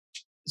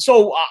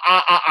 So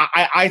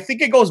I think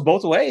it goes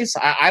both ways.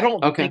 I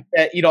don't think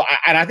that, you know,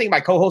 and I think my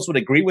co-host would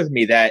agree with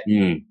me that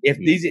if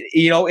these,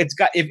 you know, it's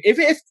got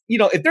if you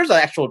know, if there's an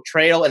actual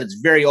trail and it's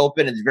very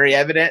open and it's very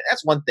evident,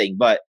 that's one thing.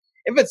 But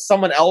if it's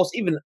someone else,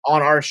 even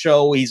on our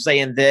show, he's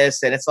saying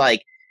this, and it's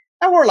like,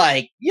 and we're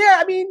like, yeah,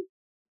 I mean,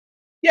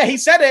 yeah, he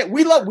said it.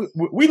 We love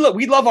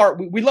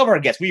our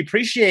guests. We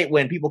appreciate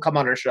when people come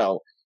on our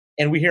show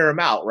and we hear them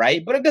out,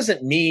 right? But it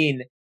doesn't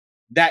mean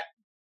that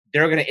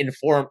they're going to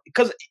inform,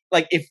 because,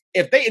 like,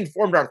 if they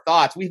informed our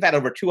thoughts, we've had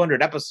over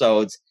 200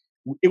 episodes.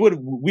 We're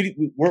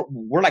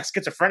like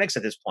schizophrenics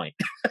at this point.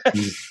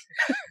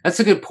 That's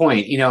a good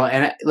point, you know,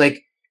 and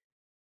like,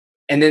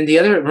 and then the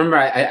other. Remember,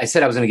 I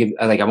said I was going to give,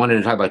 like, I wanted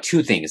to talk about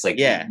two things,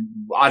 like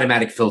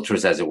automatic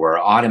filters, as it were,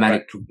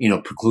 automatic, you know,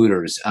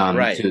 precluders,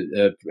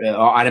 to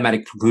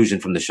automatic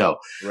preclusion from the show.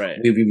 Right.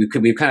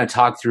 We've kind of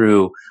talked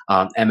through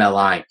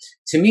MLI.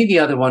 To me, the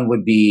other one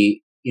would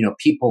be, you know,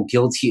 people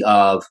guilty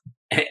of,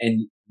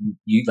 and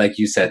you, like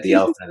you said, the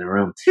elephant in the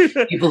room,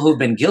 people who've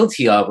been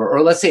guilty of,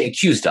 or let's say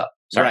accused of.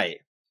 Sorry, right.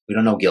 We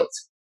don't know guilt.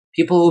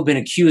 People who've been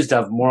accused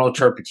of moral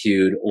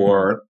turpitude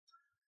or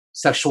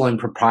sexual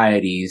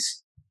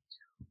improprieties,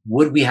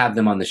 would we have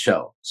them on the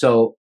show?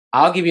 So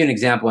I'll give you an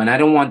example, and I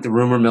don't want the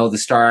rumor mill to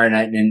start,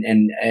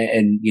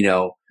 and you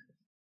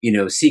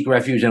know, seek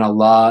refuge in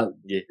Allah.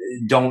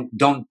 Don't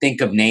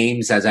think of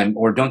names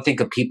or don't think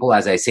of people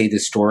as I say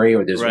this story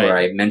or this where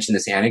I mention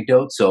this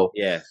anecdote. So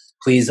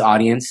please,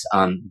 audience,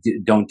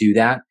 don't do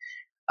that.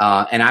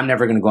 And I'm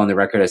never going to go on the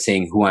record as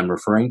saying who I'm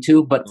referring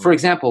to. But for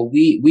example,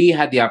 we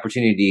had the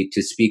opportunity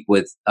to speak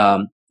with,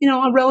 you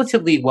know, a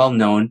relatively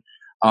well-known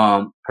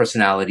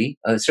personality.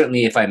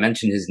 Certainly, if I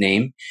mentioned his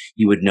name,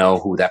 you would know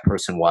who that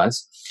person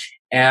was.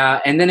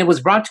 And then it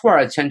was brought to our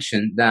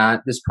attention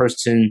that this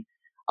person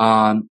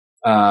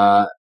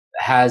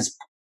has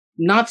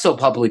not so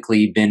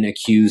publicly been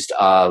accused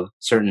of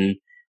certain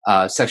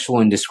sexual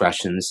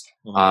indiscretions,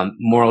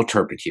 moral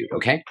turpitude.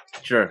 Okay.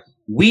 Sure.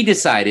 We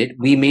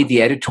made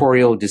the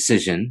editorial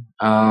decision,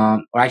 or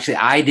actually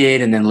I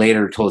did, and then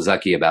later told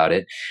Zaki about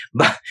it.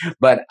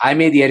 But I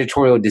made the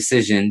editorial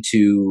decision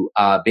to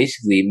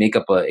basically make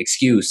up an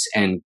excuse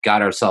and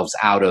got ourselves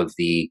out of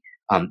the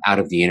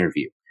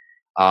interview.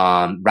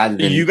 Rather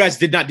than, you guys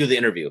did not do the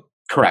interview.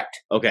 Correct.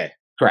 Okay.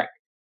 Correct.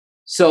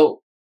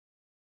 So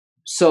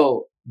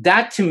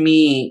that to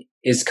me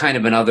is kind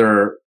of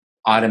another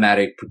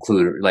automatic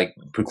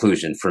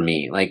preclusion for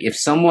me. Like, if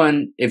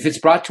it's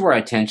brought to our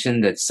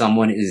attention that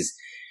someone is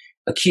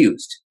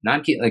accused,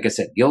 not like I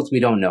said, guilt we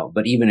don't know,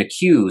 but even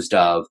accused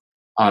of,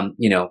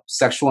 you know,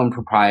 sexual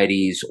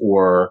improprieties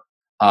or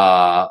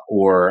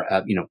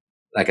you know,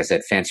 like I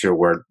said, fancier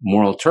word,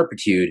 moral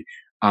turpitude,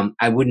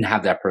 I wouldn't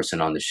have that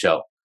person on the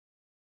show.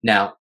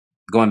 Now,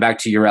 going back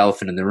to your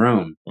elephant in the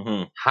room,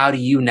 how do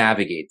you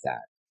navigate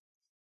that?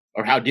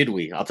 Or how did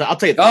we? I'll tell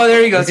you. Oh,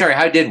 there you go. Sorry,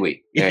 how did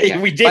we?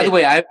 Yeah. We did. By the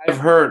way, I've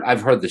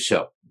heard the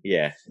show.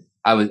 Yeah.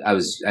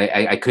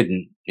 I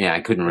couldn't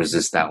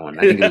resist that one.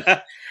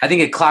 I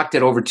think it clocked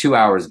at over 2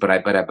 hours, but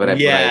I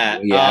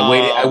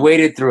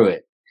waited through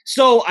it.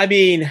 So, I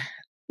mean,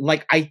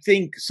 like, I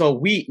think, so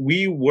we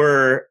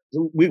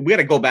had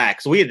to go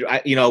back. So we had,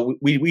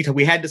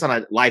 we had this on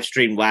a live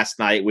stream last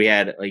night. We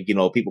had, like,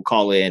 people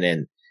call in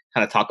and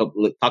kind of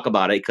talk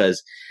about it.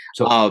 Cause,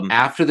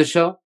 after the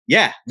show?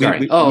 Yeah.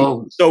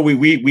 So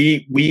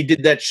we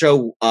did that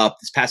show,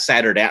 this past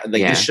Saturday.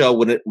 Like, this show,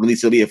 when it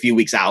released, it'll be a few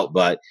weeks out,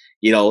 but,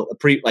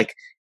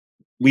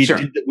 we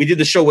did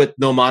the show with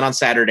Noman on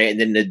Saturday, and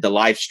then the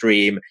live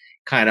stream,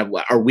 kind of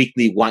our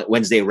weekly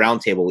Wednesday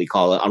roundtable, we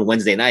call it, on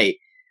Wednesday night.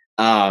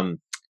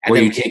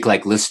 Where you take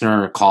like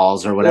listener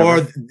calls or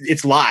whatever, or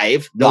it's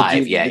live.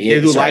 They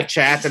do live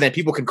chats, and then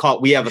people can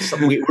call. We're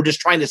just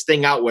trying this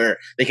thing out where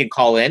they can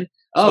call in.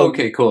 Oh,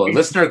 okay, cool.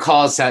 Listener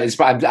calls.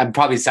 I'm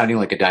probably sounding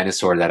like a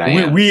dinosaur that I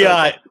am.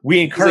 We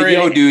encourage. Like,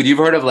 yo, dude, you've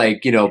heard of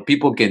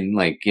people can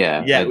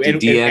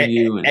DM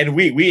you, and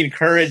we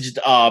encouraged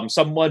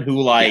someone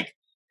who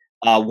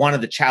wanted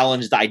to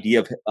challenge the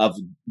idea of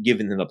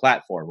giving them the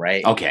platform,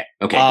 right? Okay,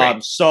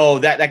 great. So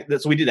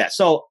so we did that.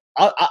 So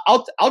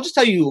I'll just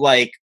tell you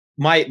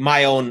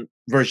my own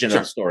version of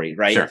the story,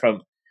 right? Sure.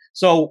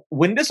 So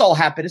when this all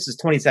happened, this is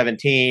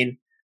 2017.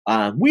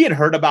 We had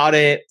heard about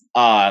it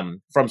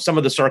from some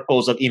of the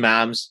circles of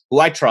imams who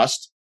I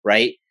trust,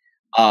 right?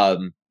 I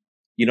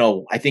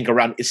think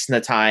around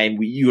ISNA time,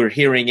 you were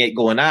hearing it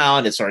going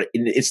on. It started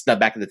in ISNA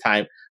back at the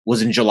time,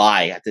 was in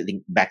July, I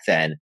think, back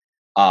then,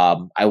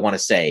 I want to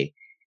say.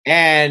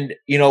 And,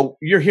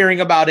 you're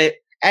hearing about it.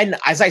 And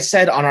as I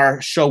said on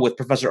our show with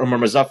Professor Omar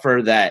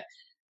Muzaffar, that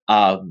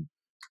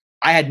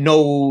I had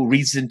no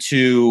reason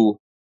to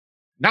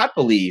not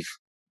believe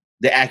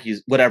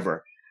the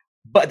whatever.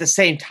 But at the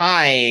same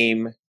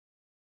time,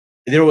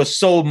 there was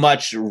so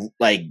much,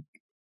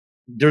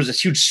 there's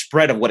this huge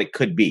spread of what it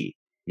could be,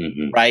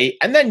 right?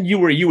 And then you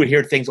would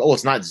hear things,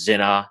 it's not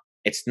zina,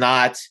 it's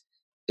not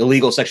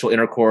illegal sexual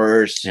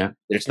intercourse,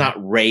 it's not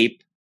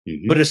rape,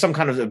 but it's some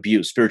kind of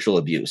abuse, spiritual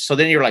abuse. So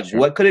then you're like,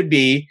 what could it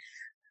be?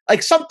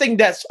 Like something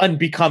that's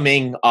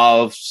unbecoming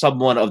of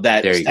someone of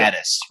that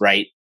status,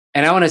 right?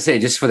 And I want to say,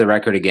 just for the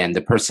record again,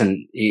 the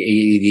person,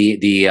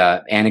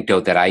 the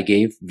anecdote that I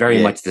gave,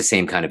 very much the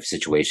same kind of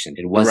situation.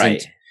 It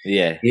wasn't,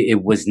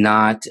 it was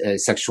not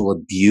sexual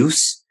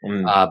abuse,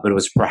 but it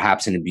was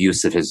perhaps an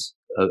abuse of his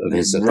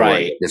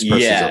authority, this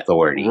person's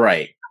authority.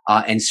 Right.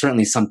 And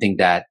certainly something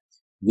that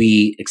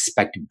we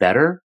expect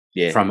better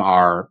from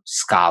our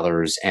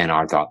scholars and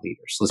our thought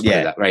leaders. Let's put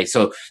it that, right?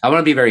 So I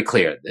want to be very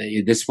clear.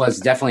 This was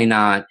definitely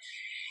not,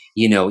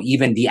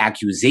 even the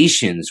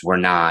accusations were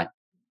not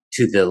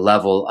to the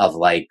level of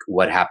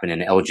what happened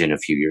in Elgin a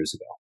few years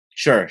ago.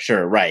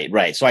 Sure.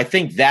 Right. So I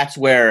think that's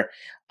where,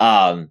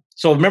 so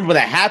remember when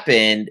that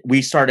happened,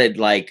 we started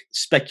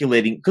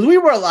speculating, because we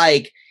were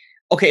like,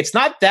 okay, it's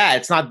not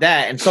that.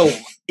 And so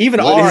even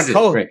our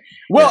code,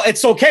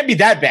 it can't be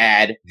that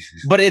bad,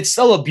 but it's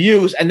still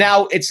abuse. And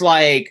now it's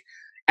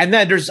and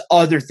then there's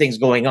other things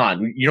going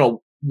on.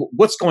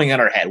 What's going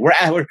on in our head?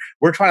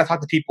 We're trying to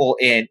talk to people,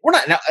 and we're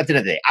not, at the end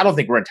of the day, I don't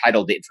think we're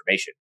entitled to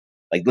information.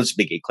 Let's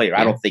make it clear.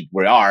 I don't think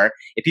we are.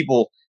 If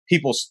people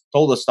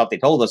told us stuff, they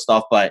told us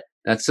stuff, but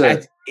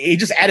it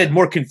just added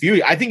more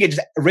confusion. I think it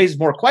just raised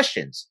more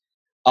questions.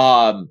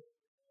 And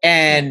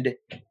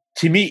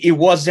to me, it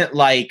wasn't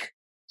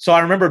so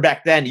I remember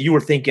back then you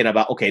were thinking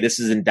about, okay, this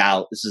is in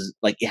Dallas. This is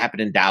it happened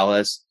in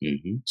Dallas.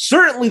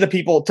 Certainly the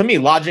people, to me,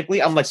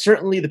 logically, I'm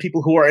certainly the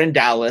people who are in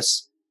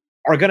Dallas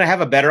are going to have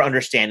a better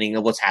understanding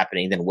of what's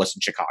happening than what's in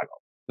Chicago.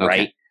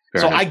 Right.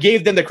 So I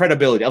gave them the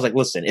credibility. I was like,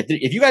 listen,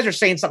 if you guys are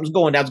saying something's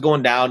going down, it's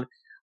going down.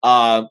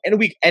 But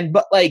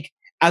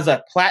as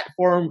a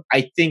platform,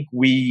 I think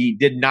we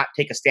did not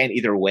take a stand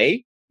either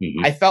way.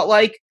 I felt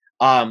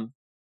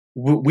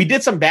we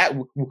did some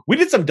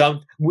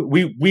dumb.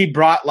 We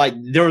brought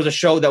there was a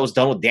show that was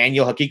done with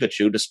Daniel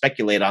Hakikachu to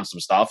speculate on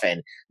some stuff,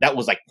 and that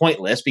was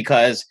pointless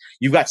because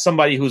you've got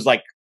somebody who's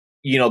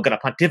going to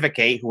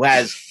pontificate who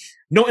has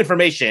no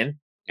information.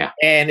 Yeah.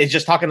 And it's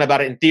just talking about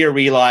it in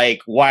theory, why,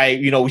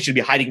 we should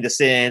be hiding the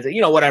sins,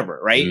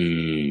 whatever. Right.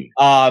 And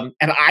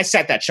I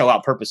sat that show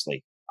out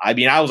purposely. I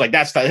mean, I was like,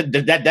 that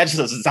just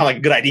doesn't sound like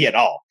a good idea at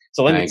all.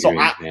 So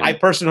I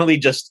personally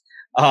just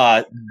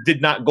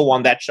did not go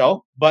on that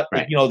show. But,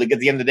 at the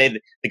end of the day,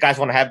 the guys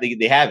want to have,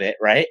 they have it.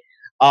 Right.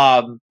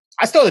 I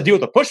still had to deal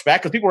with the pushback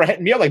because people were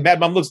hitting me up Bad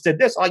Mom Looks did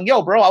this. I'm like,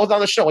 yo, bro, I was on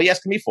the show. What are you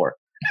asking me for?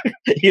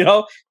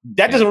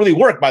 That doesn't really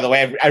work, by the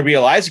way, I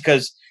realize,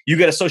 because you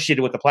get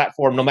associated with the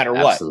platform no matter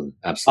what.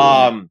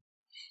 Absolutely.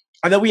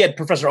 And then we had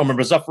Professor Omar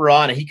Muzaffar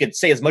on, and he could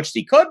say as much as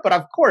he could, but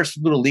of course,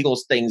 little legal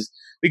things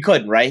we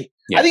couldn't, right?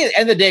 I think at the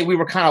end of the day, we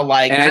were kind of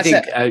like, and I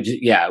think,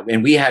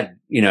 and we had,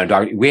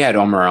 we had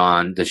Omar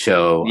on the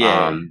show,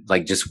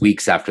 like just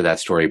weeks after that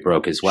story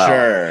broke as well.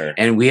 Sure.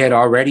 And we had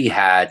already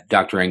had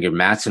Dr. Ingrid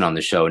Mattson on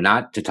the show,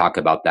 not to talk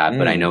about that,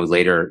 but I know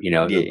later,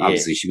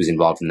 obviously she was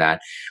involved in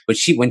that. But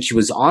when she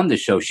was on the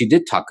show, she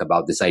did talk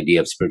about this idea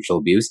of spiritual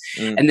abuse.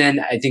 And then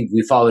I think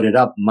we followed it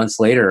up months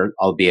later,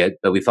 albeit,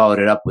 but we followed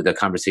it up with a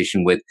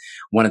conversation with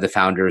one of the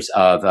founders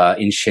of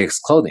In Sheikh's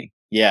Clothing.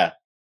 Yeah.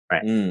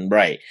 Right.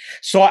 Right.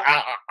 So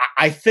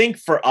I think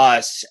for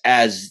us,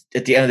 as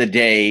at the end of the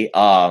day,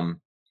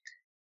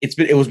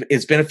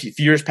 it's been a few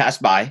years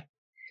passed by.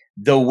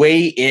 The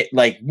way it,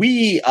 like,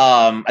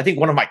 I think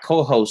one of my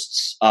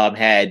co-hosts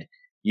had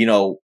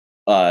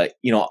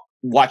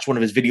watched one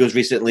of his videos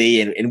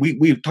recently, and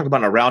we talked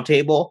about it on a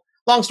roundtable.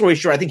 Long story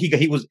short, I think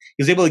he was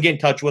able to get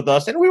in touch with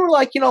us, and we were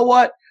like, you know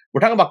what? We're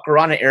talking about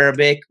Quran in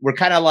Arabic. We're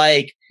kind of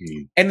like,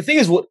 and the thing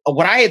is,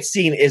 what I had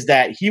seen is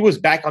that he was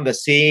back on the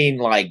scene,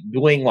 like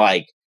doing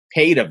like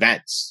paid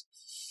events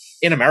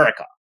in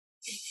America.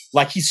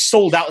 Like he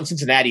sold out in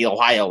Cincinnati,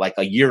 Ohio, like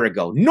a year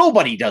ago.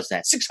 Nobody does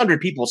that. 600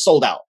 people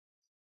sold out.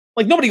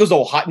 Like nobody goes to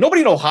Ohio.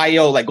 Nobody in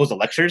Ohio like goes to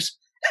lectures,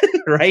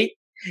 right?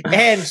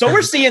 And so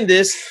we're seeing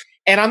this,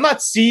 and I'm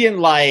not seeing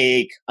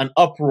like an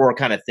uproar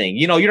kind of thing.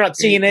 You're not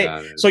seeing it.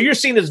 So you're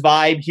seeing this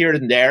vibe here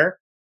and there.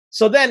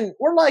 So then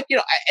we're like,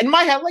 in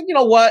my head, like, you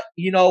know what?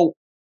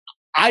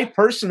 I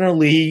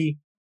personally,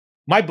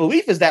 my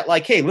belief is that,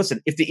 like, hey,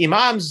 listen, if the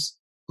imams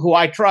who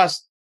I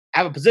trust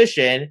have a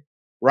position,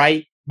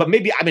 right? But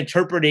maybe I'm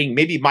interpreting,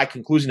 maybe my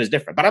conclusion is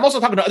different. But I'm also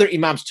talking to other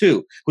imams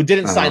too who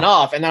didn't sign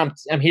off. And then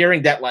I'm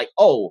hearing that, like,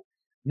 oh,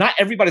 not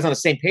everybody's on the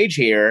same page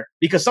here,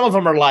 because some of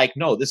them are like,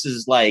 no, this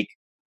is like,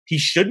 he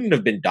shouldn't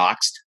have been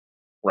doxxed,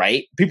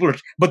 right? People are,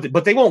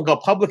 but they won't go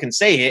public and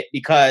say it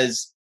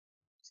because,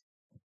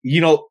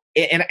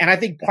 and I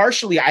think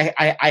partially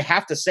I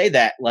have to say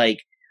that, like,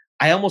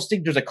 I almost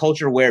think there's a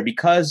culture where,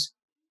 because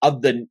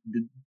of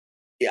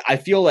I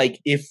feel like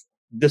if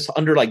this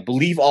under like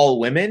believe all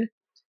women,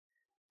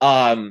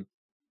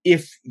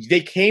 if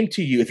they came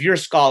to you, if you're a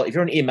scholar, if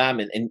you're an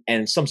imam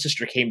and some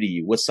sister came to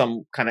you with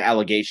some kind of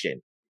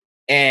allegation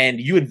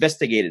and you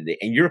investigated it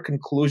and your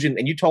conclusion,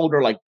 and you told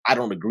her like, I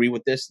don't agree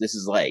with this. This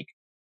is like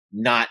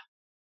not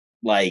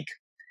like,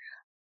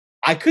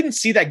 I couldn't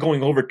see that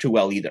going over too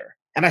well either.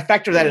 And I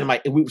factor that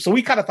in so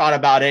we kind of thought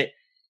about it.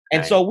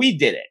 And so we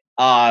did it.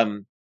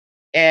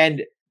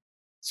 And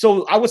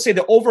so I would say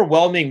the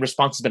overwhelming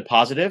response has been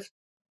positive.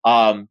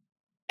 And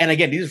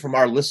again, these are from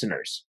our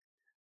listeners.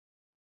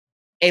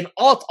 And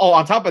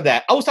on top of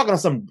that, I was talking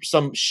to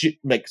some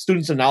like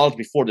students of knowledge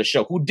before the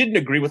show who didn't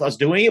agree with us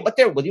doing it, but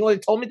they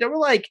told me, they were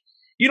like,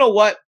 you know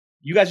what,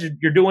 you guys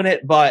you're doing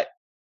it, but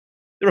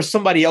there was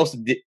somebody else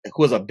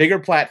who has a bigger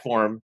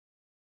platform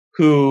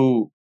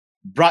who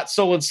brought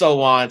so and so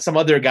on, some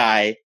other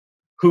guy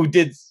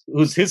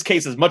his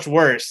case is much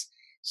worse.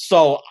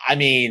 So I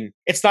mean,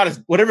 it's not as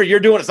whatever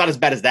you're doing, it's not as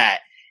bad as that.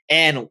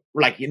 And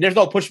like, there's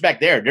no pushback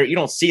there. You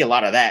don't see a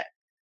lot of that.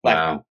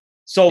 Wow.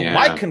 So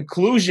my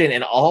conclusion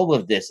in all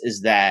of this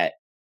is that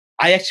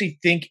I actually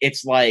think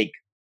it's like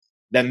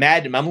the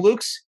Mad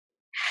Mamluks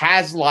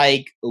has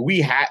like,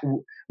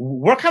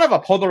 we're kind of a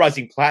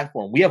polarizing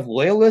platform. We have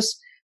loyalists,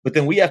 but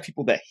then we have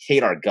people that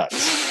hate our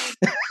guts.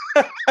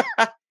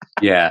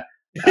 Yeah.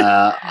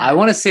 I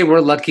want to say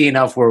we're lucky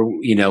enough where,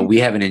 we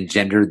haven't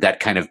engendered that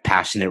kind of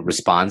passionate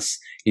response,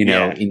 in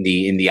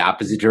the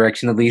opposite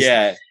direction, at least.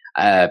 Yeah.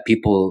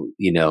 People,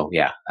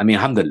 I mean,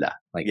 alhamdulillah.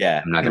 Like,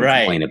 I'm not going to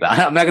complain about.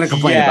 I'm not going to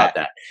complain about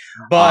that.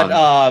 But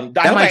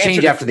that might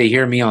change after they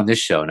hear me on this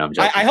show. No, I'm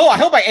joking. I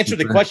hope I answered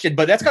the question,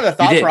 but that's kind of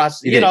the thought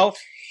process,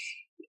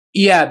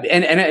 Yeah,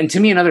 and to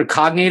me, another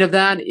cognate of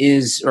that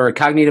is, or a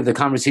cognate of the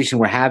conversation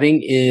we're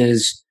having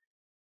is,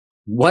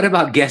 what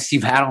about guests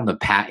you've had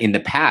in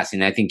the past?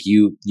 And I think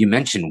you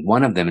mentioned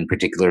one of them in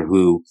particular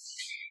who,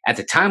 at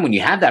the time when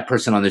you had that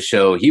person on the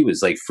show, he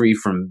was like free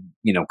from,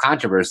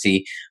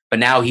 controversy, but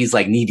now he's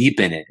like knee deep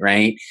in it,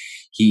 right?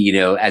 He,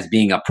 as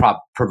being a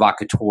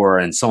provocateur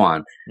and so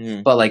on.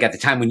 But like at the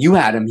time when you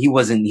had him, he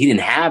didn't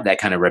have that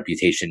kind of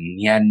reputation.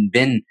 He hadn't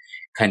been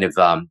kind of,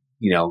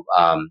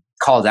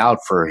 called out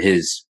for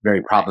his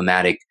very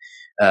problematic,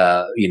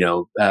 being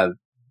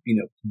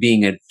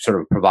a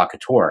sort of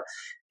provocateur.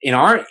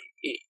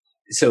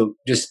 So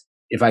just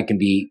if I can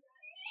be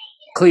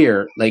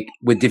clear, like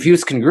with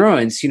Diffused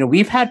Congruence,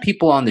 we've had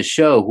people on the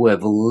show who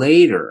have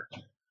later,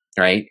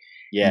 right,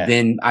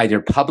 been either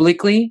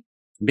publicly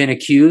been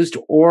accused,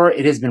 or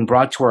it has been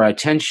brought to our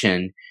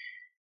attention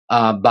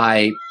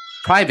by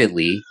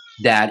privately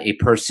that a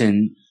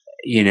person,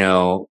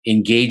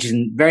 engaged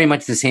in very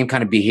much the same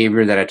kind of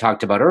behavior that I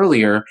talked about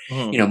earlier,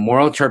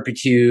 moral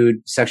turpitude,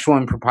 sexual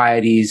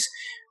improprieties.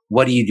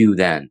 What do you do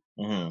then?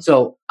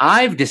 So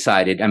I've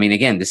decided, I mean,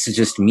 again, this is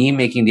just me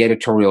making the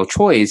editorial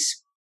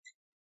choice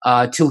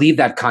to leave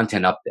that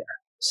content up there.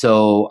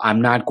 So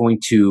I'm not going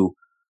to,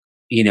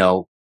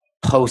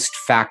 post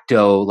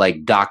facto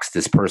like dox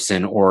this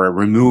person or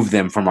remove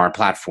them from our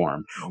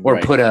platform or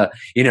put a,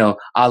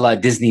 a la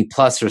Disney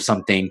Plus or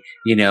something,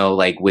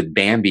 like with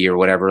Bambi or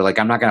whatever. Like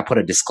I'm not going to put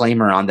a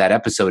disclaimer on that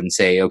episode and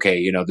say,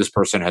 okay, this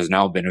person has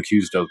now been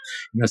accused of,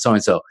 so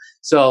and so.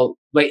 So,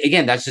 but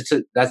again, that's just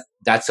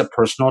that's a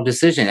personal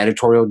decision,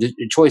 editorial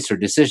choice or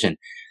decision.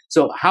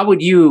 So how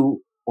would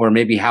you, or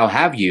maybe how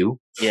have you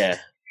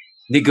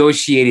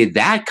negotiated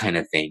that kind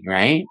of thing,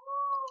 right?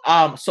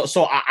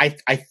 So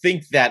I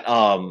think that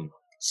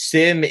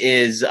Sim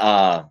is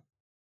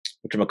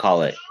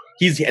whatchamacallit.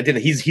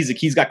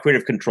 He's got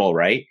creative control,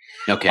 right?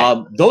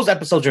 Okay. Those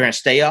episodes are going to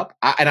stay up,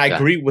 and I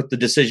agree with the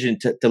decision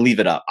to leave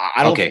it up.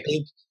 I don't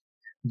think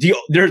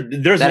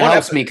there's that one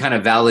helps me kind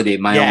of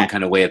validate my own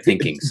kind of way of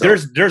thinking. So.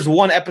 There's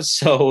one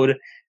episode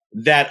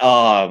that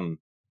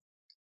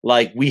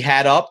like we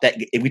had up that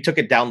we took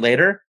it down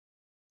later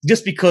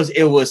just because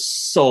it was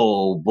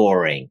so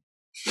boring.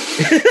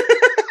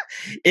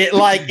 It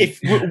like if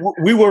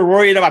we were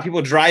worried about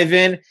people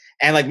driving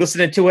and like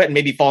listening to it and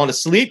maybe falling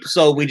asleep,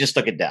 so we just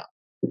took it down.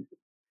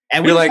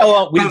 And we like,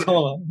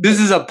 this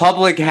is a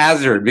public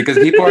hazard because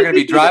people are going to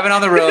be driving on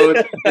the road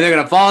and they're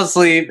going to fall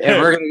asleep,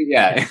 and we're going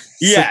to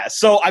yeah.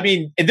 So I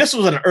mean, this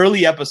was an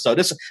early episode.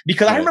 This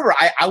because I remember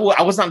I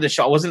was on the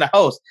show, I wasn't a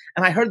host,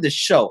 and I heard this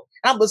show,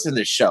 and I'm listening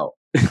to this show,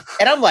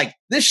 and I'm like,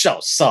 this show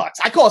sucks.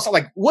 I call it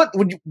like, what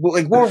would you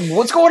like?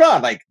 What's going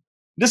on? Like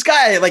this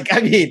guy, like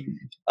I mean.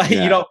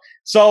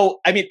 So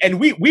I mean, and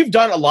we've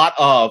done a lot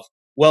of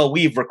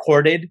we've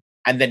recorded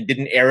and then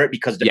didn't air it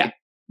because it didn't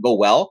go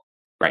well.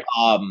 Right.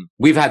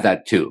 We've had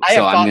that too. I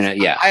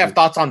have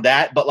thoughts on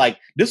that, but like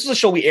this was a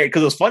show we aired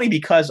because it was funny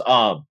because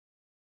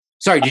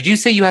sorry, did you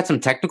say you had some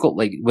technical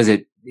was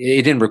it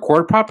didn't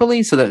record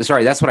properly? So that's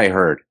what I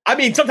heard. I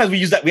mean, sometimes we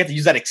have to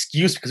use that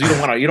excuse because you don't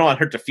want to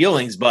hurt the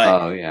feelings,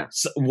 but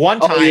one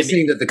time you're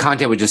saying that the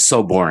content was just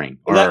so boring.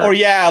 Or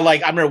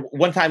like I remember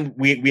one time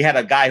we had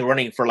a guy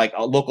running for like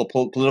a local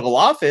political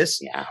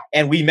office,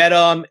 and we met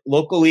him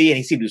locally, and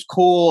he seemed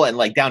cool and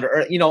like down to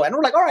earth, and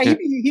we're like, all right,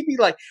 he'd be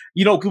like,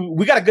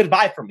 we got a good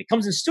vibe from him. He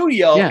comes in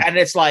studio, and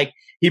it's like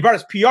he brought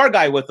his PR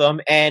guy with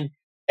him, and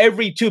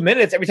every 2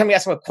 minutes, every time we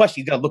ask him a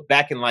question, he's gonna look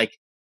back and like.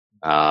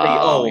 And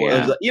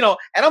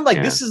I'm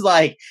like, this is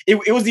like,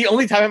 it was the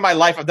only time in my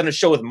life I've done a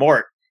show with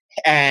Mort,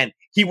 and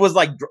he was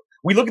like,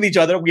 we look at each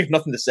other, we have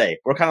nothing to say.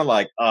 We're kind of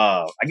like,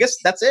 I guess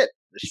that's it.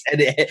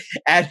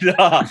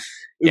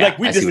 Like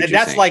we just, and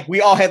that's saying. Like,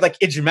 we all had like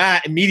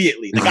ijma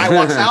immediately. The guy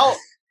walks out,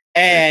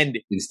 and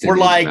we're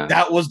like,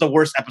 that was the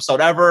worst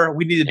episode ever.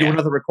 We need to do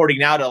another recording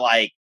now to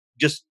like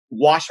just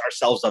wash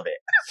ourselves of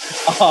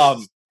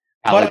it.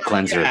 Palate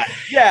cleanser.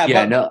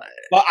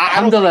 But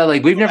alhamdulillah,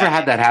 like we've never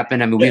had that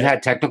happen. I mean, we've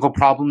had technical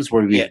problems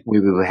where we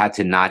had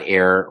to not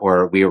air,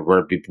 or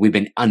we've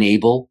been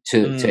unable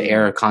to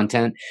air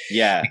content.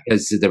 Yeah,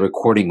 because the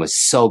recording was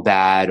so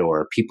bad,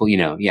 or people,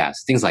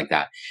 things like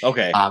that.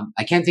 Okay.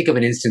 I can't think of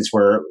an instance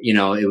where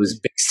it was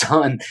based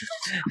on,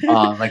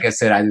 like I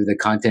said, either the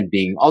content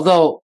being.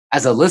 Although,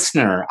 as a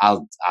listener,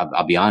 I'll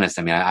be honest.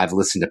 I mean, I've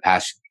listened to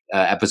past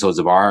episodes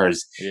of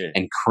ours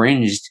and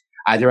cringed.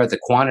 Either at the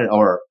quantity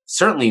or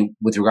certainly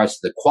with regards to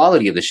the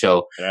quality of the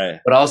show,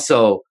 but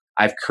also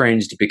I've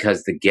cringed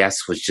because the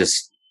guest was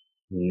just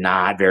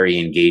not very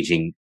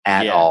engaging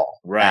at all.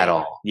 At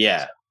all.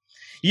 Yeah.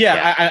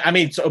 I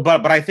mean,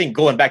 but I think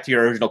going back to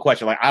your original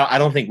question, like I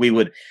don't think we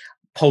would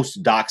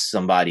post dox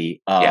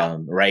somebody,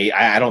 right?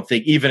 I don't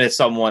think even if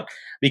someone,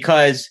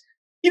 because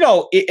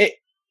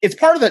it's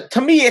part of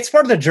to me, it's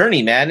part of the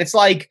journey, man. It's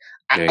like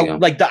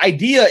like the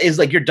idea is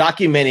like you're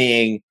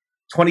documenting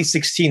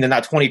 2016 and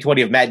not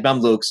 2020 of Mad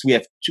Mamluks. We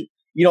have two,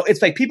 it's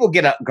like people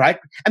get a gripe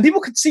and people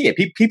can see it.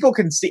 People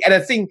can see, and I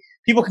think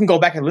people can go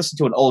back and listen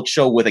to an old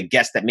show with a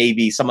guest that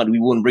maybe someone we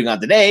wouldn't bring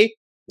on today.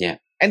 Yeah.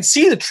 And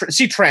see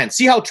trends,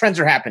 see how trends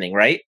are happening.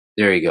 Right.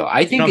 There you go.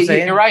 I think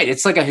you're right.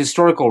 It's like a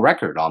historical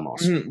record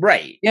almost.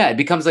 Right. Yeah. It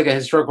becomes like a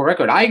historical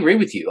record. I agree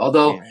with you.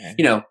 Although,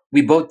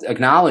 we both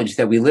acknowledge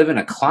that we live in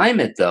a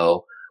climate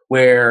though,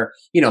 where,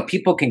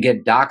 people can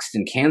get doxxed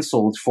and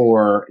canceled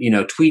for,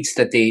 tweets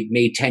that they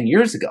made 10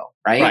 years ago.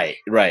 Right.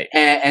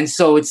 And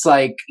so it's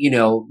like,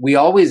 we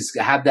always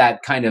have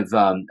that kind of,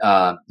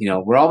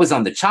 we're always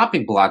on the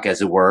chopping block,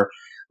 as it were.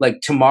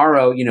 Like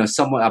tomorrow,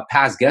 a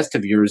past guest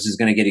of yours is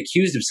going to get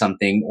accused of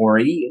something, or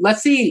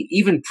let's say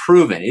even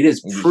proven. It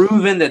is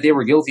proven that they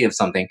were guilty of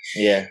something.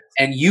 Yeah.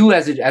 And you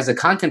as a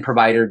content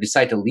provider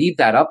decide to leave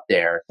that up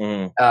there.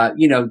 People are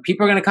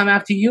going to come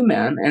after you,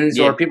 man.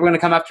 Or people are going to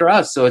come after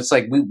us. So it's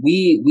like,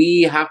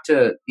 we have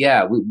to,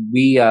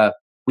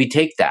 we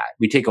take that.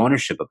 We take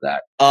ownership of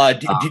that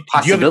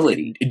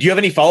possibility. Do you have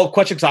any follow-up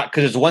questions? Because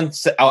there's one,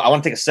 I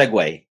want to take a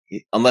segue.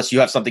 Unless you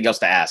have something else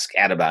to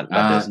add about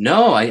this.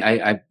 No,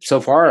 I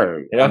so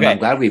far, I'm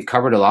glad we've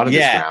covered a lot of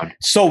this ground.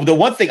 So the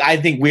one thing I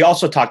think we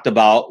also talked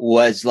about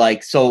was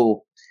like,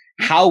 so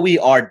how we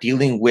are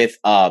dealing with,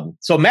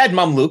 so Mad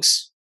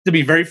Mamluks, to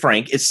be very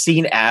frank, is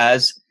seen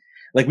as,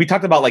 like we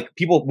talked about, like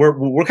people,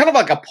 we're kind of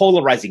like a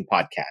polarizing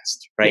podcast,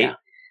 right? Yeah.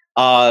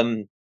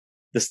 I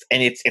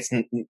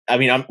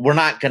mean, we're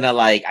not gonna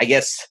like, I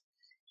guess,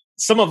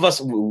 some of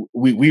us,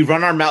 we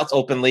run our mouths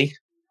openly.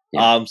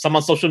 Yeah. Some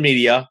on social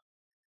media.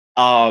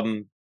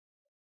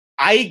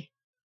 I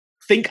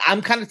think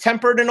I'm kind of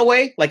tempered in a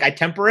way. Like, I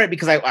temper it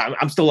because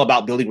I'm still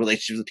about building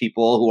relationships with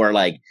people who are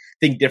like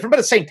think different. But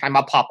at the same time,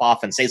 I'll pop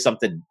off and say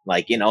something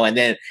like, you know, and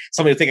then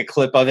somebody will take a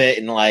clip of it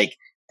and like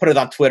put it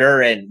on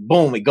Twitter and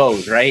boom, it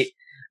goes, right?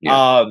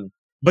 Yeah.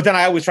 But then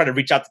I always try to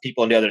reach out to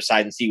people on the other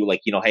side and see,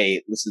 like, you know,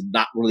 hey, this is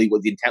not really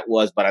what the intent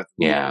was, but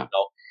you know.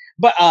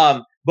 But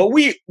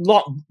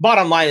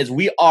bottom line is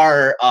we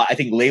are, I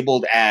think,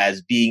 labeled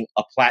as being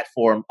a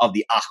platform of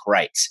the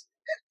right.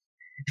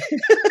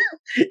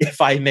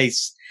 If I may,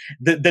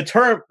 the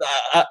term,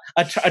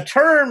 a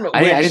term.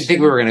 I didn't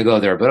think we were going to go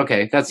there, but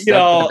okay,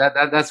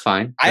 that's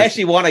fine. I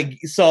actually want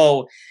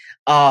to.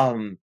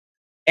 And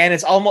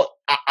it's almost.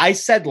 I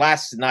said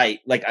last night,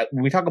 like,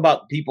 when we talk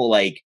about people,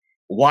 like,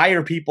 why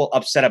are people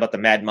upset about the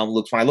Mad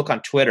Mamluks? When I look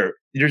on Twitter,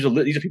 these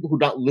are people who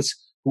don't listen,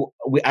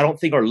 I don't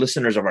think are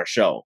listeners of our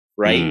show,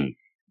 right?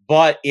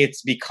 But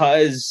it's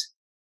because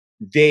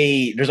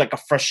there's like a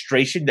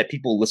frustration that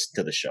people listen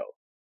to the show,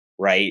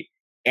 right?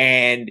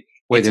 And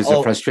wait, there's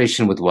a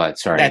frustration with what?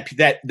 Sorry,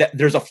 that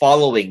there's a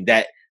following,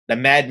 that the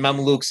Mad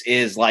Mamluks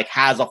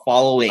has a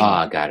following.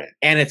 Ah, got it.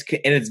 And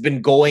it's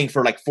been going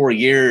for like 4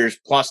 years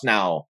plus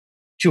now,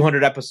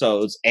 200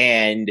 episodes,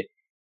 and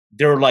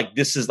they're like,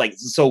 this is like,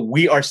 so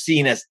we are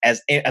seen as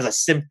a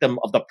symptom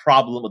of the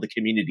problem of the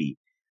community,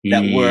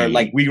 that we're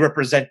like, we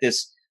represent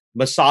this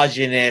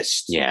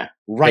misogynist,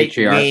 right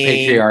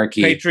patriarchy,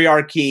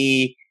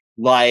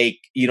 like,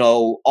 you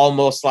know,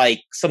 almost like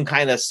some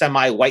kind of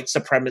semi-white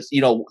supremacist, you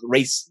know,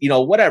 race, you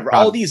know, whatever.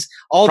 All these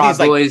Proud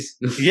Boys.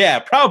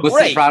 Like, Proud Boys.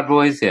 The Proud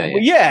Boys?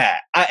 Yeah.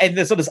 And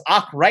then, so this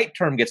right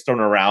term gets thrown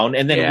around,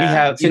 and then we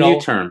have, it's a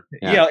new term.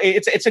 Yeah. You know,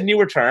 it's a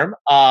newer term.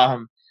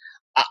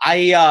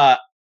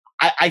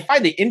 I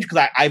find it interesting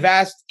because I've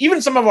asked,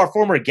 even some of our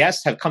former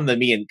guests have come to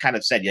me and kind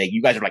of said, yeah,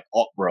 you guys are like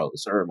alt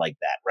bros or like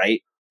that,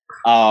 right?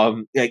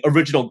 Like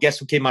original guests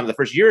who came on in the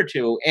first year or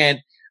two. And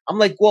I'm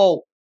like,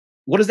 well,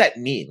 what does that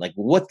mean? Like,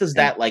 what does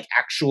that like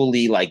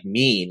actually like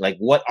mean? Like,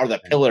 what are the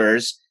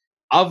pillars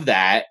of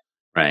that?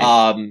 Right.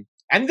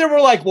 And they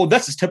were like, well,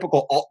 that's this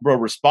typical alt bro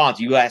response.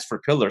 You ask for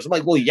pillars. I'm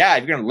like, well, yeah,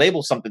 if you're going to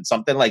label something,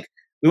 like,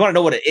 we want to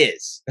know what it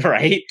is,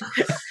 right?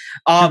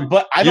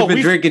 But I know you've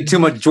been drinking too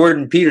much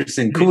Jordan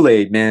Peterson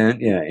Kool-Aid, man.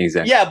 Yeah,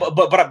 exactly. Yeah,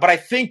 but I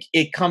think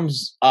it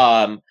comes.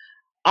 I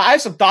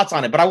have some thoughts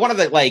on it, but I wanted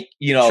to, like,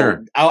 you know,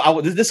 sure.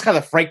 This kind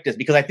of frankness,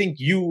 because I think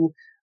you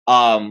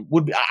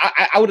would.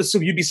 I would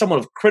assume you'd be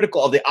somewhat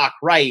critical of the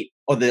right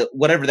or the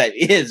whatever that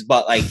is,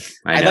 but like,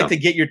 I'd like to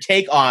get your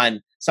take on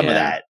some of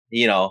that.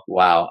 You know.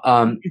 Wow.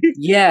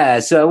 Yeah.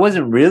 So I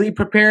wasn't really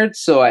prepared.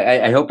 So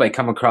I hope I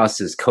come across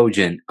as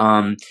cogent.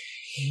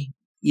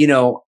 You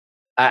know,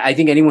 I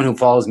think anyone who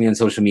follows me on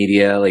social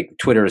media, like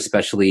Twitter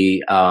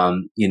especially,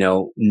 you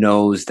know,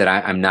 knows that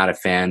I'm not a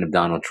fan of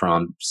Donald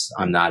Trump's.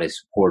 I'm not a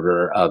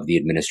supporter of the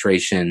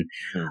administration.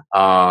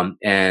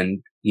 And,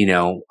 you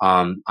know,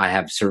 I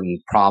have certain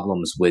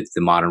problems with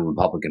the modern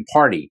Republican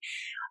Party.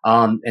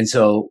 And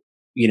so,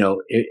 you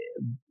know,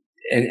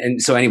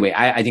 and so anyway,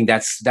 I think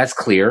that's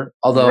clear.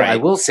 Although I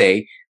will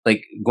say,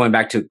 like, going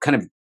back to kind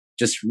of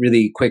just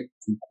really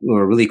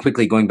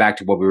quickly going back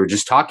to what we were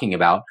just talking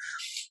about,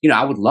 you know,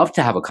 I would love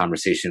to have a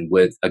conversation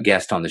with a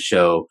guest on the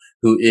show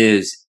who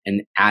is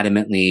an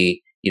adamantly,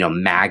 you know,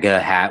 MAGA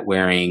hat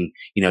wearing,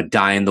 you know,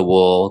 dyed in the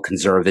wool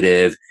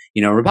conservative,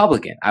 you know,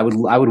 Republican. I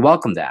would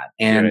welcome that.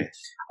 And,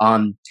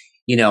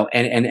 you know,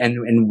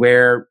 and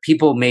where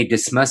people may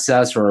dismiss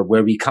us or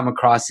where we come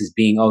across as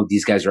being, oh,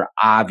 these guys are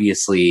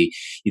obviously,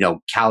 you know,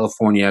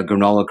 California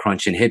granola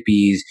crunching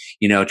hippies,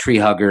 you know, tree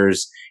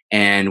huggers,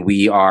 and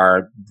we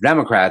are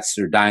Democrats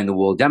or dyed in the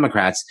wool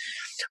Democrats.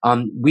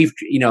 We've,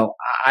 you know,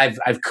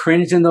 I've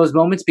cringed in those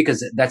moments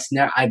because that's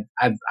never,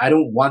 I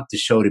don't want the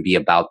show to be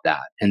about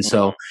that. And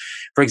so,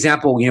 for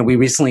example, you know, we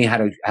recently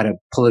had a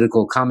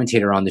political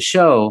commentator on the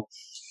show,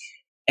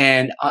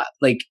 and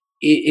like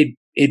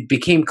it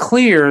became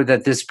clear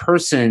that this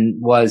person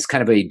was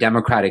kind of a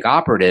Democratic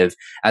operative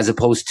as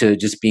opposed to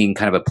just being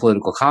kind of a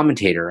political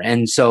commentator.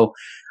 And so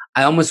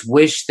I almost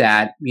wish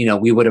that, you know,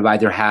 we would have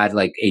either had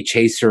like a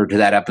chaser to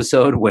that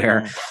episode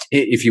where,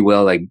 if you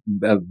will, like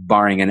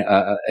barring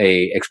a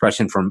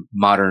expression from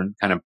modern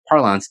kind of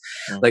parlance,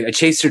 like a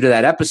chaser to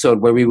that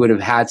episode where we would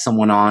have had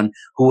someone on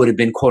who would have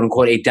been quote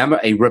unquote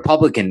a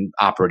Republican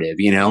operative,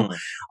 you know?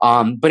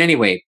 But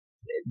anyway,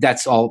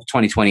 that's all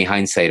 2020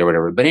 hindsight or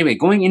whatever. But anyway,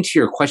 going into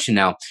your question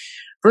now,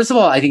 first of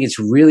all, I think it's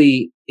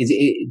really,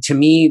 to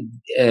me,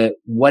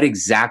 what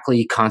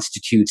exactly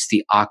constitutes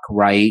the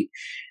right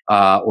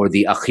or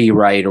the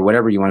right or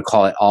whatever you want to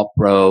call it,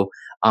 alt-bro.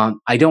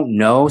 I don't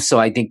know. So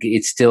I think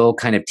it's still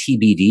kind of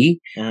TBD.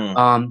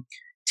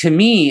 To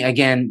me,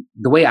 again,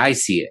 the way I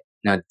see it,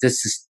 now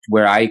this is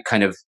where I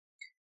kind of,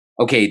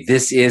 okay,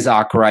 this is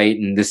right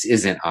and this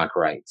isn't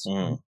right.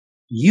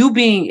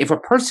 If a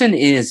person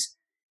is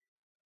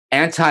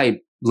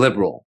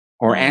anti-liberal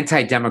or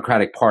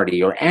anti-Democratic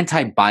Party or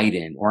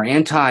anti-Biden or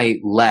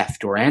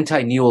anti-left or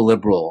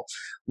anti-neoliberal,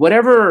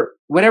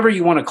 whatever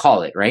you want to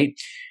call it, right?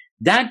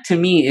 that to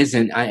me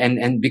isn't,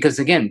 and because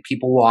again,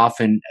 people will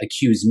often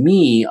accuse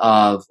me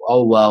of,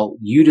 oh, well,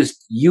 you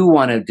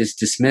want to just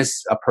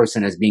dismiss a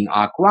person as being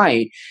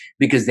alt-right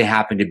because they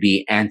happen to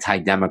be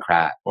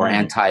anti-Democrat or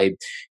anti,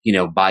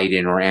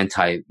 Biden or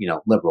anti,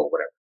 liberal,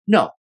 whatever.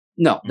 No.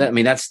 I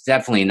mean, that's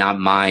definitely not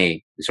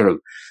my sort of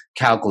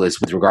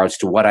calculus with regards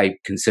to what I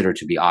consider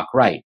to be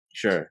alt-right.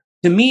 Sure.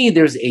 To me,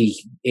 there's a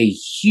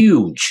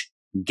huge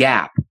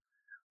gap,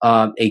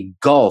 a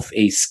gulf,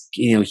 a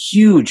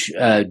huge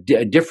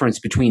difference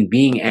between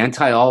being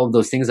anti all of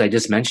those things I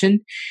just mentioned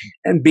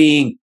and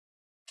being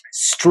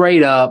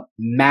straight up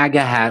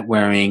MAGA hat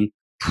wearing,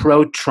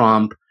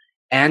 pro-Trump,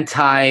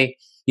 COVID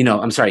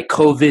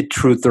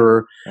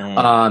truther,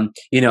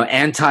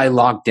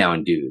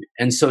 anti-lockdown dude.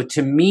 And so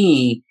to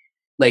me,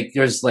 like,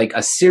 there's like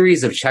a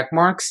series of check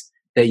marks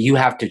that you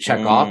have to check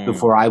off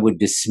before I would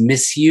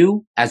dismiss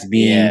you as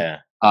being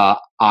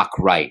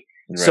alt-right.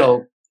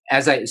 So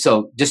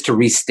just to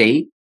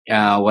restate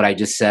what I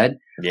just said,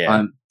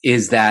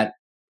 is that,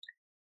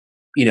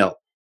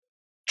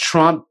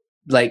 Trump,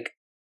 like,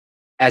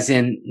 as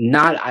in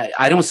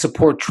I don't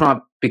support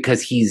Trump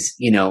because he's,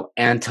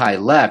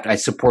 anti-left. I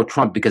support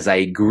Trump because I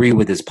agree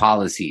with his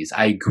policies.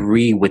 I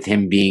agree with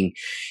him being,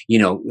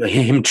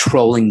 him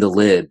trolling the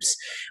libs,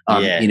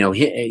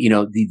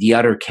 the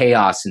utter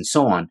chaos and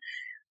so on.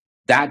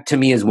 That to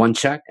me is one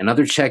check.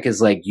 Another check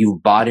is like,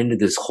 you've bought into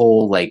this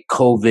whole like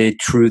COVID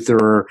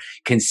truther,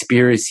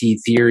 conspiracy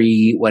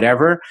theory,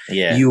 whatever.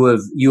 Yeah. You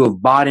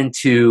have bought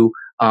into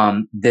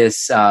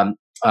this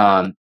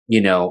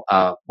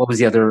what was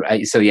the other?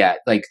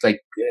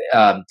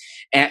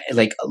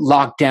 Like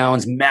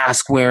lockdowns,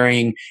 mask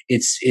wearing.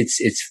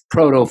 It's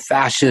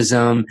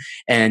proto-fascism,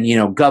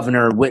 and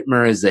Governor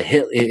Whitmer is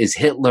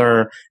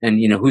Hitler, and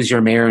who's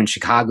your mayor in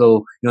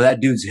Chicago? That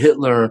dude's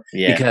Hitler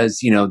because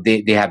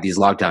they have these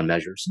lockdown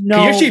measures. No,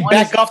 can you actually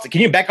back off?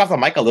 Can you back off the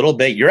mic a little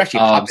bit? You're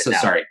actually. I'm so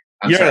sorry.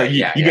 I'm sorry.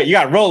 You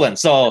got rolling.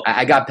 So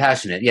I got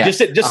passionate. Yeah.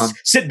 Just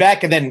sit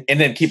back and then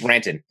keep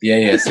ranting.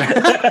 Yeah.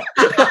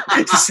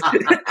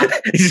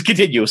 Just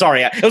continue.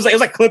 Sorry. It was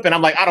like clipping.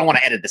 I'm like, I don't want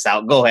to edit this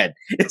out. Go ahead.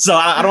 So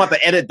I don't want to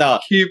edit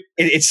keep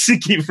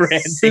ranting.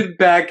 Sit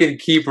back and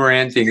keep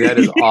ranting. That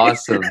is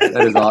awesome.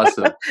 That is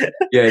awesome.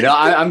 Yeah.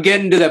 I'm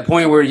getting to that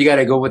point where you got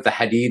to go with the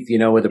hadith,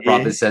 where the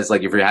prophet says,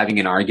 like, if you're having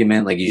an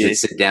argument, like, you should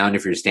sit down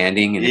if you're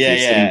standing, and if you're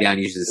sitting down,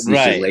 you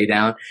should lay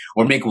down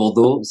or make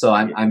wudu. So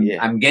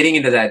I'm getting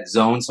into that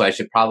zone, so I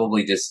should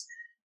probably just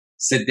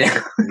sit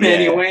down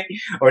anyway,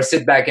 or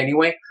sit back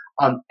anyway.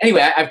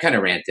 Anyway, I've kind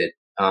of ranted.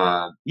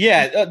 So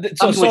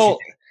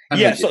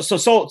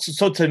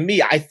to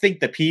me, I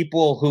think the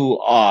people who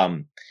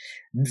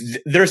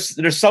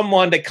there's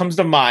someone that comes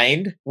to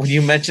mind when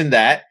you mentioned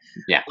that,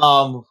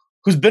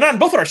 who's been on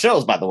both our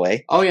shows, by the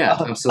way. Oh yeah,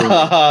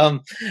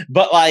 absolutely.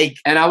 But like,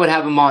 and I would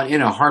have him on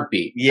in a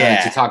heartbeat.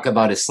 To talk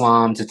about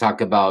Islam, to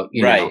talk about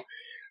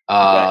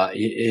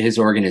his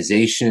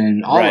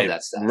organization, all of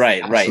that stuff.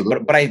 Right.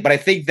 But I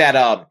think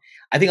that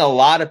I think a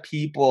lot of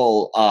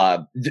people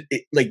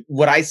like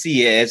what I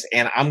see is,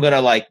 and I'm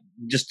gonna like,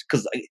 just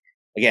because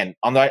again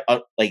on the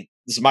like,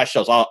 this is my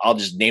show, so I'll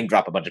just name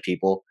drop a bunch of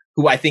people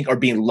who I think are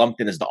being lumped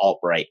in as the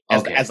alt-right,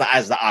 as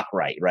the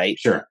alt-right, right?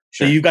 Sure.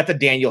 So you got the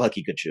Daniel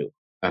Hakikachu.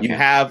 Okay. You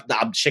have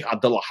the Sheikh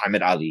Abdullah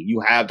Hamid Ali.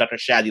 You have Dr.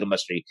 Shadi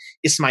al-Masri,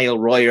 Ismail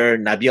Royer,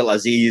 Nabil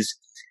Aziz.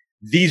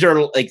 These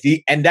are like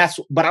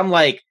but I'm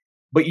like,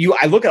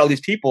 I look at all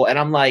these people and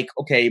I'm like,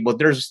 okay, but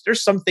there's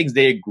some things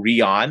they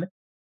agree on,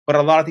 but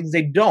a lot of things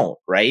they don't,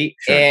 right?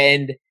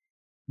 Sure.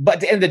 But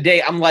at the end of the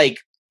day, I'm like,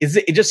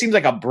 it just seems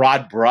like a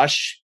broad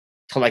brush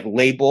to like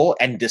label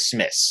and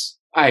dismiss.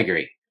 I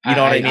agree. You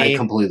know what I mean? I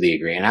completely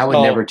agree. And I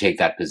would never take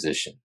that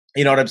position.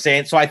 You know what I'm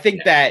saying? So I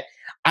think that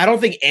I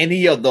don't think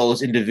any of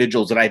those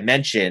individuals that I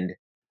mentioned,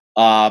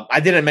 I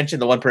didn't mention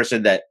the one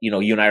person that, you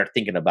and I are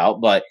thinking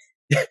about, but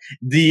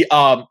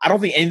I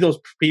don't think any of those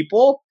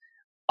people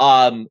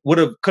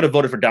could have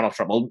voted for Donald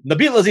Trump. Well,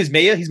 Nabil Aziz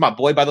Maya, he's my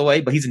boy, by the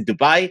way, but he's in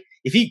Dubai.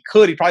 If he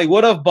could, he probably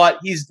would have, but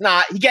he's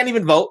not. He can't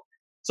even vote.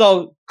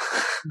 So,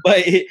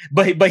 but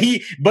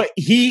he's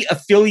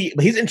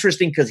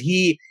interesting because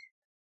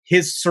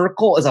his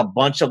circle is a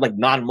bunch of like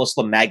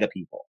non-Muslim MAGA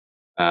people.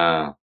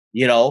 But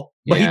he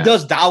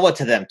does dawah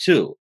to them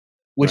too,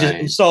 which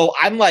is, so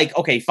I'm like,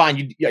 okay,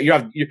 fine.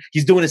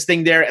 He's doing his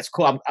thing there. It's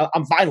cool.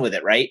 I'm fine with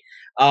it. Right.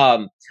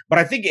 But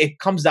I think it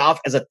comes off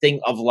as a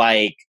thing of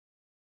like,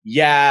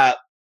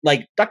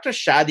 like Dr.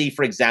 Shadi,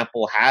 for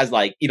example, has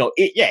like,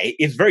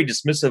 it's very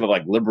dismissive of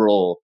like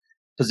liberal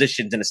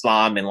positions in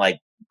Islam and like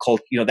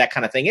cult, that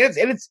kind of thing. And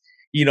it's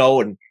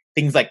and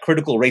things like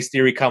critical race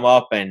theory come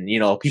up, and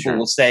people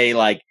will say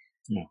like,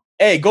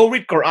 hey, go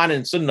read Quran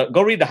and Sunnah,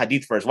 go read the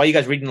Hadith first. Why are you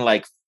guys reading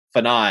like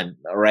Fanan,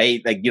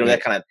 right? Like,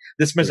 that kind of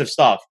dismissive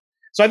stuff.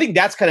 So I think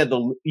that's kind of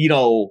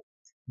the,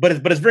 but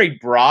it's very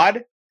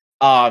broad.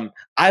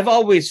 I've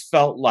always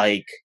felt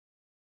like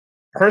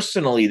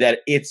personally that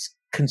it's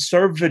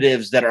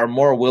conservatives that are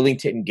more willing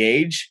to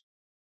engage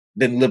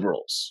than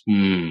liberals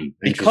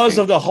because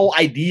of the whole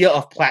idea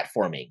of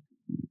platforming.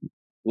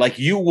 Like,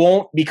 you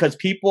won't, because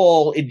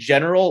people in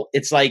general,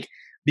 it's like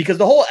because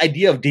the whole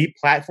idea of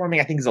deplatforming,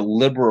 I think, is a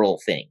liberal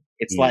thing.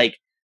 It's like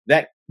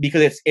that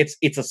because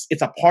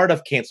it's a part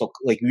of cancel.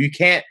 Like you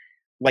can't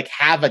like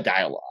have a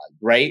dialogue,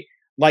 right?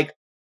 Like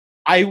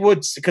I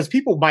would, because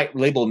people might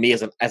label me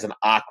as an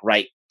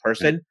right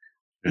person.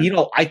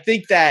 I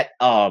think that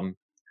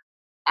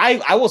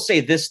I will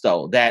say this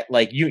though, that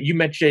like you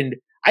mentioned,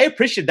 I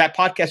appreciate that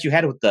podcast you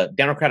had with the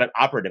Democratic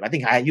operative. I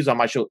think he was on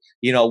my show.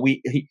 He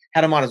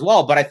had him on as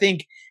well, but I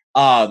think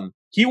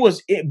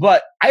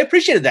but I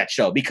appreciated that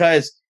show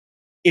because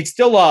it's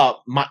still like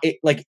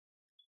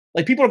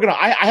people are gonna.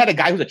 I had a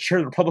guy who's a chair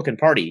of the Republican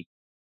Party,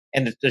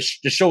 and the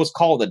show was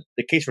called the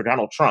Case for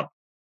Donald Trump.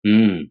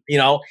 Because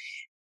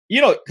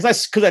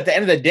at the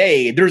end of the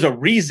day, there's a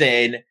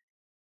reason.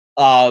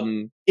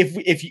 If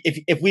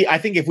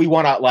we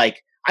want to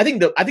like. I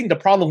think the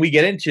problem we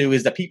get into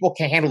is that people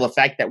can't handle the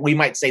fact that we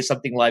might say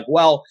something like,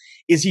 well,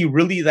 is he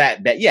really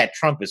that bad? Yeah,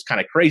 Trump is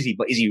kind of crazy,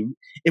 but is he,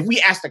 if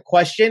we ask the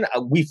question,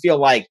 we feel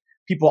like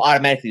people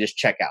automatically just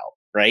check out,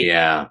 right?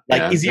 Yeah.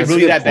 Like, is he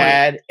really that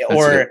bad? That's a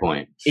good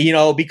point.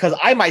 Because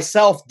I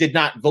myself did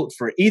not vote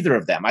for either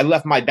of them. I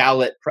left my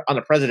ballot on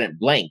the president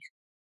blank,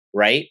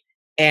 right?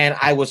 And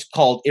I was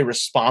called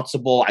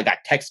irresponsible. I got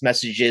text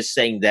messages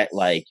saying that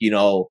like,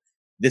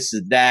 this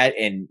is that,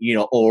 and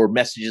or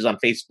messages on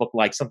Facebook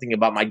like something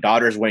about my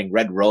daughters wearing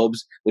red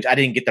robes, which I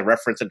didn't get the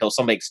reference until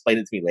somebody explained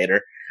it to me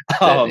later.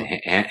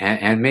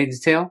 Handmaid's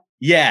Tale?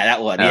 Yeah,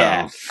 that one.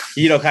 Yeah,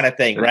 kind of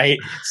thing, right?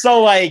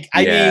 So like,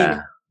 I mean,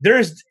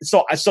 there's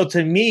so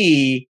to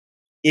me,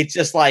 it's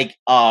just like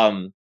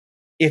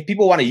if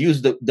people want to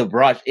use the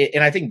brush,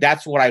 and I think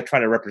that's what I try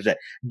to represent.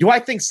 Do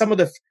I think some of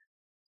the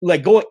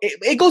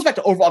it goes back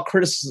to overall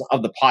criticism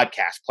of the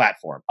podcast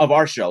platform of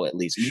our show, at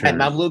least. Sure. And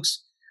Mamluks.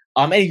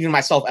 And even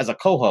myself as a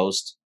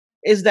co-host,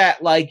 is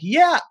that like,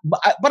 yeah,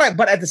 but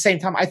at the same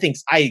time, I think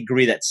I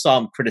agree that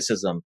some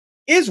criticism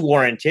is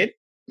warranted.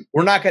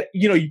 We're not gonna,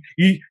 you're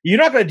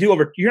not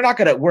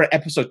gonna, we're at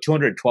episode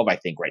 212, I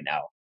think, right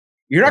now.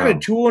 You're not gonna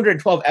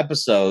 212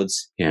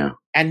 episodes,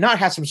 and not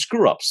have some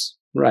screw ups,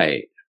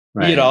 right?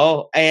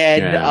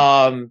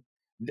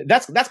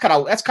 That's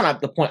kind of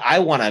the point I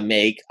want to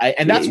make,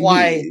 and that's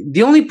why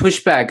the only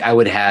pushback I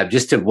would have,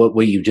 just to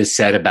what you just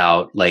said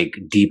about like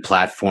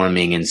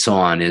deplatforming and so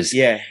on, is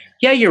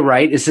you're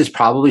right. This is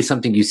probably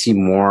something you see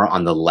more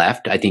on the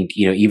left. I think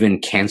even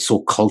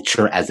cancel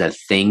culture as a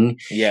thing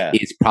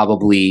is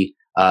probably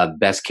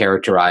best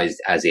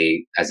characterized as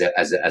a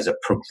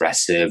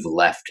progressive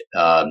left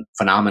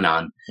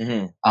phenomenon,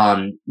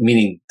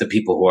 meaning the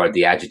people who are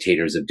the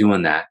agitators of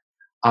doing that.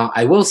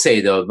 I will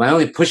say though, my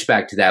only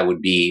pushback to that would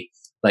be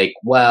like,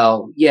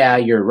 well, yeah,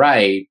 you're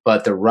right,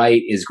 but the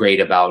right is great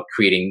about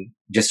creating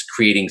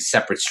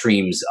separate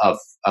streams of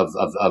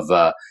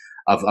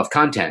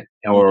content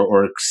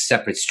or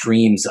separate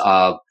streams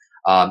of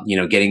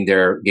getting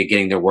their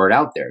word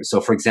out there. So,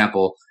 for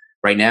example,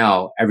 right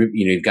now,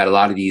 you've got a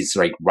lot of these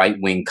like right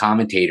wing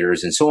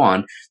commentators and so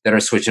on that are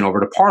switching over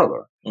to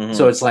Parler.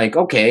 So it's like,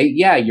 okay,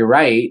 yeah, you're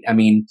right. I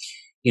mean,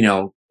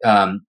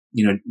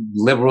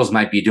 liberals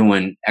might be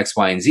doing X,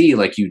 Y, and Z,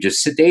 like you just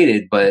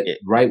stated, but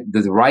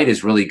the right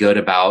is really good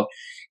about,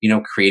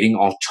 creating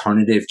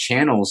alternative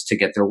channels to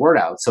get their word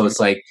out. So it's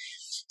like,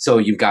 so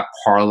you've got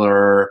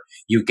Parler,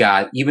 you've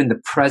got even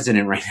the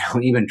president right now,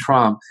 even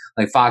Trump,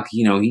 like Fox,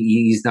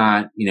 he's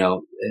not,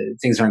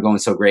 things aren't going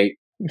so great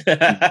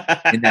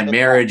in that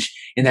marriage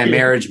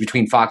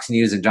between Fox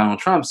News and Donald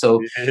Trump.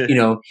 So,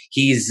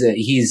 he's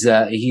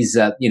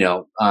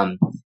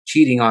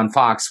cheating on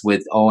Fox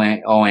with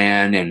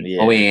OAN and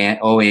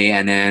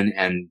OANN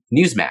and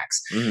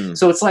Newsmax.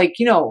 So it's like,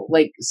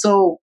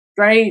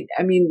 right?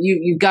 I mean,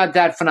 you've got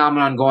that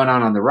phenomenon going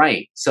on the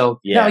right. So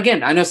now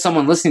again, I know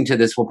someone listening to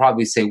this will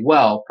probably say,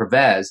 well,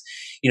 Parvez,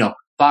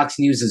 Fox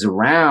News is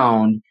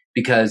around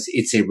because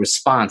it's a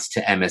response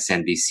to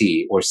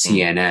MSNBC or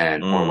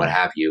CNN or what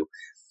have you.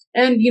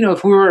 And,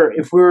 if we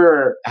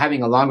were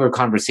having a longer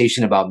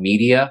conversation about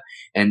media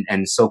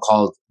and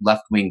so-called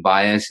left-wing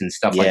bias and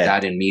stuff like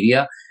that in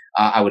media,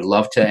 I would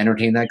love to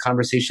entertain that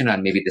conversation.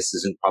 And maybe this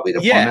isn't probably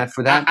the format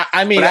for that.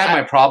 I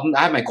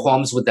have my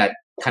qualms with that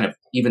kind of,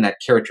 even that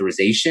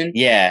characterization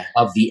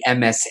of the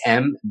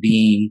MSM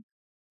being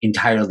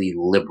entirely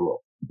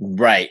liberal.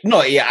 Right.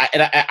 No, yeah.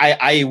 And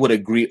I would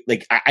agree.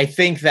 Like, I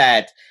think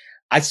that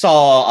I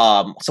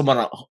saw someone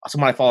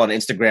I follow on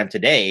Instagram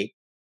today.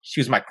 She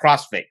was my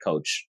CrossFit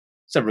coach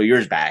several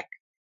years back.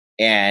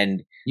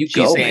 And you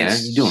doing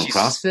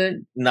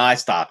CrossFit? No, I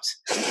stopped.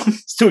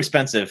 It's too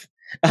expensive.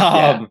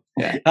 I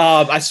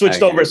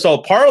switched over. So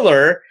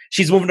Parler,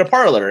 she's moving to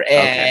Parler,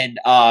 and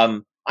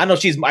I know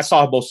I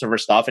saw most of her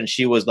stuff, and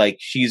she was like,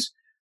 fits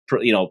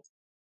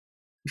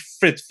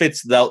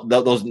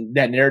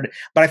that narrative.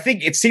 But I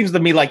think it seems to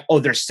me like,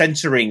 they're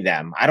censoring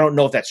them. I don't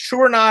know if that's true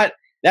or not.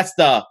 That's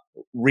the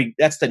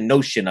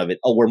notion of it.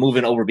 We're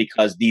moving over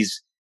because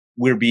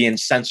we're being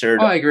censored.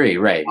 Oh, I agree.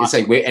 Right. It's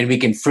like, we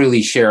can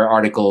freely share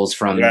articles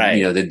from,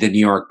 the New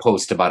York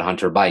Post about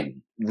Hunter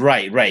Biden.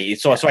 Right.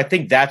 So I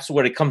think that's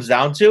what it comes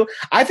down to.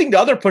 I think the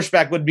other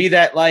pushback would be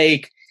that,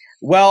 like,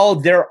 well,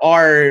 there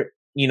are,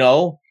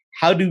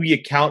 how do we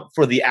account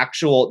for the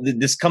actual?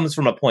 This comes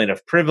from a point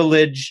of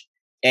privilege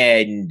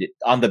and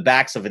on the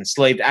backs of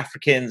enslaved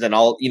Africans and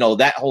all,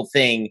 that whole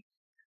thing,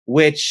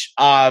 which,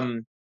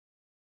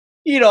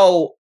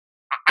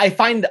 I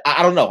find,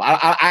 I don't know.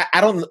 I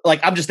don't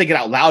like, I'm just thinking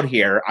out loud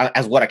here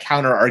as what a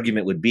counter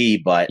argument would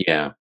be, but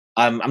yeah,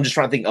 I'm just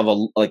trying to think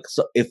of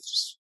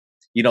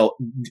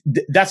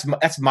that's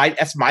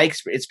my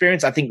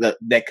experience. I think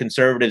that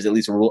conservatives at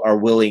least are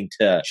willing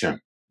to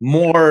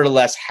more or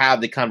less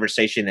have the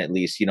conversation, at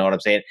least, you know what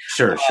I'm saying?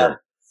 Sure.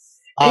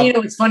 And,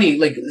 it's funny,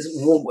 like,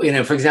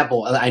 for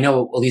example, I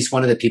know at least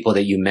one of the people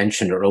that you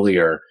mentioned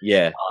earlier,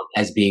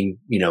 as being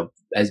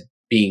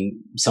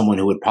someone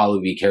who would probably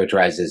be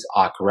characterized as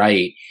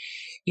alt-right,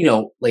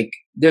 like,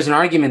 there's an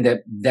argument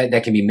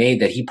that can be made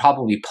that he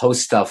probably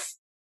posts stuff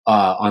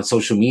on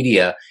social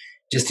media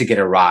just to get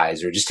a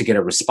rise or just to get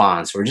a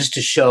response or just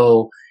to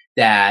show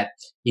that,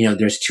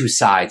 there's two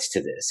sides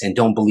to this, and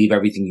don't believe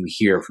everything you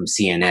hear from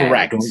CNN.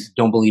 Correct.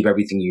 Don't believe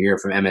everything you hear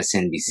from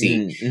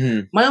MSNBC. Mm-hmm.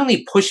 My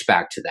only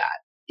pushback to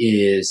that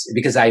is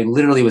because I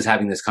literally was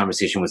having this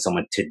conversation with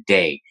someone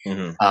today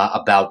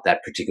about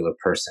that particular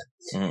person.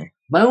 Mm-hmm.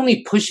 My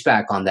only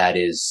pushback on that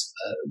is,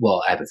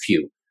 I have a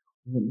few.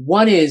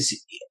 One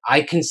is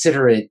I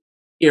consider it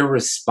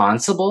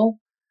irresponsible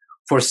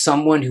for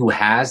someone who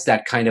has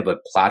that kind of a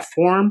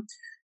platform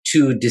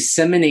to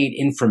disseminate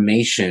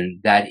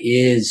information that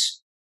is,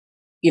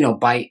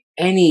 by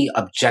any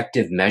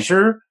objective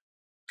measure,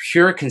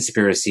 pure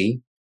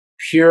conspiracy,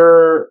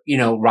 pure,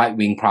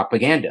 right-wing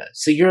propaganda.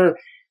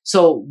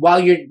 So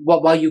while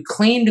you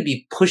claim to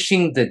be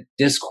pushing the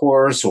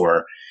discourse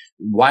or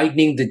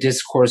widening the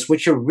discourse,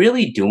 what you're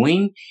really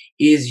doing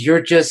is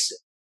you're just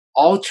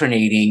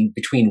alternating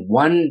between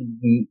one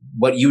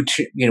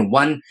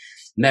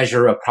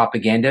measure of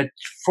propaganda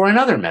for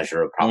another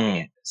measure of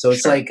propaganda. So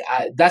it's like,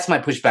 that's my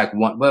pushback.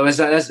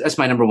 That's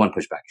my number one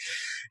pushback.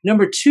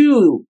 Number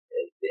two,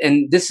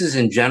 and this is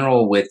in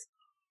general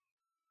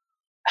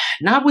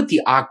not with the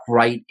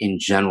alt-right in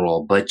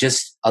general, but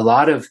just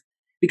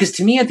because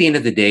to me, at the end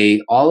of the day,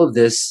 a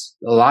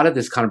lot of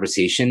this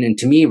conversation, and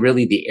to me,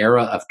 really the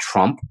era of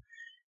Trump,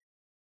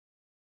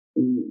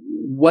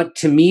 what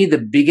to me, the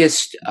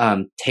biggest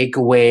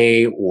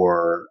takeaway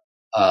or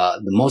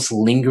the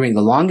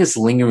longest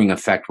lingering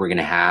effect we're going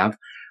to have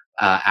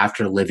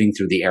after living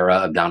through the era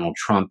of Donald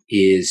Trump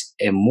is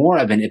more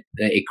of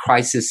a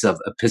crisis of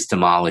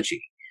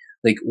epistemology.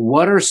 Like,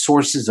 what are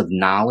sources of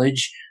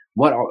knowledge?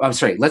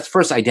 Let's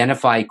first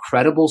identify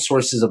credible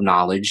sources of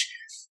knowledge,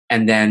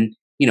 and then,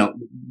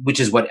 which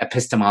is what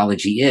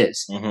epistemology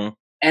is. Mm-hmm.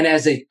 And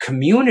as a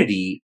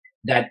community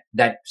that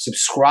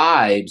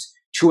subscribes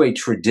to a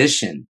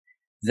tradition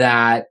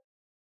that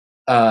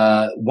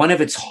one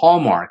of its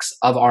hallmarks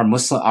of our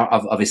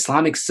of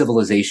Islamic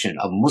civilization,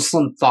 of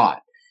Muslim thought,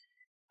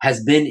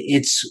 has been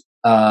its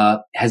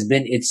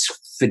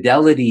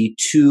fidelity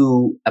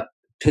to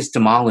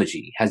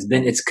epistemology, has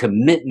been its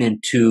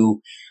commitment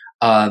to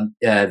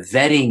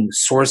vetting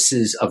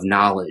sources of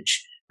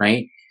knowledge,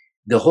 right?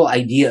 The whole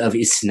idea of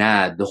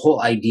isnad, the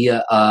whole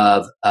idea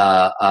of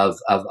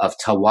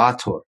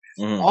tawatur,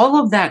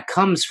 all of that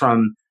comes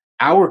from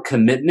our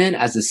commitment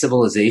as a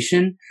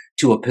civilization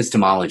to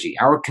epistemology,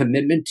 our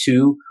commitment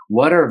to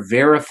what are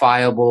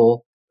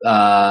verifiable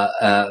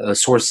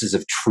sources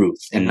of truth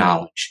and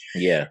knowledge.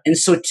 Yeah. And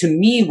so to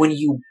me, when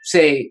you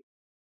say,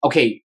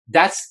 okay,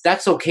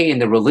 that's okay in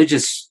the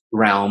religious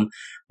realm,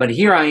 but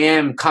here I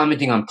am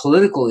commenting on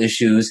political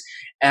issues,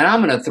 and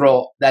I'm going to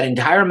throw that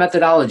entire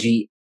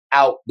methodology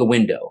out the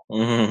window.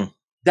 Mm-hmm.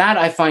 That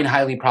I find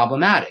highly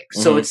problematic.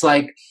 Mm-hmm. So it's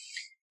like,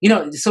 you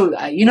know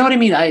what I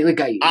mean? I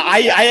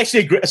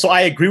actually agree. So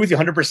I agree with you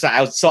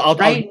 100%. I'll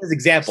give this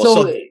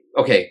example.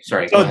 Okay,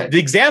 sorry. So the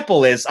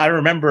example is, I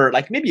remember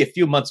like maybe a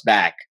few months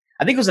back,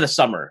 I think it was in the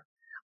summer.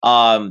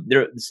 I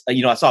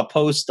saw a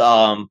post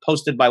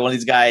posted by one of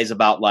these guys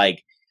about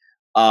like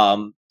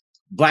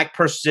black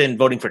person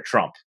voting for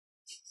Trump,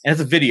 and it's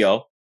a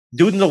video,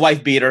 dude in the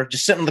wife beater,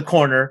 just sitting in the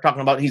corner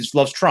talking about he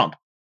loves Trump.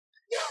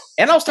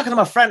 And I was talking to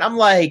my friend. I'm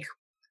like,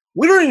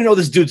 we don't even know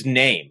this dude's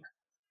name.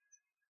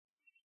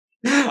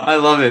 I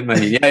love it,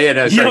 man. Yeah.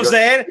 No, you know what I'm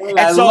saying? Yeah, and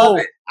I so love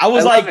it. I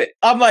was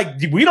I'm like,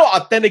 we don't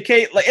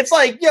authenticate. Like, it's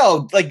like,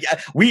 yo, like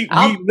we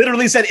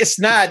literally said it's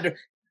not.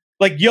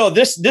 Like, yo,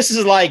 this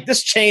is like,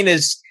 this chain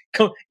is.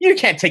 You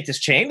can't take this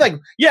chain. Like,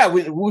 yeah,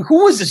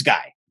 who is this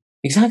guy?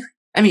 Exactly.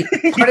 I mean,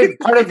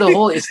 part of the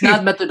whole it's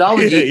not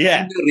methodology.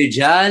 Yeah.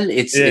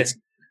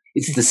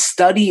 It's the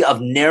study of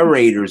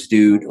narrators,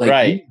 dude. Like,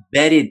 right.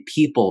 Vetted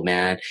people,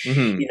 man.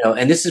 Mm-hmm. You know,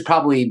 and this is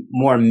probably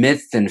more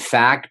myth than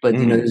fact, but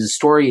you know, there's a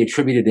story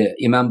attributed to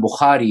Imam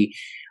Bukhari,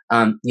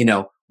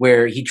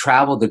 where he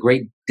traveled a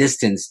great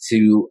distance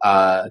to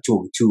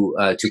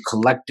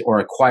collect or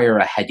acquire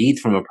a hadith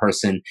from a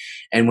person,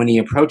 and when he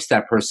approached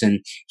that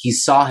person, he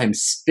saw him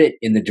spit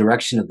in the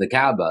direction of the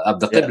Kaaba, of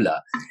the Qibla,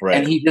 right.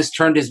 And he just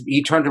turned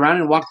around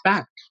and walked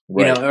back.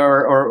 Right.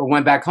 Or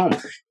went back home.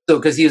 So,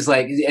 because he was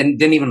like, and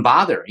didn't even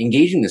bother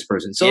engaging this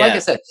person. So, like I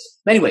said,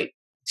 anyway,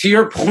 to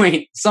your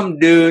point, some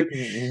dude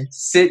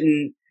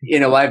sitting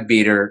in a wife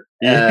beater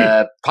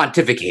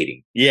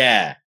pontificating.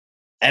 Yeah.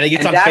 And it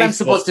gets on that Facebook. I'm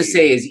supposed to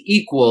say is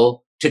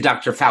equal to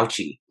Dr.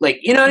 Fauci. Like,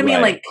 you know what I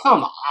mean? Like,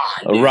 come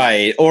on. Dude.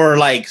 Right. Or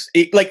like,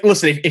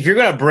 listen, if you're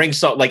going to bring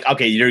something like,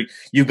 okay,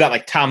 you've got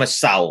like Thomas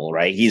Sowell,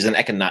 right? He's an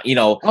economic,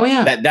 oh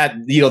yeah.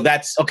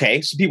 That's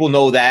okay. So people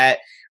know that.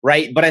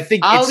 Right. But I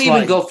think I'll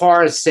even go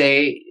far as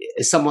say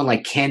someone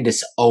like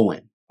Candace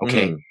Owen.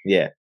 Okay.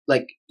 Yeah.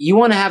 Like, you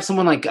want to have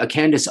someone like a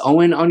Candace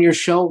Owen on your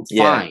show?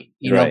 Fine.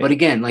 You know, but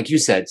again, like you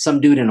said,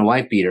 some dude in a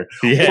wife beater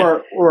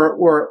or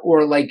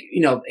like,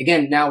 you know,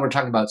 again, now we're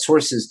talking about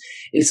sources.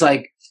 It's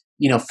like,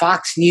 you know,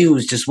 Fox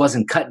News just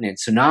wasn't cutting it.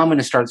 So now I'm going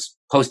to start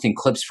posting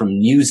clips from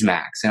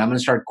Newsmax, and I'm going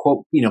to start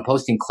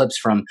posting clips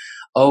from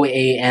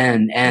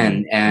OANN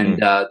and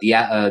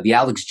the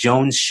Alex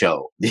Jones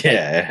show.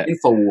 Yeah.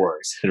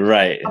 InfoWars.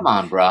 Right. Come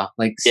on, bro.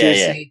 Like,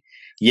 seriously.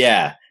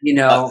 Yeah. You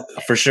know,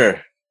 for sure.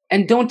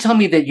 And don't tell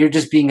me that you're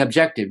just being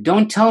objective.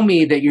 Don't tell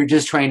me that you're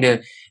just trying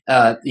to,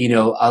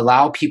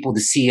 allow people to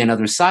see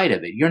another side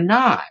of it. You're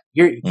not.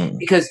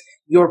 Because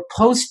you're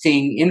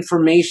posting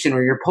information,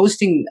 or you're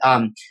posting,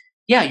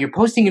 you're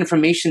posting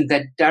information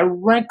that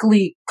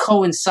directly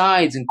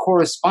coincides and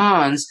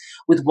corresponds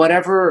with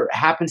whatever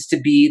happens to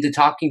be the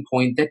talking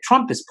point that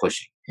Trump is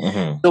pushing.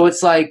 Mm-hmm. So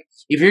it's like,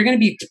 if you're going to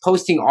be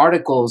posting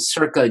articles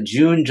circa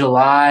June,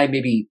 July,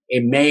 maybe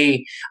in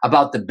May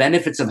about the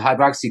benefits of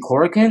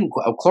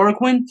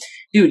hydroxychloroquine,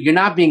 dude, you're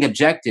not being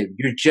objective.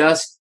 You're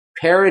just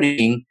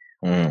parroting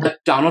the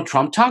Donald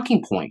Trump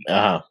talking point.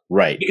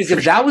 Right. Because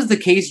if that was the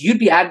case, you'd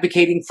be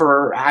advocating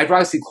for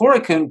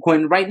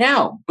hydroxychloroquine right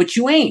now. But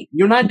you ain't.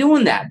 You're not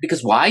doing that.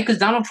 Because why? Because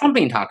Donald Trump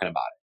ain't talking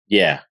about it.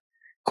 Yeah.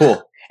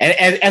 Cool. And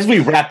as we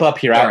wrap up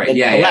here,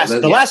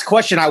 the last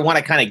question I want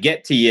to kind of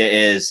get to you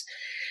is,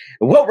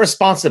 what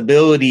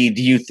responsibility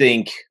do you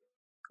think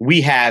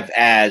we have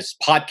as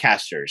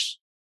podcasters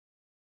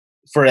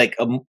for like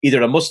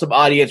either a Muslim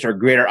audience or a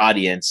greater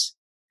audience?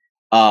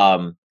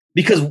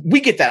 Because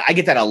we get that. I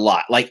get that a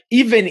lot. Like,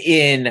 even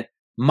in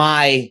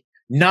my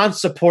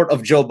non-support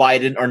of Joe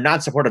Biden or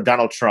non-support of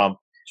Donald Trump,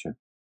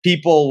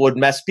 people would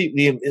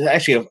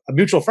actually, a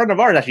mutual friend of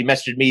ours actually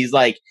messaged me. He's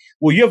like,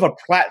 well, you have a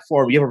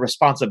platform, you have a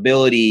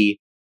responsibility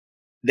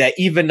that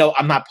even though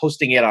I'm not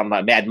posting it on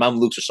my Mad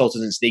Mamluks or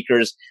Sultans and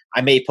Sneakers,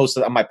 I may post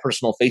it on my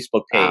personal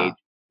Facebook page.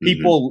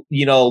 People,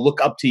 look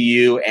up to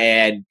you,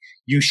 and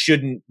you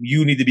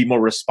need to be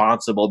more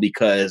responsible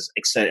because,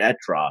 et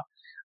cetera.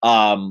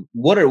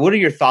 What are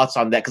your thoughts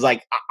on that? Because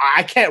like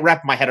I can't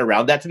wrap my head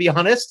around that, to be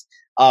honest.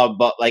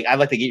 But like, I'd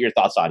like to get your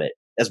thoughts on it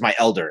as my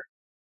elder,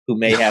 who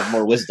may have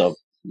more wisdom.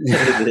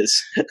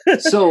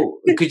 So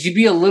could you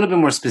be a little bit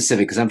more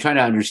specific? Because I'm trying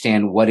to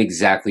understand what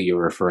exactly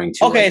you're referring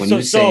to. Okay, like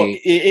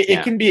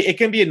it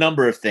can be a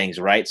number of things,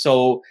 right?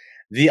 So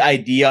the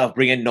idea of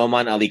bringing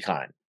Noman Ali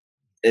Khan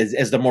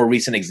is the more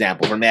recent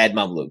example for Mad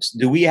Mamluks.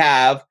 Do we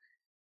have?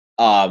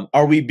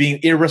 Are we being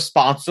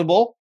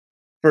irresponsible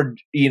for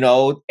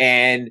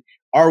and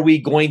are we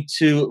going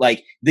to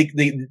like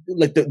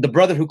the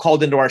brother who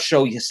called into our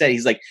show? He said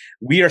he's like,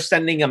 we are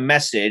sending a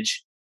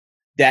message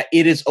that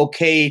it is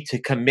okay to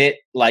commit,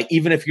 like,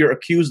 even if you're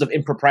accused of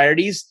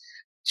improprieties,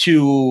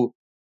 to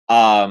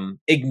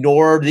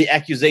ignore the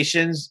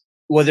accusations,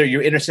 whether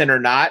you're innocent or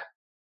not.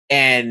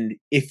 And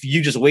if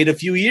you just wait a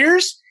few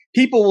years,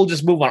 people will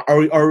just move on.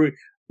 Or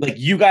like,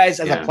 you guys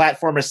as a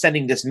platform are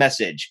sending this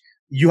message.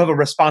 You have a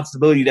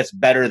responsibility that's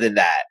better than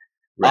that.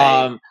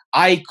 Right.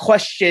 I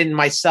question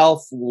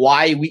myself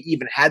why we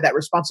even had that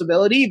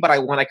responsibility, but I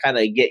want to kind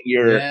of get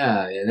your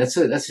that's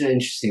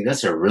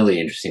a really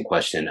interesting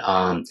question.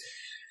 And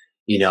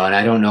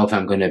I don't know if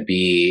I'm going to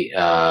be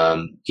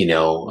I'm going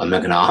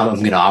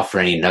to offer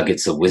any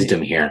nuggets of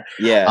wisdom here.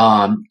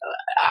 I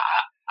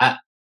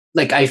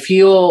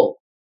feel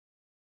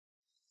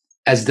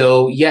as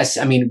though, yes,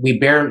 I mean,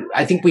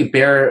 I think we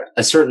bear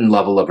a certain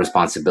level of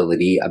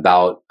responsibility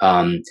about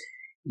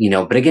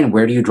but again,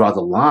 where do you draw the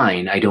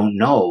line? I don't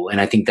know.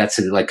 And I think that's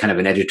kind of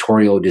an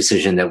editorial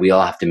decision that we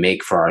all have to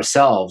make for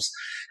ourselves.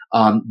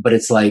 But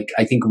it's like,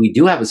 I think we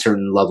do have a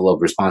certain level of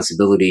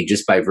responsibility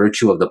just by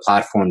virtue of the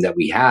platform that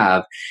we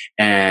have,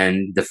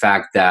 and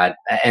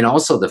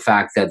also the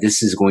fact that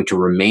this is going to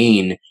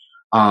remain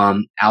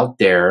out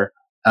there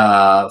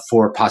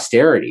for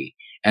posterity.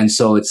 And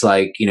so it's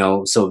like,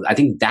 so I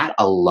think that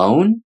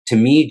alone, to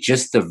me,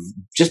 just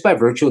by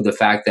virtue of the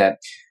fact that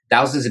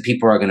thousands of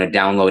people are going to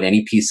download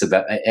any piece of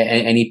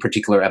any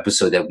particular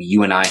episode that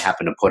you and I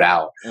happen to put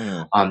out.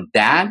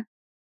 That,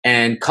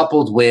 and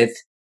coupled with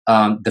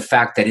the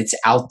fact that it's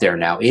out there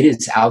now, it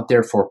is out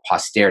there for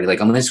posterity. Like,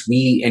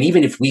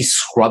 even if we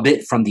scrub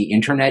it from the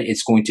internet,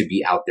 it's going to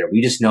be out there.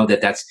 We just know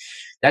that that's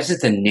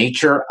just the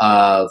nature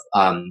of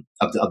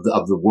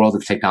the world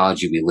of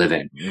technology we live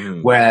in.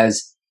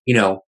 Whereas,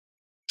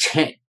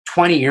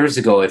 20 years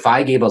ago, if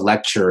I gave a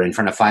lecture in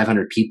front of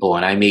 500 people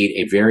and I made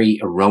a very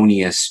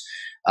erroneous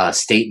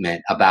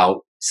statement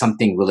about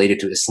something related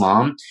to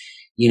Islam,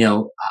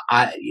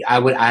 I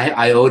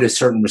owed a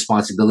certain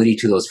responsibility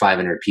to those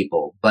 500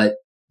 people, but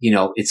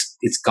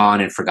it's gone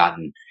and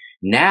forgotten.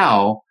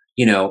 Now,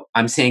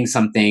 I'm saying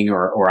something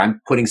or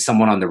I'm putting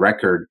someone on the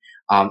record,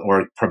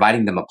 or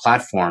providing them a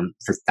platform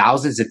for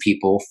thousands of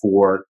people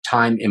for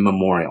time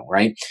immemorial,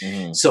 right?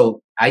 Mm.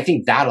 So I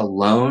think that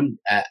alone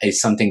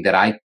is something that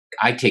I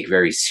take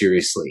very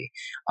seriously,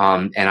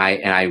 and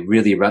I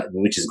really,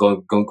 which is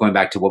going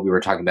back to what we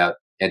were talking about,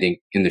 I think,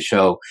 in the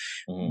show,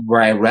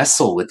 where I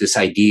wrestle with this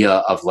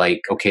idea of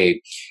like,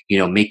 okay,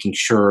 making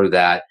sure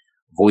that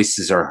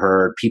voices are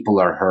heard, people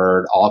are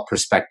heard, all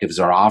perspectives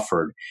are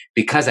offered,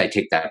 because I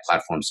take that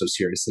platform so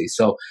seriously.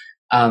 So,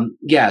 so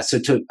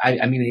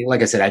I mean,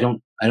 like I said, I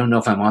don't know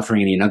if I'm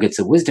offering any nuggets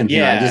of wisdom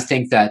here. I just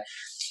think that,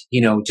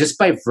 just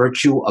by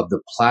virtue of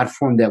the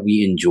platform that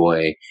we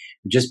enjoy,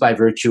 just by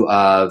virtue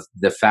of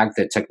the fact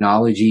that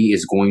technology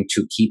is going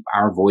to keep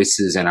our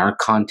voices and our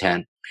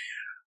content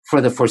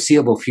for the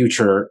foreseeable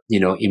future,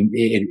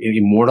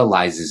 it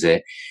immortalizes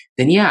it,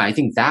 then I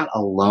think that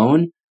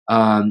alone,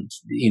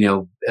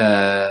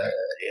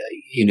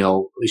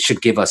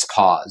 should give us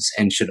pause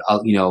and should,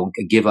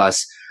 give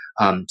us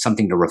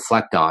something to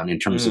reflect on in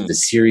terms of the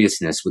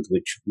seriousness with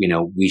which,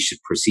 we should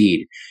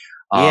proceed.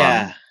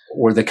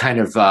 Or the kind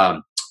of,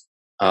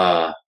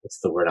 what's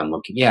the word I'm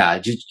looking?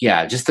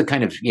 Just the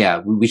kind of,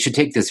 we should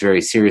take this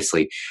very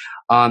seriously.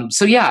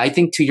 So I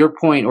think to your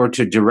point, or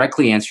to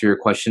directly answer your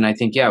question, I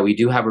think, we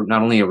do have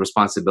not only a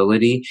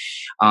responsibility.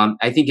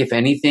 I think if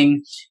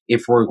anything,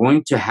 if we're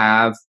going to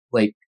have,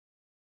 like,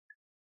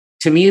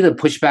 to me, the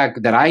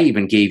pushback that I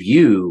even gave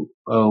you,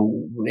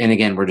 and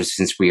again,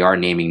 since we are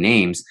naming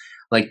names,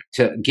 like,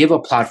 to give a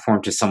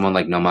platform to someone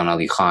like Nouman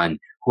Ali Khan,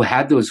 who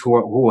had those,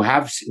 who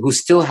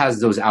still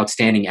has those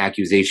outstanding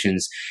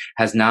accusations,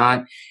 has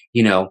not,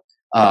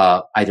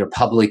 either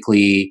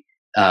publicly,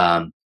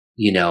 what's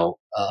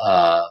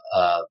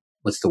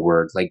the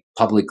word? Like,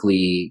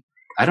 publicly,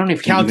 I don't know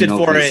if counted even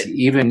for it.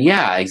 Even,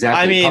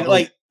 exactly. I mean,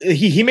 like,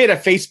 he made a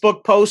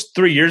Facebook post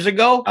 3 years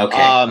ago.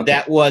 Okay.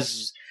 That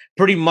was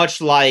pretty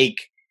much like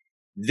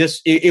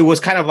this. It was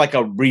kind of like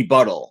a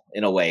rebuttal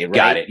in a way, right?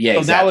 Got it. Yeah. So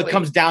exactly. now it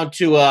comes down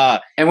to,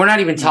 and we're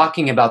not even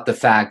talking about the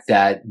fact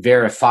that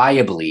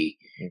verifiably,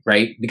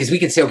 right? Because we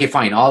can say, okay,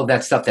 fine, all of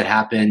that stuff that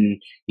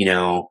happened,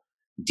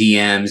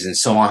 DMs and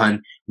so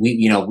on,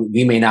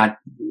 we may not,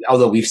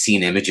 although we've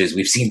seen images,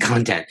 we've seen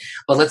content,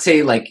 but let's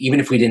say, like, even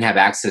if we didn't have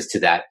access to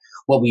that,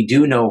 what we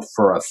do know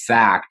for a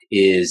fact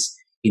is,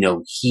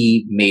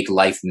 he made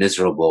life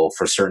miserable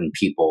for certain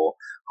people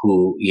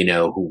who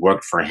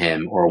worked for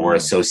him or were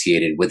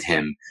associated with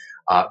him.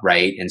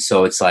 Right. And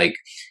so it's like,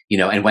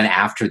 and went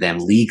after them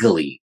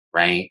legally.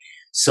 Right.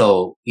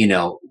 So,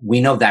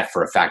 we know that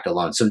for a fact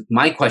alone. So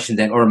my question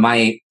then, or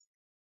my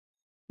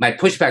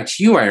pushback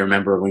to you, I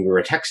remember when we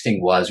were texting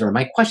or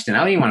my question, I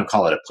don't even want to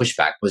call it a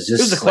pushback, was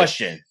just, it was a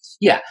question.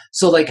 Yeah.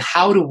 So, like,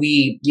 how do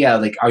we,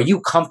 like, are you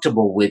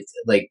comfortable with,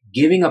 like,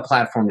 giving a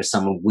platform to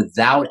someone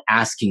without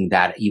asking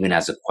that even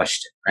as a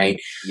question?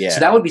 Right. Yeah. So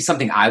that would be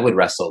something I would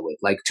wrestle with.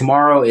 Like,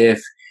 tomorrow,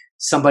 if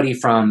somebody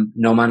from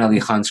Nouman Ali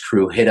Khan's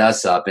crew hit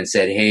us up and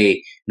said,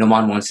 hey,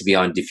 Nouman wants to be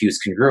on Diffused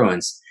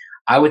Congruence,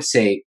 I would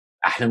say,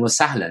 ahlan wa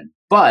sahlan.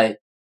 But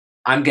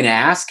I'm going to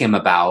ask him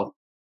about,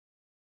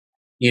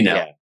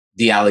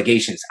 the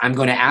allegations. I'm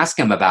going to ask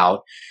him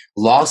about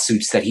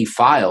lawsuits that he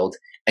filed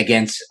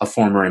against a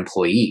former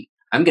employee.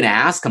 I'm going to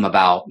ask him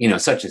about,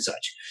 such and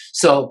such.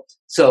 So,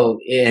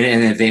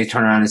 and if they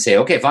turn around and say,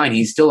 okay, fine,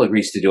 he still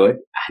agrees to do it,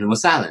 ahlan wa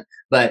sahlan.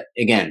 But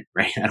again,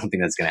 right, I don't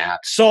think that's going to happen.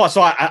 So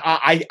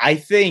I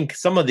think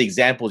some of the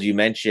examples you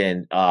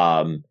mentioned,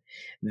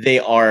 they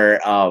are,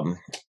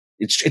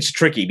 it's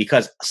tricky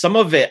because some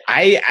of it,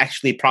 I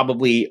actually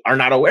probably are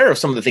not aware of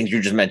some of the things you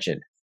just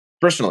mentioned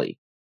personally.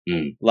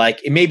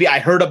 Like, maybe I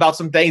heard about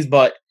some things,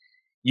 but,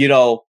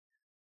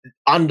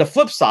 on the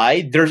flip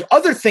side, there's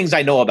other things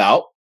I know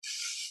about,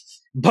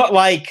 but,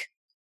 like,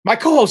 my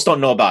co-hosts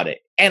don't know about it,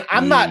 and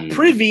I'm not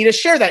privy to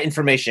share that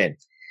information.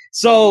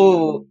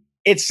 So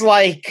it's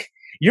like,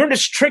 you're in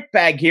this trick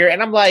bag here,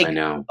 and I'm like, I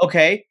know.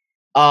 Okay.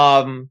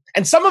 And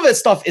some of this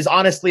stuff is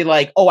honestly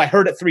like, oh, I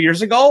heard it 3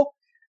 years ago,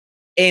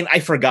 and I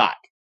forgot.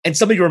 And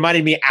somebody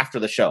reminded me after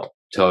the show.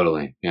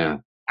 Totally, yeah.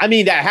 I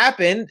mean, that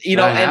happened, and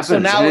happens. so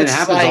now it it's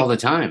happens like, all the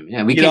time.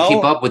 Yeah, we can't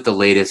keep up with the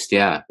latest.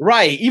 Yeah,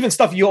 right. Even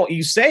stuff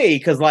you say,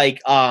 because, like,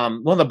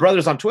 one of the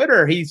brothers on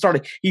Twitter, he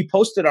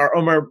posted our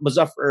Omar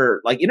Muzaffar,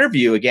 like,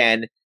 interview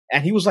again,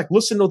 and he was like,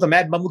 listen to what the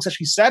Mad Mamluks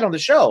actually said on the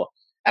show,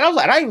 and I was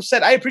like, I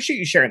said, I appreciate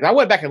you sharing. I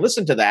went back and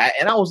listened to that,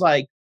 and I was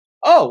like,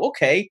 oh,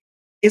 okay.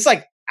 It's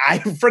like, I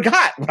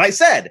forgot what I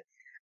said,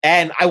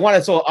 and I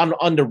wanted, so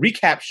on the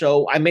recap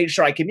show, I made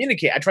sure I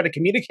try to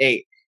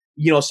communicate,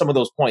 some of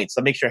those points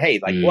to make sure, hey,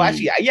 like, well,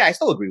 actually, I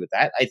still agree with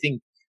that. I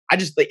think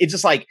it's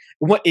just like,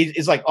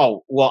 it's like,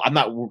 oh, well, I'm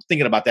not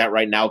thinking about that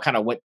right now. Kind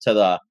of went to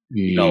the,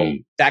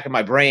 back of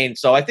my brain.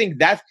 So I think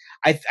that,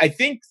 I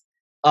think,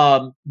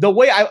 the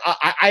way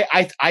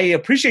I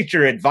appreciate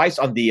your advice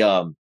on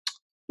the,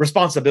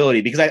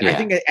 responsibility, because I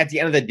think at the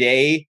end of the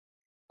day,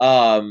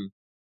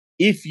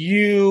 if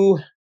you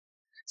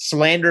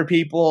slander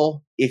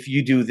people, if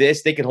you do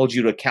this, they can hold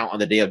you to account on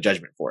the day of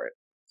judgment for it.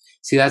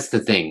 See, that's the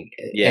thing.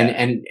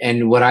 Yeah.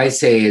 And what I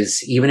say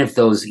is, even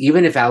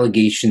if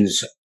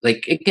allegations,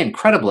 like, again,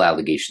 credible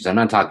allegations, I'm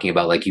not talking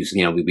about, like,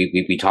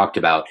 we talked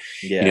about,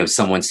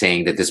 someone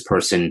saying that this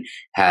person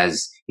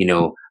has,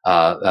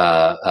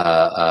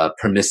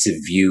 permissive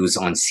views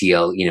on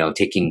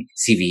taking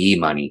CVE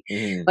money.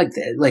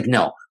 Like,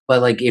 no.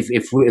 But, like,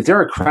 if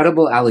there are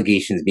credible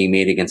allegations being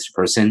made against a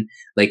person,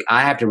 like,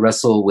 I have to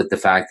wrestle with the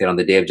fact that on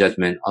the day of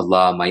judgment,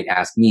 Allah might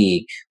ask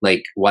me,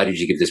 like, why did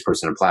you give this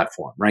person a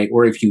platform, right?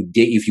 Or if you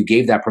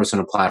gave that person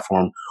a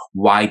platform,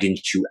 why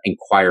didn't you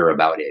inquire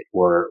about it,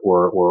 or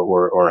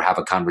have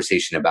a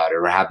conversation about it,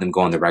 or have them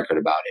go on the record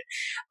about it?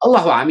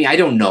 Allah, I mean, I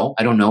don't know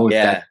if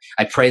that.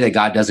 I pray that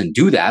God doesn't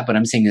do that, but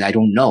I'm saying that I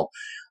don't know.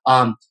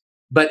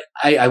 But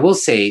I will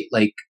say,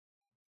 like,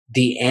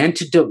 the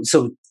antidote.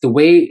 So the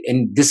way,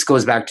 and this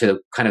goes back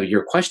to kind of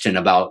your question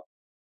about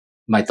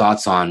my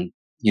thoughts on,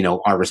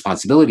 our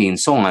responsibility and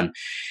so on.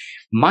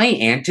 My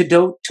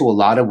antidote to a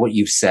lot of what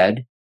you've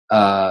said,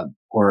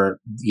 or,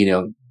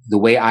 the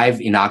way I've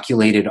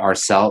inoculated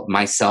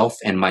myself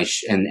and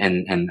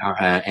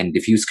and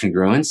diffused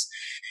congruence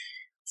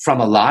from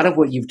a lot of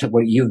what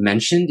you've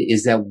mentioned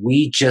is that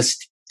we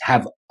just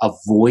have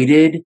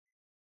avoided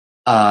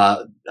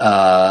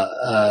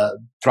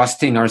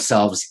thrusting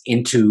ourselves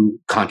into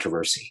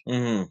controversy.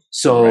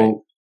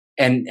 So,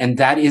 right. and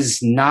that is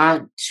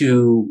not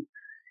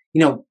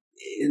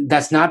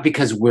that's not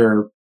because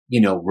we're,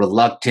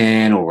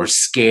 reluctant, or we're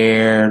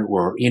scared,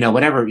 or,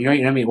 whatever, what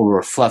I mean? Or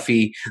we're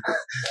fluffy.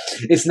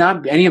 It's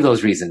not any of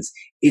those reasons.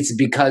 It's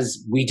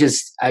because we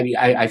just,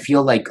 I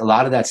feel like a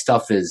lot of that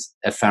stuff is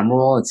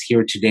ephemeral. It's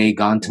here today,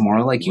 gone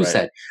tomorrow, like you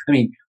said. I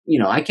mean,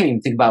 I can't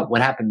even think about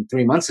what happened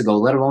 3 months ago,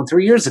 let alone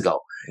 3 years ago.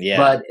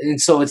 Yeah.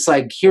 And so it's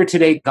like here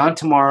today, gone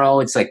tomorrow.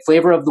 It's like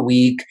flavor of the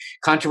week,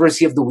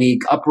 controversy of the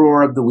week,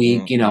 uproar of the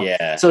week,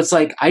 Yeah. So it's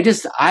like,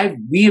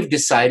 we have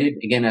decided,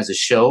 again, as a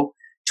show,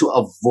 to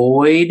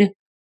avoid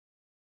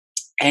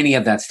any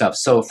of that stuff.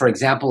 So, for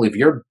example, if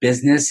your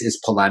business is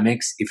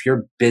polemics, if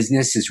your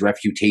business is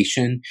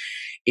refutation,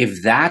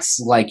 if that's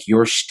like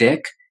your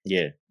shtick,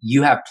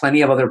 you have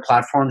plenty of other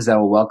platforms that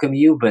will welcome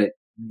you, but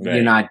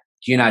you're not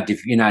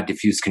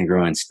diffused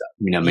congruence stuff,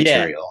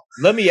 material.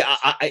 Let me.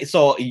 I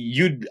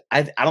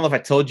don't know if I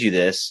told you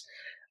this.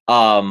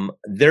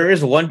 There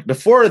is one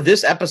before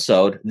this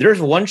episode.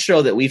 There's one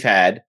show that we've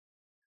had,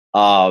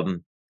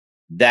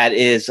 that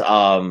is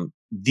got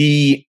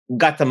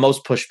the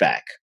most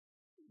pushback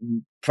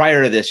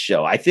prior to this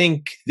show. I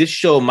think this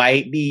show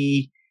might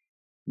be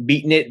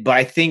beating it, but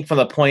I think from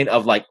the point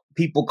of, like,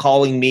 people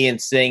calling me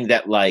and saying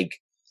that, like,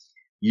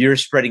 you're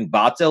spreading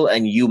batil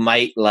and you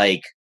might,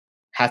 like,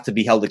 have to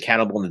be held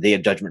accountable in the day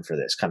of judgment for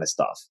this kind of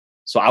stuff.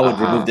 So I would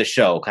remove the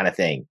show, kind of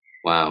thing.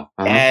 Wow.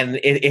 And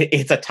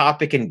it's a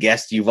topic and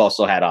guest you've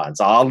also had on.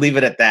 So I'll leave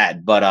it at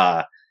that.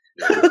 But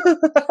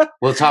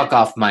we'll talk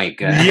off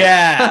mic.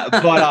 Yeah.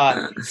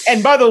 But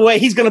and by the way,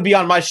 he's gonna be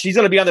on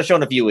the show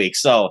in a few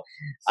weeks. So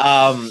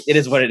it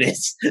is what it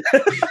is.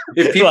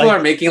 If people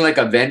are making like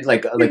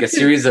a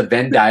series of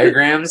Venn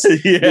diagrams,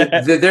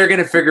 they're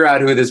gonna figure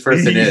out who this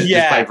person is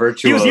just by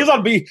virtue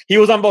he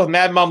was on both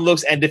Mad Mom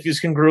Looks and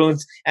Diffused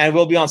Congruence, and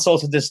we'll be on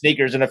Sultans and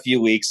Sneakers in a few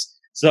weeks.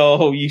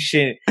 So you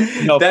should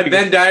that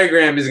Venn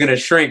diagram is going to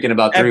shrink in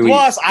about 3 weeks.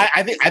 Plus,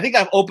 I think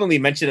I've openly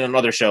mentioned it on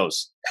other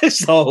shows.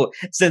 So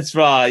since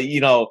but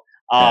to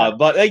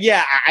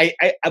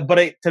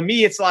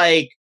me it's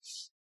like,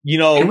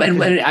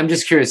 and I'm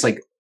just curious,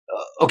 like,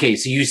 okay,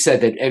 so you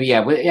said that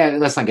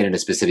let's not get into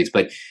specifics,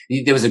 but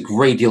there was a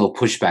great deal of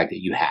pushback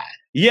that you had.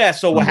 Yeah.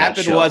 So what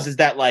happened is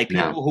that, like,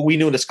 people who we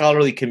knew in the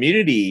scholarly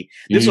community,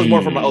 this was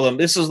more from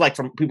this was like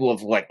from people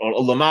of, like,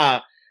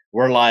 ulama,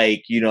 were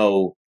like,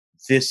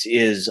 this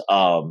is,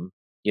 and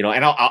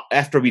I'll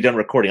after we're done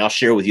recording, I'll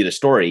share with you the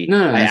story.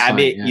 I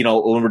made, when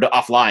we're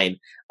offline,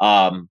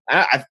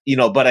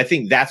 but I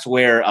think that's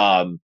where,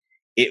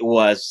 it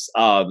was,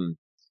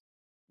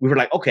 we were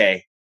like,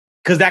 okay,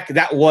 cause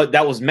that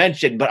was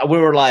mentioned, but we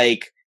were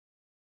like,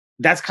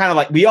 that's kind of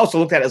like, we also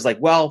looked at it as like,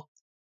 well,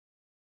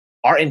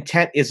 our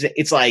intent is,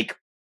 it's like,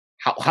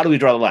 how do we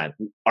draw the line?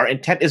 Our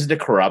intent isn't to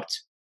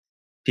corrupt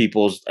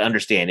people's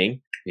understanding.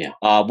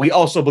 Yeah. We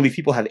also believe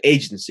people have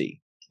agency.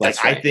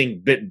 Like, right. I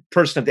think, but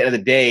personally, at the end of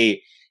the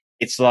day,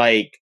 it's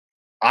like,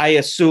 I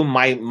assume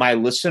my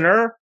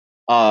listener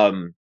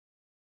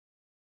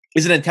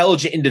is an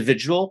intelligent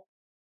individual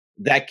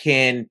that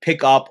can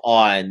pick up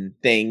on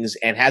things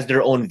and has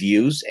their own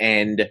views.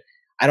 And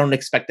I don't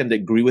expect them to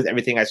agree with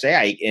everything I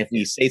say. If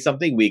we say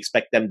something, we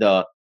expect them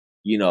to,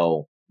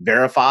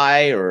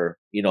 verify or,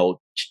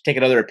 take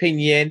another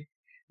opinion.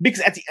 Because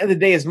at the end of the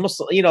day, as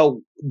Muslim,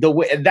 the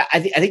way that I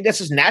think that's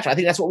just natural. I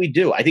think that's what we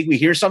do. I think we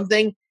hear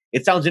something.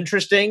 It sounds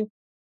interesting.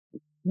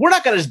 We're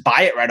not going to just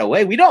buy it right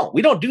away. We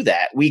don't do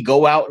that. We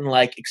go out and,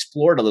 like,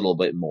 explore it a little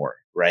bit more.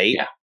 Right.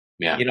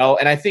 Yeah.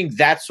 And I think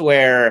that's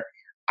where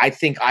I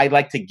think I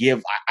like to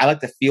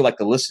feel like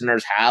the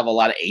listeners have a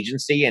lot of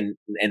agency and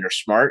they're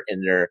smart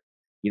and they're,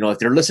 if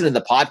they're listening to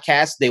the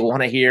podcast, they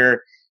want to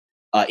hear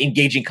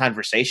engaging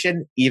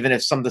conversation, even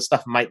if some of the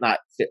stuff might not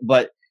fit.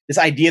 But this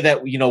idea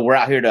that, we're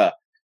out here to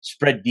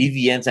spread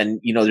deviance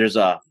and,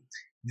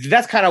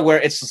 that's kind of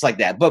where it's just like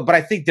that. But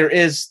I think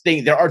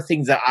there are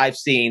things that I've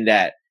seen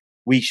that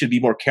we should be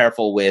more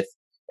careful with,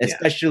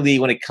 especially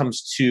when it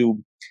comes to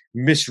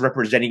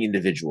misrepresenting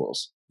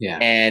individuals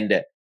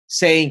and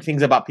saying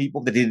things about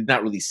people that they did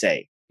not really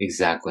say.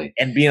 Exactly.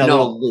 And being a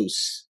little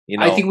loose.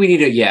 I think we need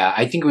to,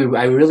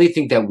 I really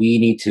think that we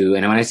need to,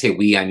 and when I say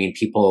we, I mean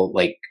people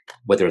like,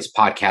 whether it's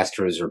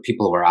podcasters or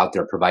people who are out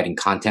there providing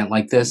content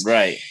like this,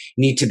 right,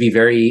 need to be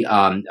very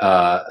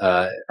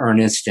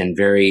earnest and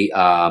very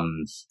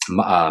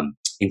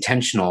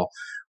intentional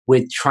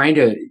with trying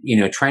to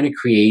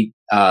create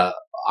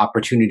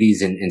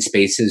opportunities and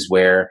spaces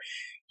where,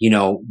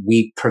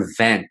 we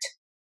prevent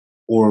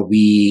or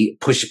we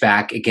push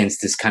back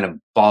against this kind of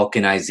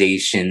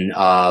balkanization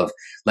of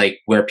like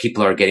where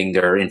people are getting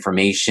their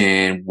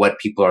information, what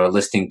people are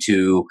listening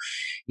to.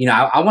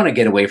 I want to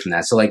get away from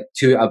that. So like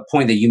to a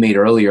point that you made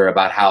earlier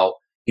about how,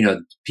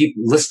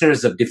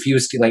 listeners of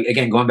Diffused, like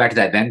again, going back to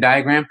that Venn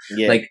diagram,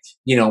 like,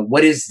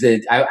 what is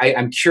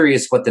I'm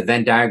curious what the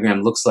Venn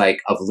diagram looks like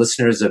of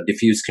listeners of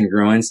Diffused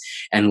Congruence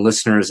and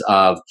listeners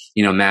of,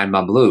 Mad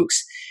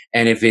Mamluks.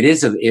 And if it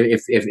is,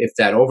 if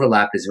that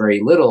overlap is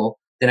very little,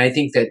 then I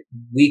think that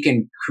we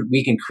can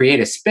create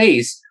a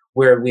space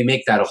where we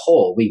make that a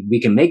whole.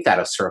 We can make that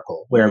a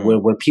circle where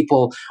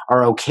people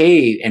are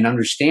okay and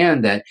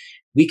understand that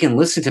we can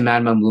listen to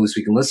Mad Mamluks,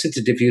 we can listen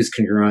to Diffused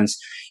Congruence,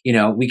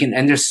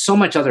 and there's so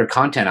much other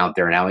content out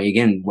there now.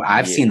 Again,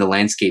 I've seen the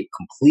landscape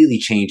completely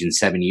change in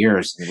 7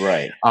 years.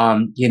 Right.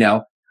 And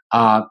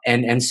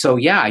so,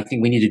 I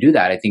think we need to do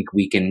that. I think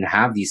we can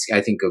have these,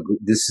 I think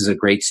this is a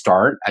great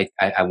start.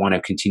 I want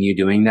to continue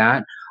doing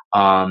that.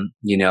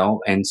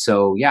 And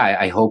so,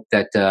 I hope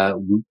that,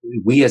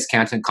 we as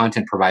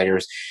content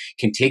providers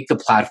can take the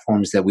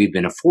platforms that we've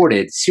been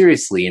afforded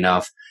seriously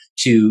enough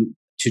to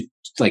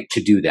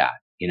do that,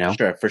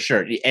 Sure, for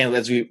sure. And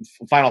as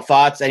final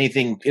thoughts,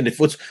 anything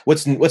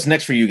what's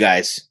next for you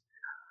guys?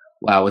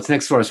 Wow, what's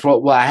next for us?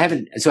 Well, I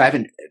haven't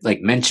like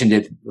mentioned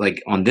it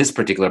like on this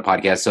particular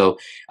podcast. So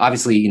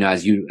obviously,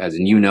 as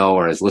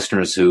or as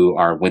listeners who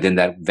are within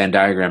that Venn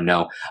diagram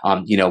know,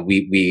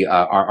 we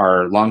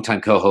our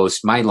longtime co-host,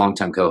 my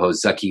longtime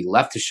co-host Zaki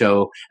left the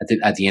show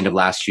at the end of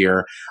last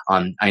year.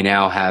 I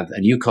now have a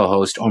new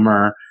co-host,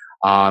 Omar.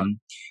 Our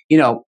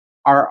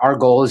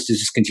goal is to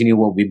just continue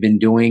what we've been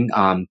doing.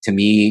 To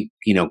me,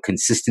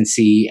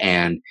 consistency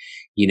and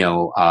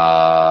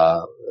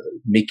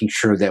making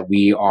sure that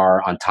we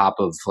are on top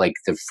of like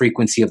the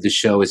frequency of the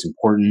show is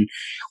important.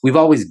 We've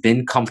always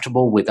been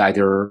comfortable with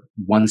either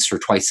once or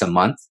twice a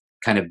month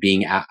kind of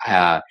being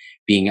our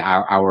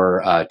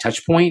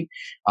touch point.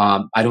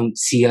 I don't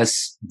see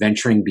us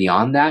venturing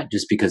beyond that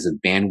just because of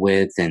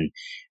bandwidth and,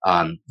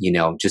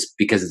 just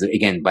because of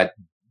but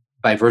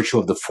by virtue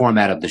of the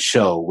format of the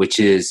show, which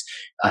is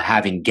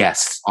having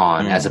guests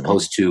on as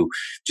opposed to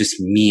just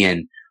me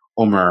and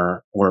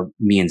Omar or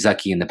me and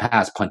Zaki in the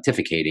past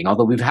pontificating,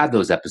 although we've had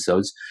those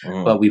episodes,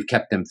 but we've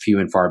kept them few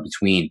and far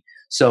between.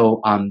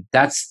 So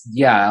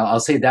I'll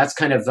say that's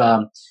kind of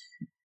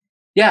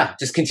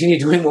just continue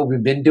doing what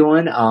we've been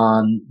doing,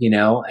 and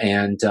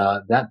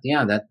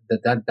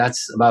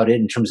that's about it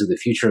in terms of the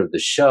future of the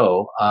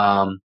show.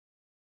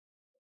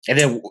 And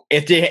then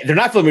if they're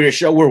not familiar with the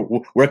show,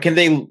 where can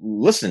they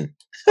listen?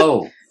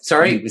 Oh,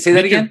 sorry, say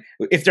that again.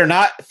 If they're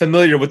not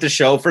familiar with the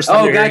show, first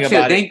time they're hearing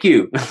about thank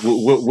you.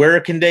 Where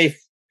can they?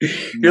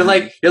 You're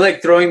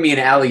like throwing me an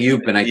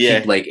alley-oop and I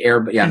keep like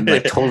I'm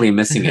like totally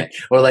missing it.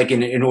 Or like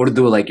in order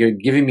to like you're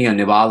giving me a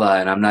niwala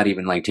and I'm not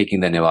even like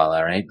taking the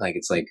niwala, right? Like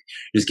it's like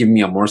you're just giving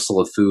me a morsel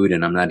of food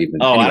and I'm not even.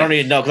 Oh, anyway. I don't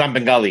even know because I'm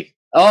Bengali.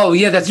 Oh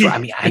yeah, that's right. I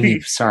mean, I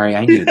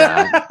knew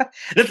that.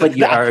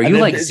 But are you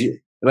like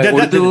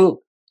Urdu?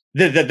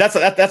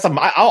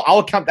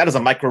 I'll count that as a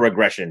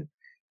microaggression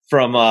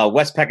from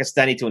West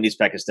Pakistani to an East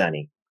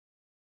Pakistani.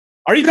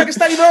 Are you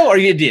Pakistani though, or are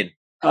you Indian?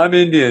 I'm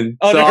Indian.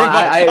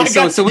 Oh,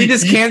 so we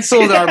just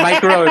canceled our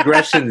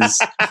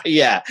microaggressions.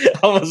 Yeah.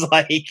 I was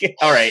like,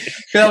 all right.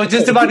 I was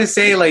just about to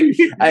say, like,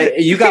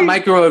 you got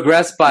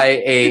microaggressed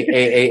by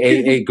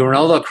a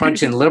granola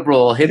crunching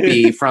liberal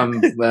hippie from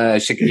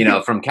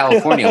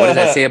California. What does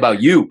that say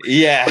about you?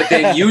 Yeah. But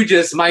then you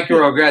just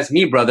microaggressed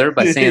me, brother,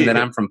 by saying that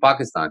I'm from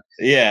Pakistan.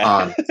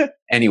 Yeah.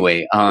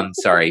 Anyway,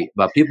 sorry,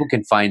 but people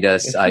can find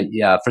us.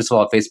 First of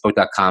all,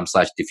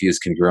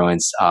 facebook.com/diffused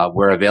congruence.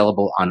 We're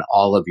available on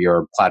all of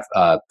your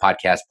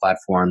podcast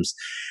platforms.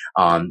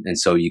 And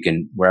so you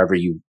can, wherever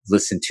you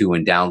listen to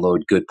and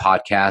download good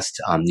podcasts,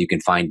 you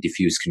can find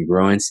Diffused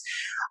Congruence.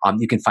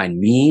 You can find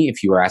me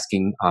if you are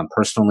asking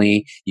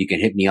personally. You can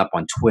hit me up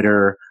on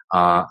Twitter.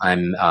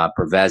 I'm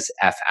Parvez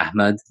F.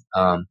 Ahmed.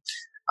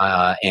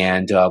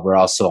 And we're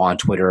also on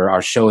Twitter.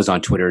 Our show is on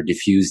Twitter,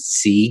 Diffused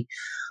C.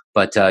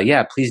 But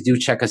please do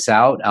check us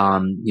out.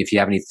 If you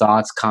have any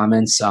thoughts,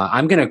 comments,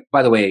 I'm going to,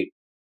 by the way,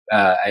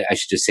 I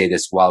should just say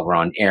this while we're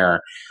on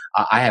air.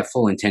 I have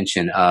full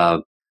intention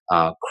of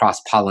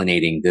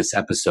cross-pollinating this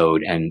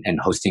episode and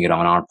hosting it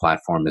on our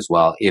platform as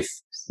well,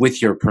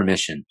 with your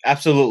permission.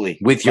 Absolutely.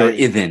 With your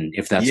idhin,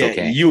 if that's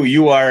okay.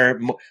 You are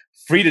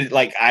free to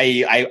like,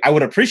 I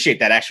would appreciate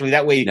that actually.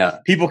 That way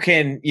people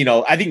can,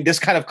 I think this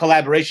kind of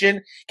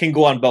collaboration can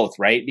go on both,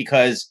 right?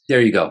 Because there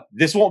you go.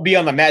 This won't be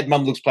on the Mad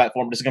Mamluks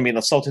platform. This is going to be on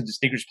the Sultans and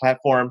Sneakers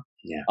platform.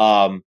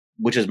 Yeah.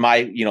 Which is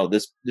my,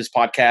 this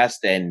podcast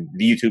and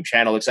the YouTube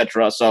channel,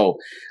 etc. So,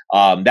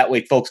 that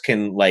way folks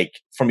can like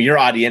from your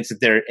audience,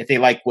 if they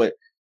like what,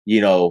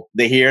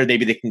 they hear,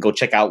 maybe they can go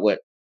check out what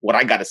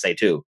I got to say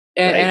too.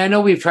 And I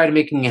know we've tried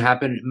making it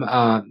happen,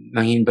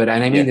 Mahin, and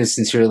I mean this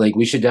sincerely. Like,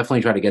 we should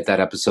definitely try to get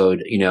that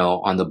episode,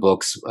 on the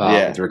books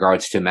with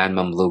regards to Mad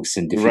Mamluks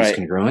and Diffused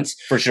Congruence.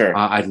 For sure,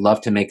 I'd love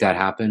to make that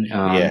happen.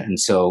 And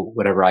so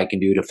whatever I can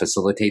do to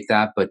facilitate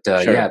that. But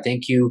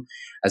thank you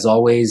as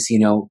always.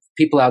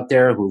 People out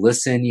there who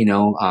listen,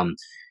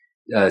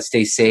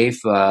 stay safe.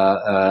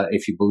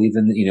 If you believe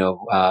in,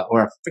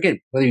 or forget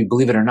whether you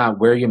believe it or not,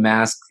 wear your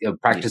mask,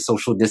 practice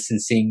social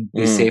distancing,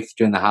 be safe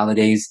during the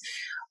holidays.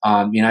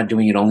 You're not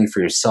doing it only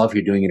for yourself.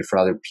 You're doing it for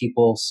other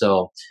people.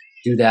 So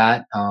do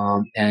that.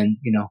 And,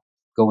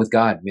 go with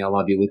God. May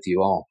Allah be with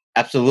you all.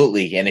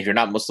 Absolutely. And if you're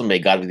not Muslim, may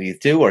God be with you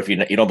too. Or if you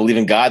don't believe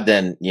in God,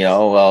 then,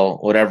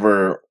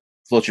 whatever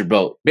floats your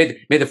boat. May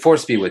the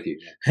force be with you.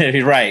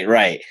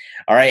 Right.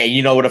 All right. And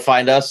you know where to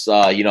find us,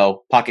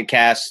 Pocket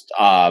Cast,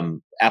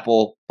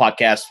 Apple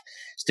Podcast,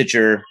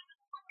 Stitcher,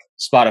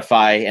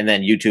 Spotify, and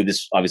then YouTube.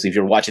 This, obviously, if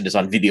you're watching this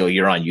on video,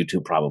 you're on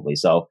YouTube probably.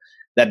 So,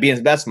 that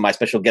being that's my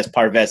special guest,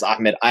 Parvez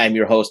Ahmed. I am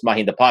your host,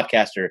 Mahin the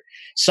Podcaster,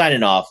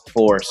 signing off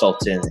for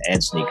Sultans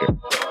and Sneakers.